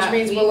school pick Which that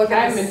means week? we'll look I at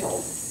haven't the been told,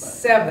 but-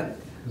 7th.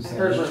 I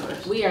heard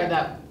rumors. We are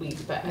that week,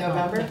 but. I don't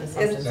November? think it's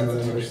Is- up to-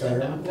 November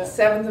 7th?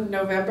 7th of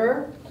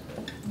November.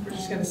 We're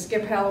just gonna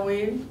skip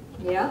Halloween.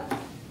 Yeah,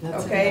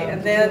 That's Okay, it.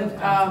 and then,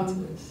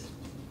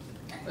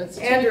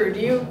 Andrew,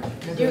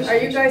 are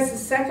you guys the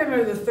second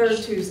or the third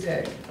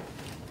Tuesday?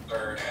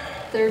 Third,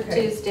 third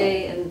Okay.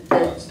 Tuesday and so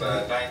the, it's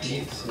the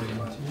 19th.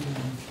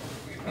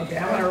 Okay,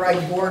 I'm gonna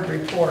write board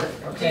report,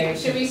 okay?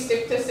 Should we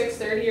stick to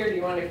 6:30 or do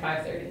you want to do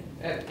 5:30?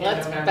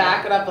 Let's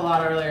back it up a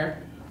lot earlier.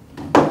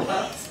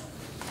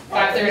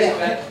 5:30 is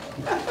good.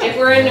 If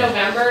we're in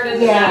November,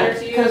 does it matter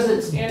to you? Because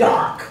it's Andrew?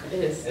 dark. It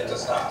is. It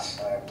does not,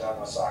 I'm done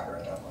with soccer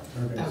in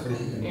Dublin. Okay,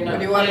 so you You're Or not-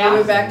 do you wanna move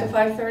it back to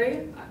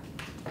 5:30?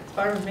 It's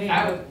fine with me.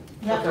 I would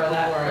prefer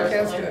that. Okay,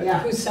 that's good. Yeah.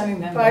 Who's sending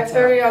them?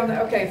 5:30 on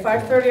the, okay,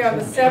 5:30 on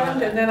the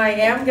 7th, and then I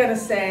am gonna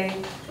say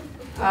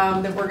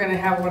that we're gonna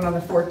have one on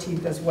the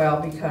 14th as well,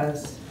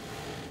 because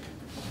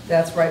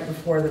that's right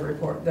before the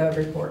report.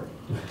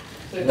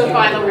 The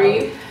final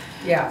read.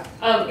 Yeah,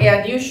 Um,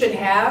 and you should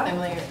have,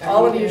 Emily, are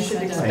all of you gonna should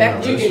send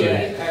expect you to can do be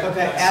it.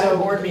 Okay, at a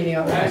board meeting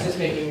on I was that. just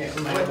making it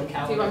in my own Do you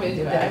calendar. want me to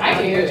do that? that? I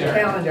can do it.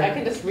 Calendar. I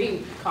can just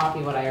re-copy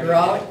what I already You're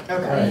all, did.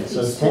 Okay. Alright,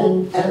 so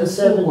School- 10, at 10, the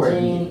school board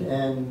 17, meeting.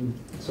 and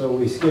so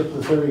we skipped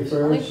the 31st,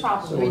 Only so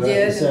problem- We we're at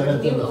did. the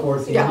 7th and the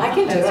 14th. Yeah, I can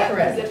do That's that.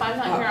 correct. If I'm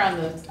not here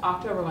on the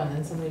October one,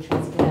 then somebody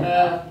tries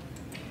again.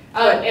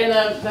 And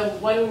the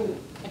one,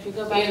 If you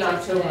go back in to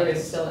October today's-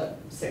 is still at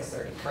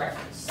 6:30, correct?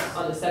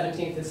 On the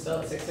 17th is still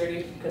at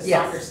 6:30, because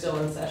Yes. soccer's still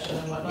in session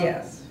and whatnot?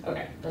 Yes.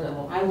 Okay, and then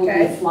we'll, I will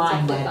Okay. be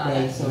flying So click that on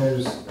day, it. so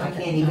There's, I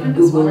can't even This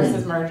Google one, this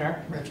is it. merger.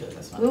 Merger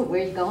this one. Ooh,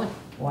 where are you going?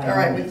 All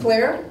right, we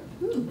clear?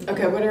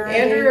 Okay, what are our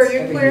Andrew, are dates?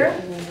 you clear?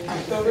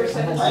 October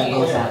 17th.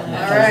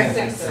 All right.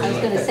 I was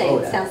gonna say,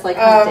 it sounds like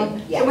Um,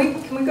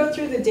 hunting. Can we go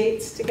through the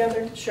dates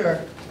together? Sure.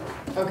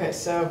 Okay,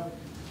 so.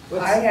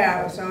 what's- I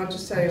have, so I'll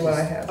just tell you what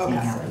I have.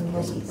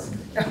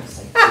 Okay.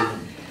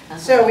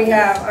 So we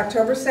have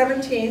October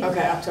 17th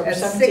Okay, October at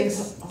 17th.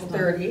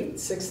 6:30.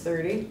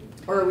 6:30,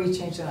 or are we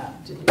changing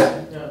that? Did you?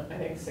 No, I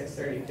think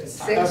 6:30, because.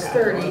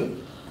 6:30.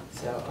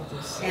 So I'll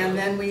just. And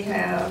then we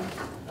have,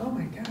 oh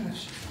my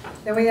gosh,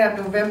 then we have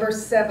November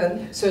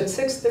 7th, So it's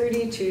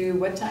 6:30 to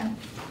what time?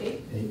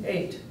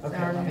 8. Okay,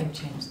 let me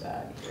change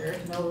that here.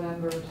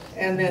 November.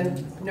 And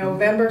then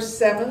November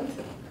 7th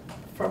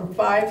from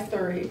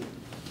 5:30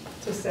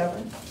 to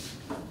 7.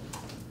 Okay,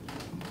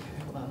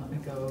 hold on, let me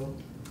go.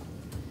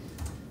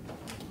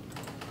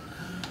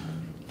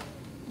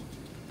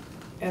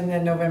 And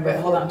then November Wait,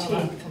 hold on,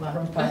 14th hold on,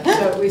 from hold 5. on.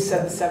 So we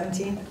said the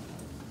 17th?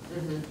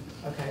 Mhm.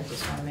 Okay, I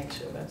just want to make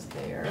sure that's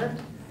there.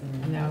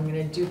 And now I'm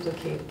going to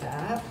duplicate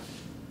that.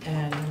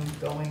 And I'm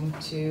going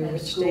to, And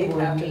which school date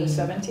board after the meeting,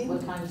 17th?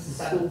 What time does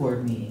the school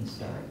board meeting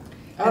start?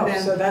 Oh,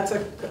 then- so that's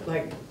a,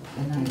 like,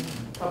 The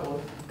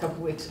 19th.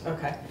 couple weeks,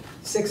 okay.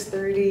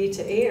 6:30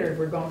 to 8, or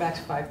we're going back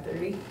to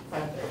 5:30?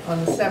 5:30.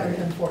 On the 7th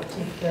and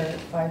 14th, they're at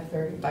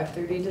 5:30.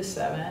 5:30 to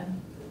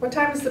 7. What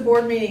time is the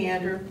board meeting,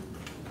 Andrew?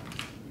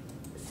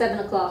 7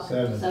 o'clock.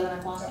 7. 7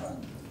 o'clock?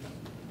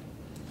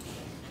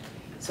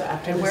 So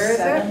after And the where is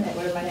 7, it?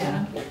 what am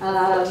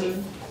I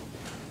doing?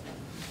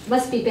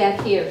 Must be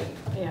back here.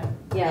 Yeah.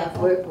 Yeah,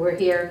 we're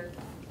here,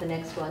 the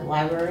next one.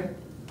 Library?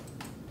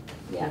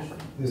 Yeah.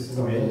 this is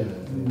on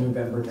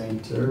November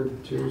 19th.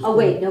 Third Tuesday. Oh,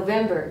 wait,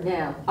 November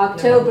now.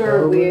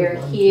 October, we're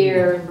October,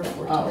 here. November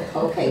 14th.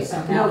 Oh, okay,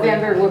 so now.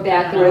 November, we're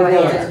back in We're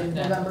there. Wilton.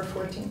 November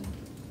 14th?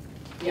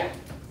 Yeah.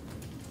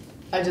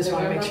 I just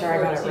want to make sure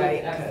I got it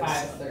right. At 'cause-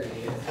 5:30.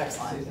 is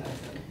Excellent. Susan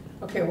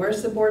said. Okay,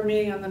 where's the board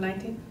meeting on the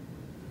 19th?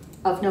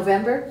 Of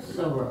November,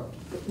 So,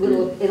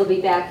 it'll be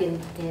back in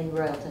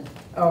Royalton.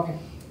 Okay.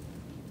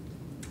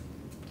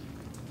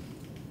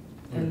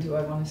 And do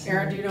I want to see?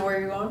 Aaron, do you know where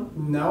you're going?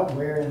 No,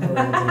 where in the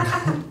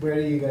where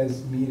do you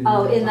guys meet?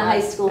 Oh, in the high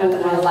school At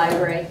the high school.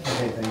 library.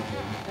 Okay, thank you.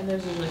 And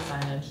there's usually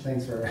signage.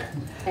 Thanks for,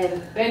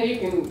 And, Then you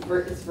can,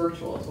 it's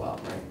virtual as well,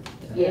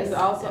 right? yes. It's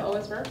also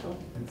always virtual.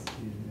 that's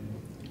usually,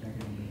 I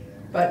can be there.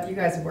 But you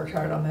guys have worked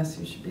hard on this,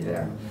 you should be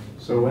there.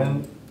 So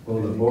when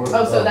will the board?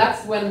 Oh, so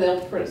that's when they'll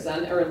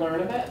present or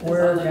learn of it? Is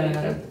We're on the gonna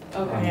 19th?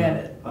 Okay. And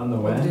it. On the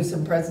We'll do when?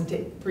 some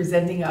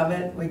presenting of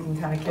it, we can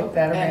kind of kick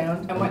that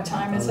around. And what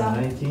time is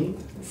On that? the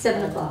 19th?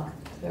 7 o'clock.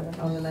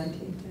 On the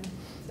 19th,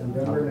 yeah.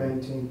 November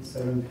 19th,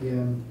 7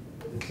 PM,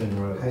 It's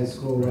in Rhode. high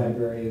school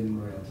library in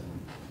Royalton.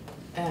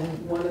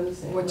 And One and the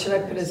same. what should I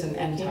put as an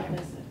end Can't time?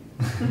 miss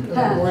it. The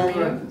board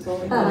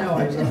meeting? No,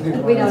 I don't. We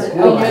don't, we never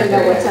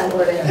know what time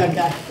we're in.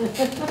 Okay.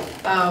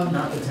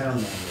 Not the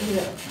town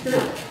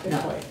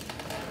library.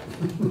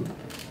 Good point.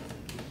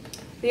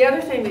 The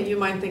other thing that you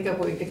might think of,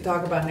 we could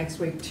talk about next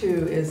week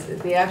too, is that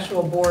the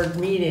actual board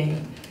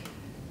meeting.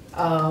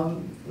 I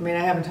mean, I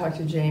haven't talked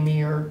to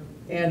Jamie or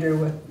Andrew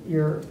with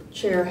your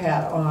chair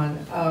hat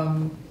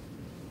on,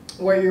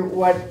 what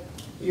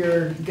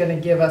you're gonna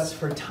give us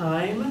for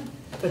time.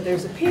 But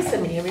there's a piece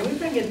of me, I mean, we've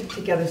been getting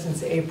together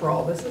since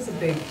April. This was a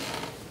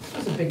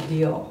big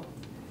deal.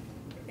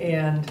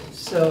 And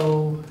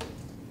so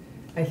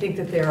I think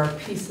that there are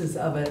pieces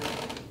of it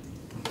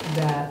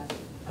that,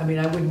 I mean,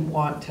 I wouldn't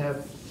want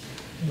to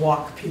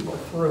walk people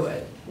through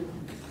it,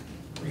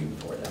 read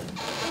for them.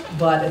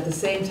 But at the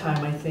same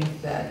time, I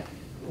think that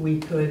we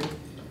could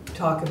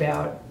talk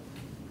about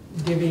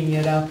divvying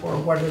it up, or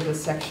what are the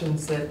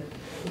sections that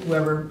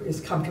whoever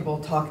is comfortable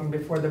talking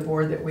before the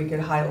board that we could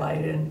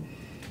highlight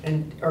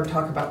or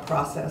talk about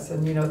process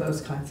and, you know,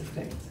 those kinds of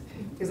things.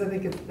 Because I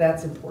think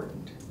that's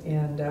important.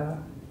 And,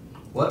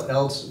 What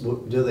else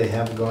do they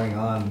have going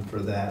on for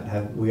that?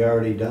 Have we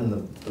already done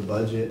the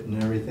budget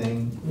and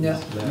everything? No.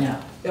 Is that- No.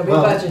 there'll be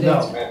Well, budget.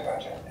 no. Good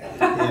budget.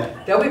 Yeah,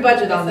 There'll be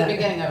budget on That's that. the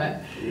beginning of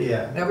it.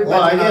 yeah. There'll be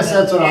Well, I budget on guess that.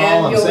 that's what And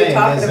all I'm you'll be saying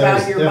talking is about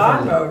there's your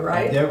bond different, vote,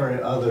 right?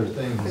 different other Because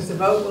things. the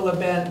vote will have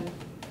been,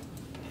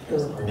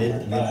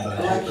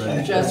 Mid-budget,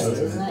 right? Just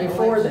Isn't that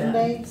before election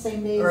then. day,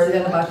 same day as or the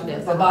then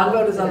election? the bond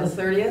vote is on the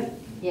 30th?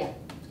 Yeah.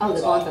 Oh,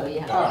 the bond vote,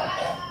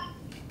 yeah.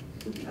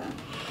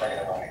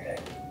 Regular voting day.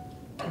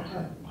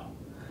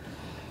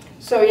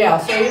 So, yeah,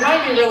 so you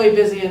might be really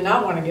busy and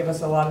not want to give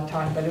us a lot of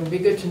time, but it would be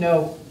good to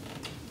know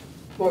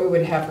what we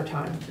would have for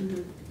time.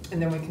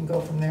 And then we can go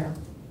from there.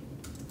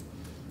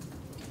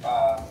 Yeah,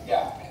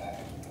 I mean, I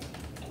think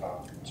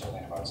we can certainly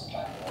devote some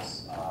time to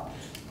this.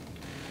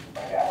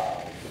 But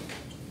yeah,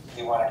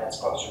 you want to get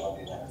closer to what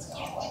the agenda's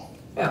going to look like.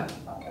 Yeah.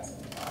 I'm guessing.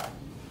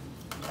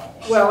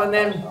 Well, and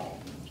then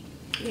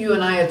you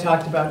and I had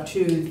talked about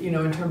too, you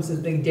know, in terms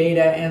of the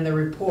data and the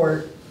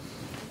report,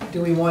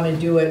 do we want to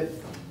do it,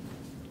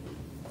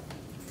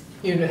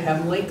 you know,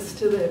 have links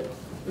to the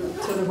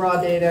to the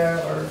raw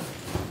data,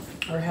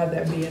 or have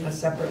that be in a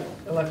separate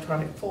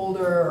electronic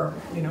folder, or,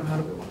 you know, how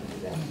do we want to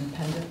do that? An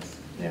appendix.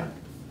 Yeah.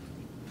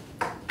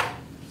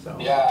 So.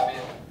 Yeah, I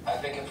mean, I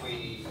think if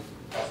we,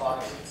 as long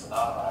as it's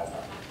anonymized,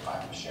 I'm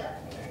fine with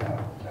sharing the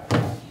data. You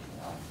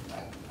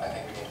know, I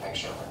think we need to make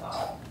sure we're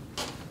not,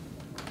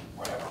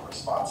 whatever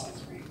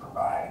responses we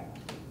provide,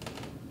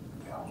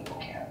 you know, people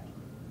can't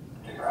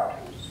figure out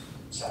who's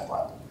said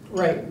what.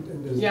 Right.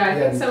 Yeah, I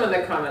think some of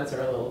the comments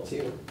are a little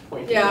too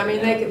pointy. Yeah, I mean,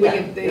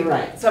 You're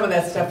right. some of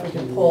that stuff we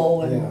can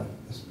pull and. Yeah,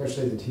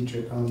 especially the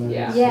teacher comments.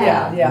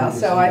 Yeah. Yeah,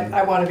 so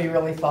I want to be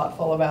really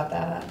thoughtful about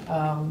that.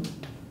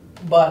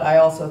 But I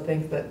also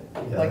think that,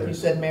 Yeah, like you there's-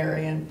 said,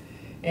 Mary and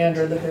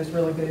Andrew, that there's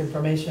really good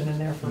information in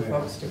there for Yeah.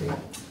 folks to be.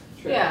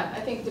 Yeah, I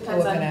think it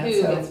depends on Looking at,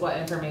 who so- gets what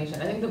information.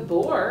 I think the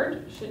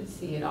board should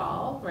see it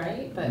all,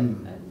 right? But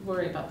Mm. I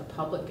worry about the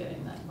public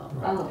getting that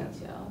level Right. of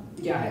detail.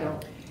 Yeah, I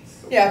don't.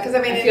 Yeah, because I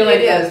mean, I it feel like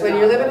is, that's when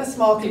you not live in a what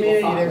small people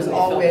community, thought there's when they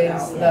filled it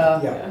always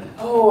out. the, Yeah.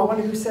 oh, I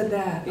wonder who said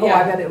that. Oh, I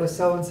Yeah. bet it was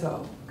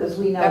so-and-so. Because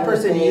we know That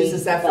person they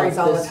uses that felt phrase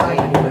all the this time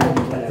way,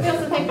 anyway. I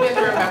also think we have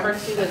to remember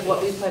too, that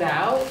what we put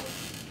out,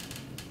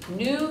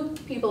 new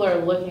people are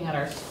looking at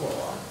our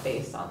school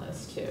based on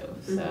this too.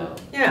 So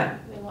Yeah,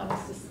 they want us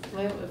to,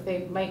 if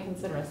they might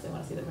consider us, they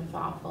want to see that we're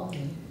thoughtful.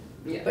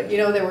 Yeah. but you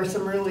know, there were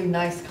some really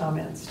nice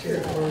comments too.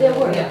 There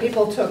were. Yeah,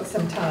 people took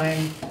some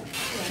time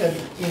to,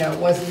 you know, it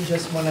wasn't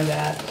just one of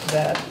that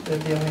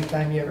the only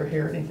time you ever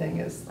hear anything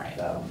is Right.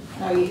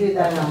 Now you hear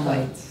that on the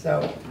complaints,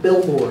 so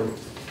billboard.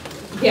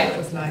 that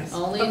was nice.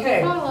 Only if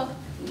Okay, you follow.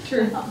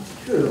 True.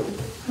 True.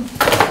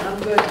 I'm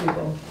good,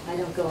 people. I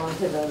don't go on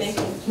to those. Thank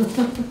you.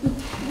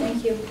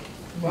 Thank you.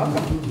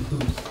 Welcome.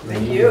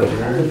 Thank you.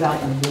 Without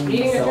the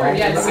Meeting so adjourned.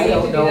 Yeah, do we I need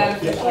don't to do know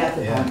that half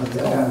the time what's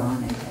going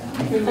on in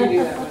town. Could we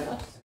do that one?